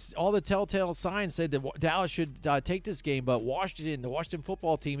 All the telltale signs said that Dallas should take this game, but Washington, the Washington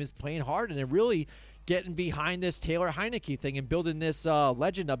football team is playing hard, and they're really getting behind this Taylor Heineke thing and building this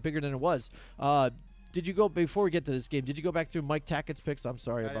legend up bigger than it was. Did you go, before we get to this game, did you go back through Mike Tackett's picks? I'm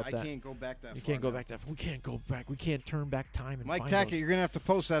sorry about that. I can't go back that far. You can't go now. back that far. We can't go back. We can't turn back time and Mike find Tackett, those. you're going to have to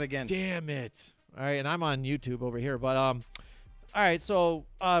post that again. Damn it. All right, and I'm on YouTube over here. But, all right, so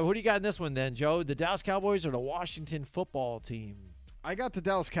who do you got in this one then, Joe? The Dallas Cowboys or the Washington football team? I got the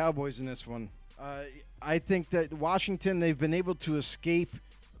Dallas Cowboys in this one. I think that Washington, they've been able to escape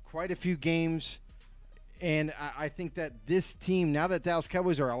quite a few games. And I think that this team, now that Dallas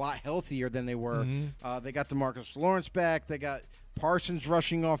Cowboys are a lot healthier than they were, they got DeMarcus Lawrence back. They got Parsons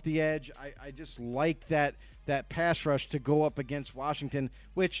rushing off the edge. I just like that pass rush to go up against Washington,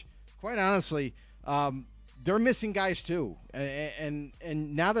 which, quite honestly, they're missing guys too. And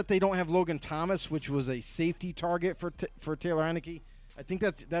now that they don't have Logan Thomas, which was a safety target for Taylor Heineke, I think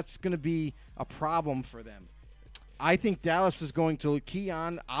that's going to be a problem for them. I think Dallas is going to key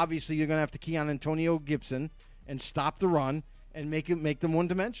on. Obviously, you're going to have to key on Antonio Gibson and stop the run and make them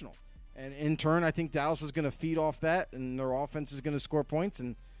one-dimensional. And in turn, I think Dallas is going to feed off that, and their offense is going to score points,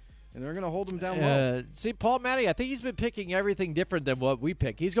 and they're going to hold them down low. See, Paul Matty, I think he's been picking everything different than what we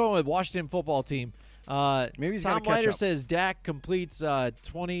pick. He's going with Washington football team. Maybe he's Tom got to catch Leiter up. says Dak completes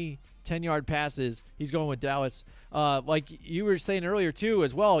 20 10-yard passes. He's going with Dallas. Like you were saying earlier, too,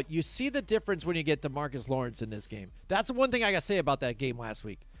 as well, you see the difference when you get DeMarcus Lawrence in this game. That's the one thing I got to say about that game last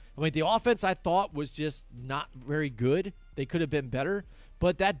week. I mean, the offense I thought was just not very good. They could have been better.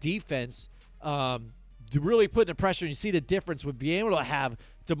 But that defense really putting the pressure, and you see the difference with being able to have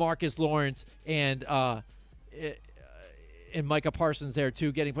DeMarcus Lawrence and Micah Parsons there,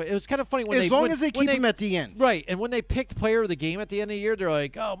 too, getting play. It was kind of funny when as long as they keep him at the end. Right, and when they picked player of the game at the end of the year, they're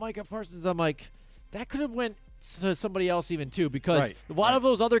like, oh, Micah Parsons. I'm like, that could have went to somebody else even, too, because a lot of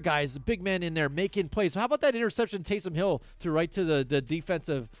those other guys, the big men in there, making plays. So how about that interception Taysom Hill threw right to the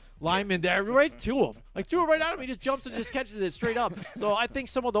defensive lineman there, right to him. Like, threw it right at him. He just jumps and just catches it straight up. So I think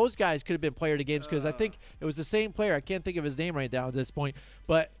some of those guys could have been player of the games because I think it was the same player. I can't think of his name right now at this point,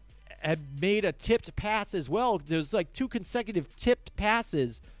 but had made a tipped pass as well. There's like 2 consecutive tipped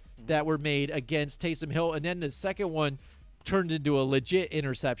passes that were made against Taysom Hill, and then the second one turned into a legit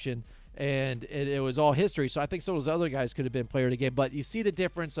interception, and it was all history. So I think some of those other guys could have been player of the game. But you see the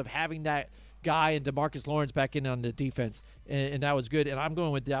difference of having that guy and DeMarcus Lawrence back in on the defense, and that was good. And I'm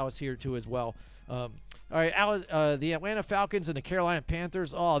going with Dallas here too as well. All right, the Atlanta Falcons and the Carolina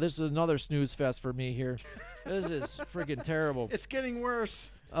Panthers. Oh, this is another snooze fest for me here. This is freaking terrible. It's getting worse.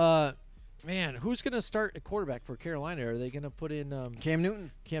 Man, who's going to start a quarterback for Carolina? Are they going to put in Cam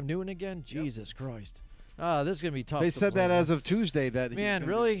Newton? Cam Newton again? Jesus Christ. This is going to be tough. They said that as of Tuesday. That man,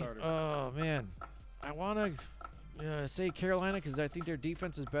 really? Oh, man. I want to say Carolina because I think their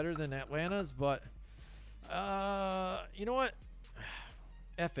defense is better than Atlanta's, but you know what?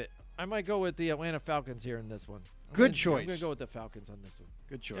 F it. I might go with the Atlanta Falcons here in this one. Good choice. I'm going to go with the Falcons on this one.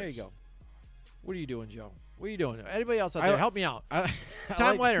 Good choice. There you go. What are you doing, Joe? What are you doing? Anybody else out there? Help me out.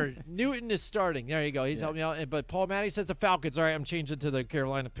 Tom Leonard, Newton is starting. There you go. He's helping me out. But Paul Matty says the Falcons. All right, I'm changing to the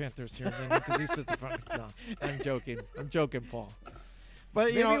Carolina Panthers here because he says the Falcons. No, I'm joking. I'm joking, Paul.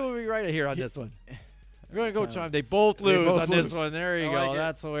 But maybe we'll be right here on this one. We're going to go time. They both lose on this one. There you go.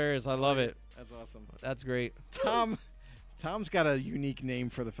 That's hilarious. I love it. That's awesome. That's great. Tom's got a unique name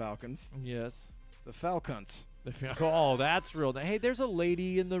for the Falcons. Yes. The Falcons. Oh, that's real. Hey, there's a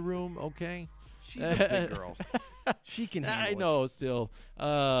lady in the room, okay? She's a big girl. She can handle it. I know, still.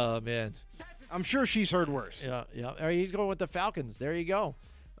 Oh, man. I'm sure she's heard worse. Yeah. All right, he's going with the Falcons. There you go.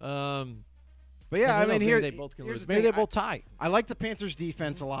 But yeah, I mean, maybe they both can lose. Maybe they both tie. I like the Panthers'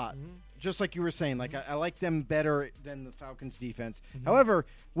 defense a lot. Just like you were saying, like I like them better than the Falcons' defense. However,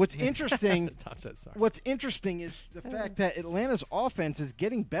 what's interesting is the fact that Atlanta's offense is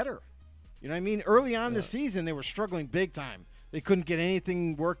getting better. You know what I mean? Early on this season, they were struggling big time. They couldn't get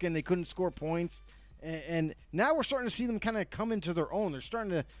anything working. They couldn't score points. And now we're starting to see them kind of come into their own. They're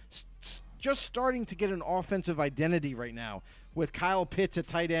starting to get an offensive identity right now with Kyle Pitts at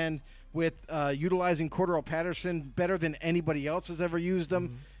tight end, with utilizing Cordell Patterson better than anybody else has ever used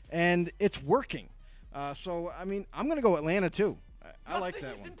them. And it's working. So, I mean, I'm going to go Atlanta, too. I like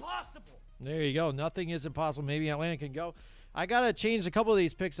that one. Impossible. There you go. Nothing is impossible. Maybe Atlanta can go. I got to change a couple of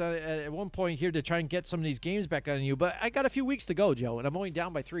these picks at one point here to try and get some of these games back on you. But I got a few weeks to go, Joe, and I'm only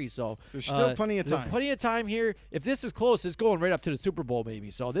down by 3. So there's still plenty of time. Plenty of time here. If this is close, it's going right up to the Super Bowl,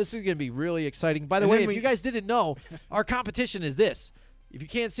 maybe. So this is going to be really exciting. By the way, if you guys didn't know, our competition is this. If you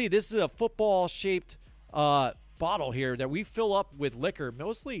can't see, this is a football-shaped bottle here that we fill up with liquor.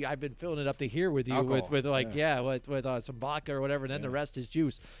 Mostly, I've been filling it up to here with you with some vodka or whatever, and then the rest is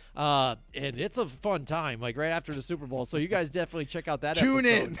juice. And it's a fun time, like right after the Super Bowl. So you guys definitely check out that Tune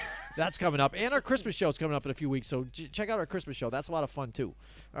episode. in. That's coming up, and our Christmas show's coming up in a few weeks. So check out our Christmas show. That's a lot of fun too.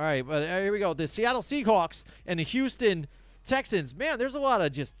 All right, but here we go. The Seattle Seahawks and the Houston Texans. Man, there's a lot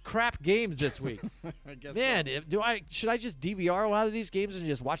of just crap games this week. I guess Man, should I just DVR a lot of these games and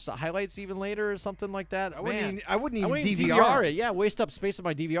just watch the highlights even later or something like that? I wouldn't even DVR it. Yeah, waste up space on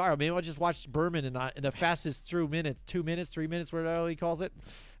my DVR. Maybe I'll just watch Berman in the fastest through minutes, 2 minutes, 3 minutes, whatever he calls it.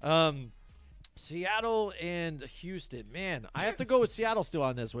 Seattle and Houston. Man, I have to go with Seattle still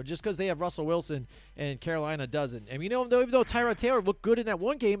on this one just because they have Russell Wilson and Carolina doesn't. I mean, even though Tyrod Taylor looked good in that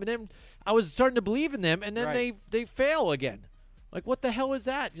one game, and then I was starting to believe in them, and then they fail again. Like, what the hell is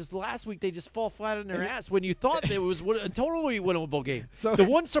that? Just last week, they just fall flat on their ass when you thought it was a totally winnable game. So the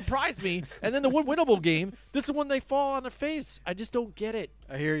one surprised me, and then the one winnable game, this is when they fall on their face. I just don't get it.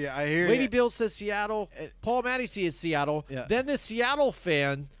 I hear you. Lady Bill says Seattle. Paul Matty says Seattle. Yeah. Then the Seattle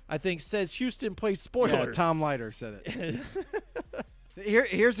fan, I think, says Houston plays spoiler. Yeah, Tom Leiter said it.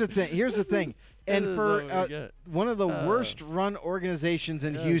 Here's the thing. And for one of the worst-run organizations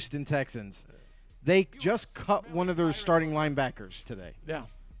in Houston Texans, they just cut one of their starting linebackers today. Yeah.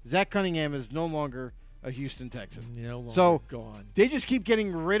 Zach Cunningham is no longer a Houston Texan. So gone. They just keep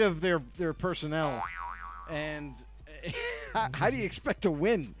getting rid of their personnel. And how do you expect to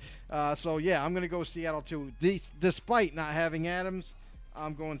win? I'm going to go Seattle too. Despite not having Adams,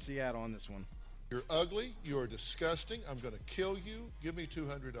 I'm going Seattle on this one. You're ugly. You are disgusting. I'm going to kill you. Give me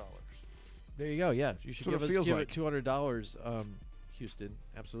 $200. There you go. Yeah, you should give it $200. Houston,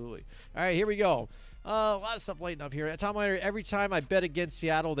 absolutely. All right, here we go. A lot of stuff lighting up here. Tom Leiter, every time I bet against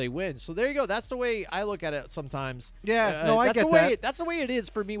Seattle, they win. So there you go. That's the way I look at it sometimes. Yeah, I get that. That's the way it is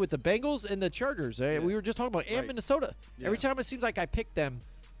for me with the Bengals and the Chargers. We were just talking about and Minnesota. Yeah. Every time it seems like I pick them,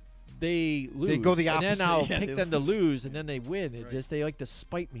 they lose. They go the opposite. And then I'll pick them to lose, and then they win. It's just they like to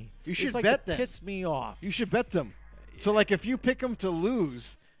spite me. You should like bet them. Piss me off. You should bet them. So, like, if you pick them to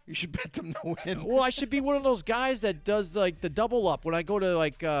lose, you should bet them to win. Well, I should be one of those guys that does like the double up when I go to I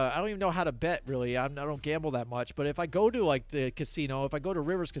don't even know how to bet really. I don't gamble that much. But if I go to like the casino, if I go to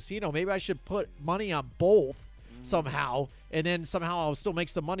Rivers Casino, maybe I should put money on both somehow, and then somehow I'll still make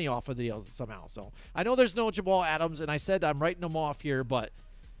some money off of the deals somehow. So I know there's no Jamal Adams, and I said I'm writing them off here, but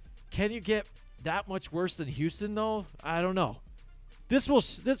can you get that much worse than Houston though? I don't know. We'll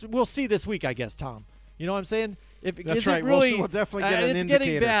see this week, I guess, Tom. You know what I'm saying? That's right. We'll definitely get an indicator. It's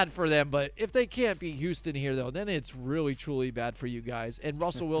getting bad for them, but if they can't beat Houston here, though, then it's really, truly bad for you guys. And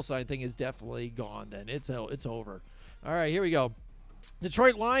Russell Wilson, I think, is definitely gone then. It's over. All right, here we go.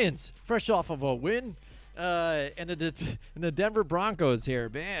 Detroit Lions, fresh off of a win. And the Denver Broncos here.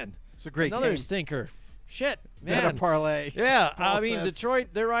 Man, it's a great another game. Stinker. Shit, man. Got a parlay. Yeah, I mean, Detroit,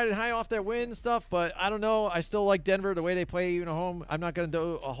 they're riding high off their win and stuff, but I don't know. I still like Denver, the way they play even at home. I'm not going to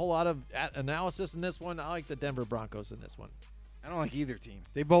do a whole lot of analysis in this one. I like the Denver Broncos in this one. I don't like either team.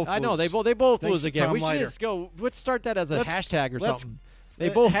 They both lose. I know. They both lose again. Tom We should Leiter. just go. Let's start that as a hashtag or something. They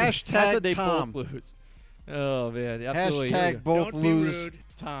both hashtag they Tom. both lose. Oh, man. Absolutely. Hashtag both Don't be lose. rude.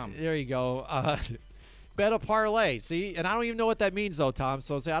 Tom. There you go. Bet a parlay. See, and I don't even know what that means, though, Tom.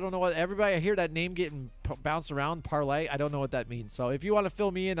 So I don't know what everybody. I hear that name getting bounced around. Parlay. I don't know what that means. So if you want to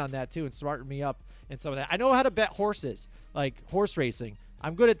fill me in on that too and smarten me up and some of that, I know how to bet horses, like horse racing.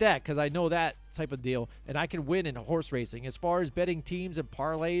 I'm good at that because I know that type of deal, and I can win in horse racing. As far as betting teams and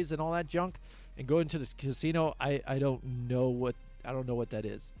parlays and all that junk, and going to the casino, I don't know what that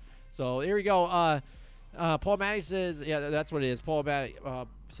is. So here we go. Paul Matty says, yeah, that's what it is. Paul Matty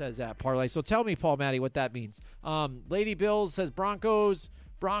says that parlay. So tell me, Paul Matty, what that means. Lady Bills says Broncos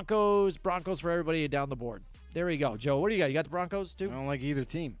for everybody down the board. There we go. Joe, what do you got? You got the Broncos too? I don't like either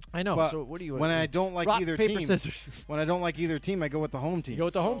team. I know. But so what do you? When I don't like rock, either paper, team, scissors. When I don't like either team, I go with the home team. You go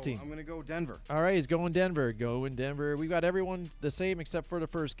with the home team. I'm going to go Denver. All right, he's going Denver. Going Denver. We got everyone the same except for the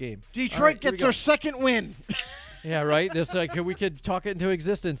first game. Detroit gets their second win. Yeah, right. This we could talk it into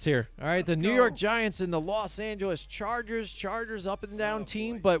existence here. All right, the New York Giants and the Los Angeles Chargers. Chargers up and down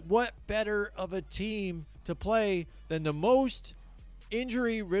team, but what better of a team to play than the most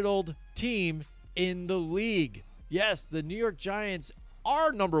injury-riddled team in the league? Yes, the New York Giants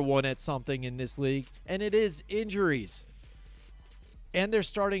are number one at something in this league, and it is injuries. And they're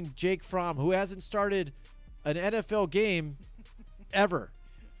starting Jake Fromm, who hasn't started an NFL game ever.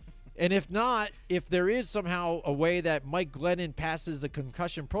 And if not, if there is somehow a way that Mike Glennon passes the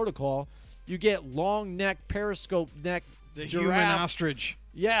concussion protocol, you get long neck, periscope neck, The giraffe. human ostrich.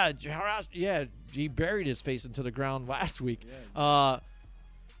 Yeah, he buried his face into the ground last week.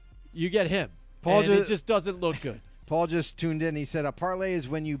 You get him. Paul And it just doesn't look good. Paul just tuned in. He said a parlay is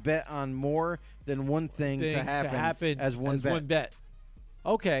when you bet on more than one thing to happen as one bet.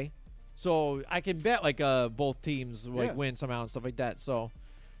 Okay. So I can bet like both teams win somehow and stuff like that. So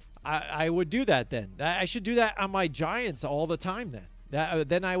I would do that then. I should do that on my Giants all the time then.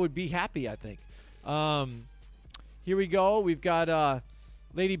 Then I would be happy, I think. Here we go. We've got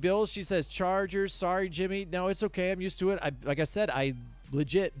Lady Bills. She says Chargers. Sorry, Jimmy. No, it's okay. I'm used to it. Like I said, I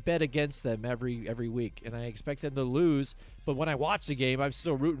legit bet against them every week, and I expect them to lose. But when I watch the game, I'm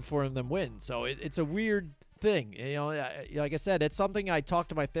still rooting for them to win. So it's a weird thing. You know, like I said, it's something I talk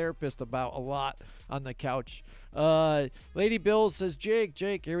to my therapist about a lot on the couch. Lady Bill says, Jake,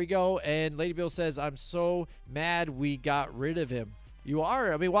 here we go. And Lady Bill says, I'm so mad we got rid of him. You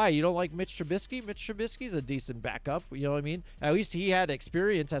are? I mean, why? You don't like Mitch Trubisky? Mitch Trubisky's a decent backup. You know what I mean? At least he had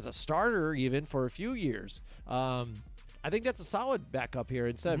experience as a starter even for a few years. I think that's a solid backup here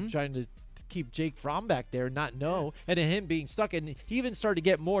instead of trying to keep Jake Fromm back there and not know, and him being stuck. And he even started to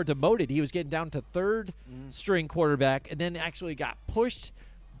get more demoted. He was getting down to third string quarterback and then actually got pushed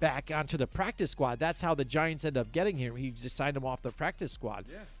back onto the practice squad. That's how the Giants ended up getting him. He just signed him off the practice squad.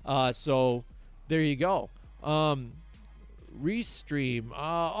 Yeah. So there you go. Restream.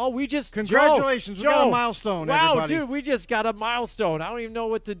 We just congratulations. Joe, We got a milestone. Wow, everybody. dude, we just got a milestone. I don't even know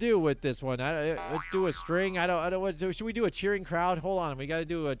what to do with this one. Let's do a string. I don't what to do. Should we do a cheering crowd? Hold on, we got to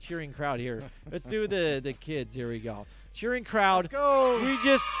do a cheering crowd here. Let's do the kids. Here we go. Cheering crowd. Let's go. We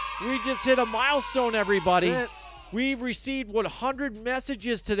just hit a milestone, everybody. That's it. We've received 100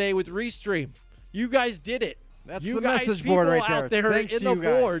 messages today with Restream. You guys did it. That's you the guys, message board right out there. there Thanks in to the you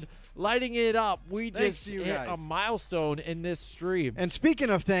guys. board. Lighting it up. We Thanks just to you hit guys. a milestone in this stream. And speaking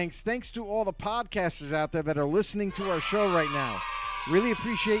of thanks to all the podcasters out there that are listening to our show right now. Really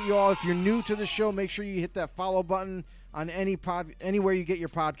appreciate you all. If you're new to the show, make sure you hit that follow button on anywhere you get your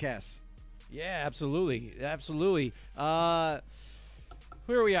podcasts. Yeah, absolutely.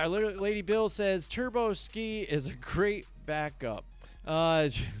 Here we are. Lady Bill says Turbo Ski is a great backup.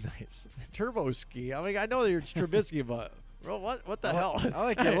 Nice. Turbo Ski. I mean, I know you're Trubisky, but bro, what the hell? I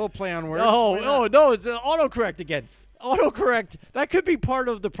like your little play on words. No, it's autocorrect again. Autocorrect. That could be part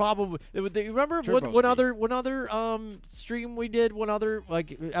of the problem. Remember one other stream we did, one other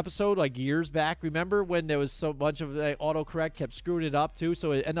episode years back. Remember when there was so much of autocorrect kept screwing it up too,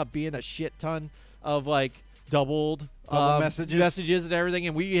 so it ended up being a shit ton of doubled messages and everything,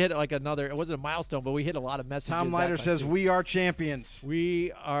 and we hit another. It wasn't a milestone, but we hit a lot of messages. Tom Leiter says we are champions.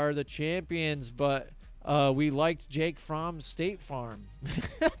 We are the champions, but we liked Jake from State Farm.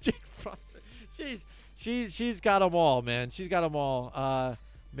 Jake Fromm. She's got them all, man. She's got them all.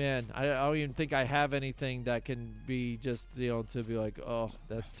 Man, I don't even think I have anything that can be just to be like, oh,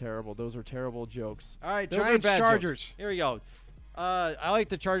 that's terrible. Those are terrible jokes. All right, Those Giants are bad Chargers. Jokes. Here we go. I like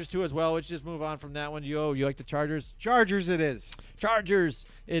the Chargers too as well. Let's just move on from that one. You like the Chargers? Chargers it is. Chargers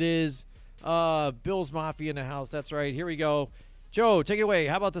it is. Bills Mafia in the house. That's right. Here we go. Joe, take it away.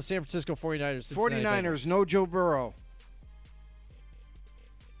 How about the San Francisco 49ers? 49ers, no Joe Burrow.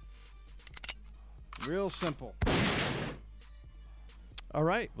 Real simple. All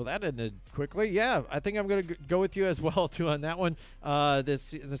right. Well, that ended quickly. Yeah, I think I'm going to go with you as well, too, on that one. The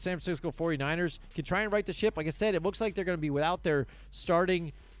San Francisco 49ers can try and right the ship. Like I said, it looks like they're going to be without their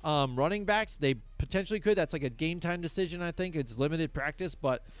starting running backs. They potentially could. That's like a game-time decision, I think. It's limited practice,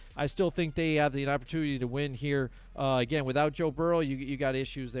 but I still think they have the opportunity to win here. Again, without Joe Burrow, you got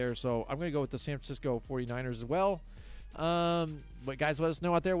issues there. So I'm going to go with the San Francisco 49ers as well. But guys, let us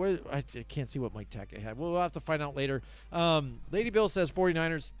know out there. I can't see what Mike Tackett had. We'll have to find out later. Lady Bill says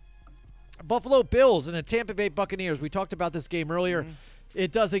 49ers. Buffalo Bills and the Tampa Bay Buccaneers. We talked about this game earlier.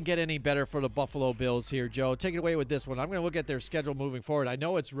 It doesn't get any better for the Buffalo Bills here, Joe. Take it away with this one. I'm going to look at their schedule moving forward. I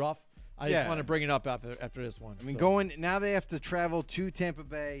know it's rough. I just want to bring it up after this one. I mean, now they have to travel to Tampa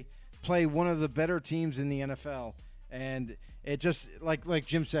Bay, play one of the better teams in the NFL, and it just like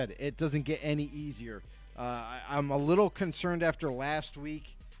Jim said, it doesn't get any easier. I'm a little concerned after last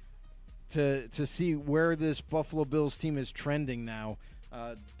week to see where this Buffalo Bills team is trending now.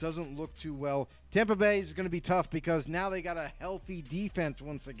 Doesn't look too well. Tampa Bay is going to be tough because now they got a healthy defense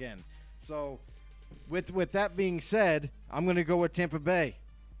once again. So with that being said, I'm going to go with Tampa Bay.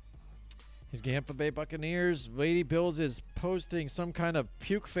 His Tampa Bay Buccaneers. Lady Bills is posting some kind of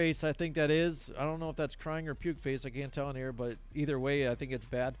puke face, I think that is. I don't know if that's crying or puke face. I can't tell in here, but either way, I think it's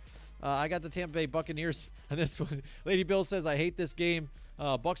bad. I got the Tampa Bay Buccaneers on this one. Lady Bill says, I hate this game.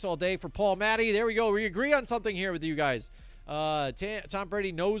 Bucks all day for Paul Matty. There we go. We agree on something here with you guys. Tom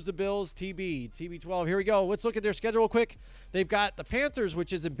Brady knows the Bills. TB12. Here we go. Let's look at their schedule real quick. They've got the Panthers,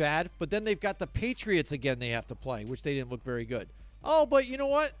 which isn't bad, but then they've got the Patriots again they have to play, which they didn't look very good. Oh, but you know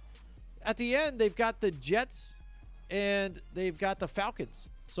what? At the end, they've got the Jets and they've got the Falcons.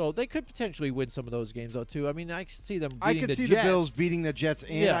 So they could potentially win some of those games, though, too. I mean, I could see them beating the Jets. I could see the Bills beating the Jets,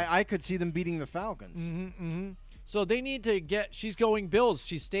 and I could see them beating the Falcons. So they need to get – she's going Bills.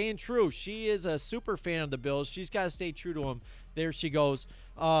 She's staying true. She is a super fan of the Bills. She's got to stay true to them. There she goes.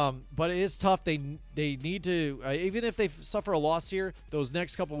 But it is tough. They need to even if they suffer a loss here, those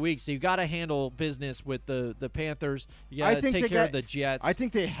next couple of weeks, you've got to handle business with the Panthers. You got to take care of the Jets. I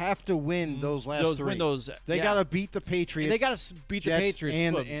think they have to win those last three. They got to beat the Patriots. They got to beat the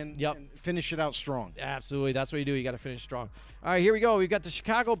Patriots and finish it out strong. Absolutely. That's what you do. You got to finish strong. All right, here we go. We've got the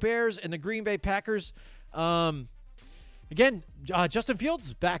Chicago Bears and the Green Bay Packers. Again, Justin Fields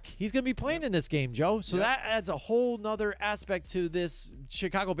is back. He's going to be playing in this game, Joe. So that adds a whole nother aspect to this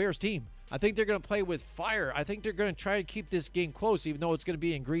Chicago Bears team. I think they're going to play with fire. I think they're going to try to keep this game close, even though it's going to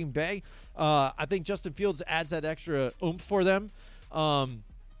be in Green Bay. I think Justin Fields adds that extra oomph for them.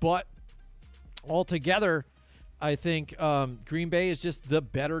 But altogether, I think Green Bay is just the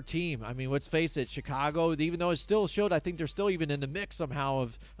better team. I mean, let's face it, Chicago, even though it still showed, I think they're still even in the mix somehow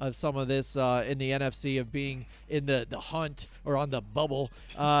of some of this in the NFC of being in the hunt or on the bubble.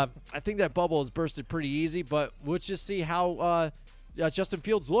 I think that bubble has bursted pretty easy, but let's just see how Justin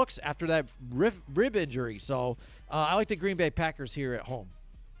Fields looks after that rib injury. So I like the Green Bay Packers here at home.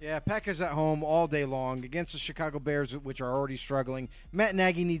 Yeah, Packers at home all day long against the Chicago Bears, which are already struggling. Matt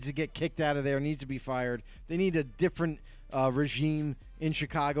Nagy needs to get kicked out of there, needs to be fired. They need a different regime in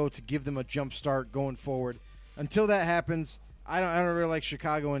Chicago to give them a jump start going forward. Until that happens, I don't really like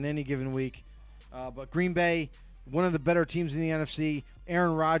Chicago in any given week. But Green Bay, one of the better teams in the NFC.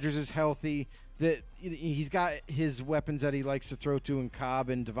 Aaron Rodgers is healthy. He's got his weapons that he likes to throw to in Cobb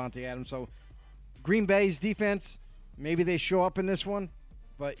and Devontae Adams. So Green Bay's defense, maybe they show up in this one.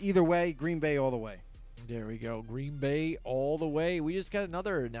 But either way, Green Bay all the way. There we go. Green Bay all the way. We just got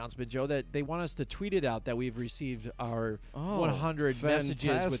another announcement, Joe, that they want us to tweet it out that we've received our 100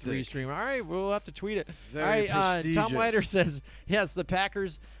 messages with Restream. All right, we'll have to tweet it. Very all right, prestigious. Tom Leiter says, yes, the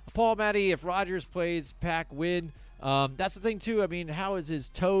Packers. Paul Matty, if Rodgers plays, Pack win. That's the thing, too. I mean, how is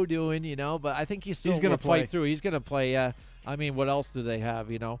his toe doing, you know? But I think he's still going to fight through. He's going to play, yeah. I mean, what else do they have,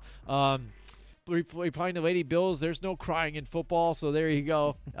 you know? Replying to Lady Bills, there's no crying in football, so there you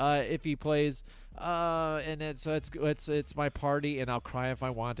go. If he plays, and it's my party, and I'll cry if I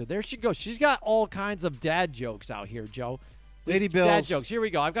want to. There she goes. She's got all kinds of dad jokes out here, Joe. Lady Bills. Dad jokes. Here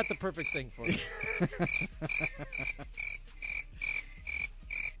we go. I've got the perfect thing for you.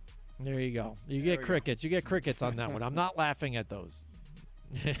 There you go. You get crickets. You get crickets on that one. I'm not laughing at those.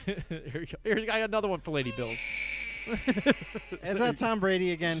 Here you go. Here's another one for Lady Bills. Is that Tom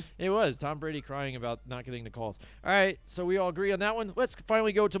Brady again? It was Tom Brady crying about not getting the calls. All right, so we all agree on that one. Let's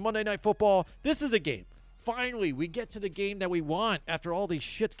finally go to Monday Night Football. This is the game. Finally, we get to the game that we want after all these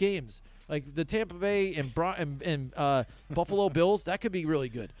shit games. Like the Tampa Bay and Buffalo Bills, that could be really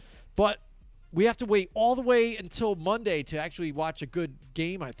good. But we have to wait all the way until Monday to actually watch a good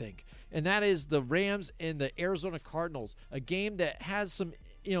game, I think. And that is the Rams and the Arizona Cardinals, a game that has some,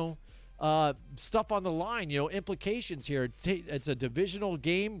 stuff on the line, implications here. It's a divisional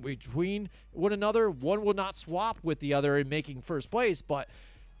game between one another. One will not swap with the other in making first place, but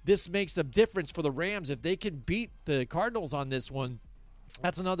this makes a difference for the Rams. If they can beat the Cardinals on this one,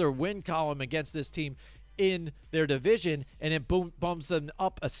 that's another win column against this team in their division, and it bumps them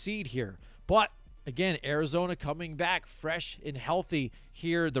up a seed here. But, again, Arizona coming back fresh and healthy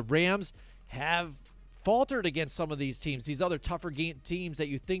here. The Rams have faltered against some of these teams, these other tougher teams that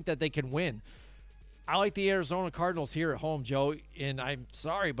you think that they can win. I like the Arizona Cardinals here at home, Joe, and I'm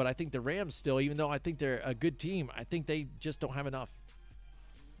sorry, but I think the Rams still, even though I think they're a good team, I think they just don't have enough.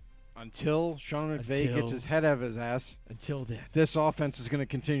 Until Sean McVay gets his head out of his ass. Until then. This offense is going to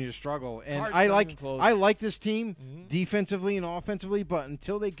continue to struggle. And I like this team defensively and offensively, but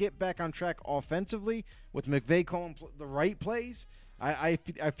until they get back on track offensively with McVay calling the right plays, I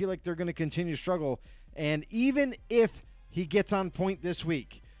feel like they're going to continue to struggle. And even if he gets on point this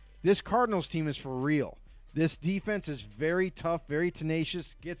week, this Cardinals team is for real. This defense is very tough, very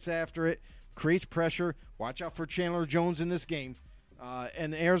tenacious, gets after it, creates pressure. Watch out for Chandler Jones in this game.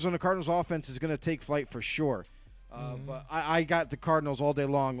 And the Arizona Cardinals offense is going to take flight for sure. But I got the Cardinals all day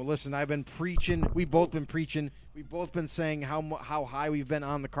long. Well, listen, I've been preaching. We've both been preaching. We've both been saying how high we've been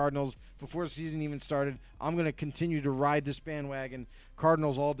on the Cardinals before the season even started. I'm going to continue to ride this bandwagon.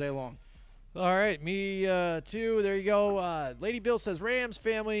 Cardinals all day long. All right, me too. There you go. Lady Bill says Rams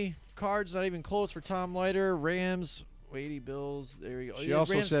family. Cards not even close for Tom Leiter. Rams, Lady Bills. There you go. She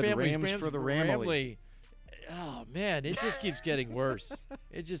also Rams said families, Rams for the Ramley. Oh, man, it just keeps getting worse.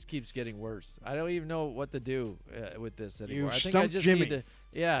 It just keeps getting worse. I don't even know what to do with this anymore. You I think stumped I just Jimmy. need to.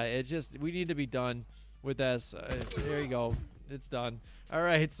 Yeah, it's just we need to be done with this. There you go. It's done. All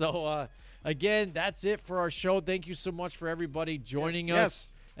right. So again, that's it for our show. Thank you so much for everybody joining us. Yes.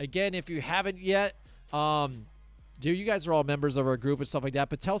 Again, if you haven't yet, you guys are all members of our group and stuff like that,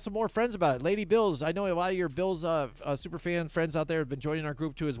 but tell some more friends about it. Lady Bills, I know a lot of your Bills super fan friends out there have been joining our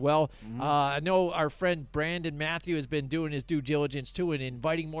group too as well. I know our friend Brandon Matthew has been doing his due diligence too and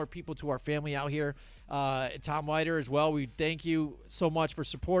inviting more people to our family out here. Tom Leiter as well. We thank you so much for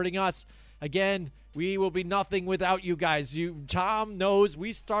supporting us. Again, we will be nothing without you guys. Tom knows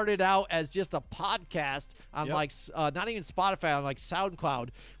we started out as just a podcast on not even Spotify, on like SoundCloud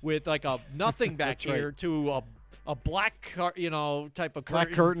with like a nothing back here right. to a black, type of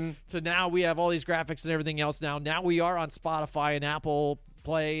Black curtain. So now we have all these graphics and everything else. Now we are on Spotify and Apple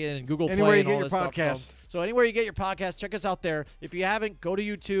Play and Google Anywhere Play you and get all your this podcast. stuff. So anywhere you get your podcast, check us out there. If you haven't, go to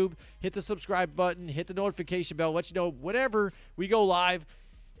YouTube, hit the subscribe button, hit the notification bell, let you know whenever we go live.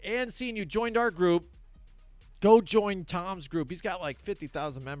 And seeing you joined our group, go join Tom's group. He's got like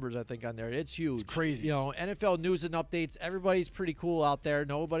 50,000 members, I think, on there. It's huge. It's crazy. NFL news and updates. Everybody's pretty cool out there.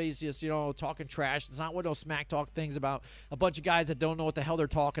 Nobody's just, talking trash. It's not one of those smack talk things about a bunch of guys that don't know what the hell they're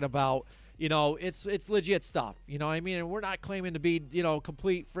talking about. It's legit stuff. You know what I mean? And we're not claiming to be,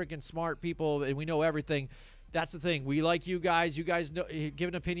 complete freaking smart people and we know everything. That's the thing. We like you guys. You guys give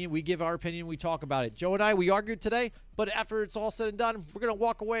an opinion. We give our opinion. We talk about it. Joe and I, we argued today, but after it's all said and done, we're going to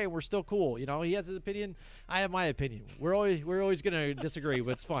walk away and we're still cool. He has his opinion. I have my opinion. We're always going to disagree,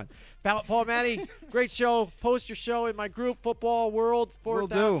 but it's fun. Paul Matty, great show. Post your show in my group, Football World,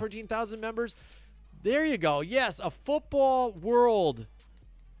 14,000 members. There you go. Yes, a Football World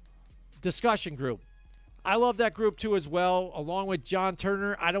discussion group. I love that group too as well, along with John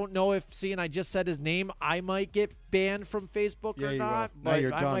Turner. I don't know if, seeing I just said his name, I might get banned from Facebook or not.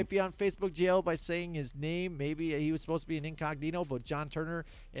 But I might be on Facebook jail by saying his name. Maybe he was supposed to be an incognito, but John Turner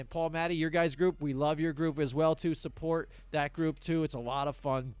and Paul Matty, your guys' group, we love your group as well too. Support that group too. It's a lot of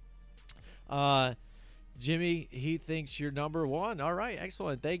fun. Jimmy, he thinks you're number one. All right,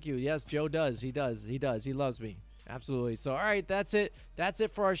 excellent. Thank you. Yes, Joe does. He does. He loves me. Absolutely. So, all right, that's it. That's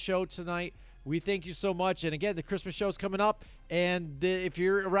it for our show tonight. We thank you so much. And, again, the Christmas show's coming up. And if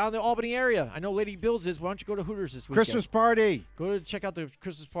you're around the Albany area, I know Lady Bill's is. Why don't you go to Hooters this weekend? Christmas party. Go to check out the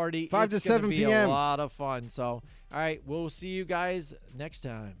Christmas party. 5 to 7 p.m. It's going to be a lot of fun. So, all right, we'll see you guys next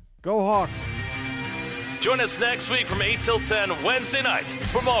time. Go Hawks. Join us next week from 8 till 10 Wednesday nights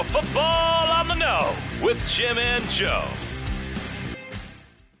for more Football on the Know with Jim and Joe.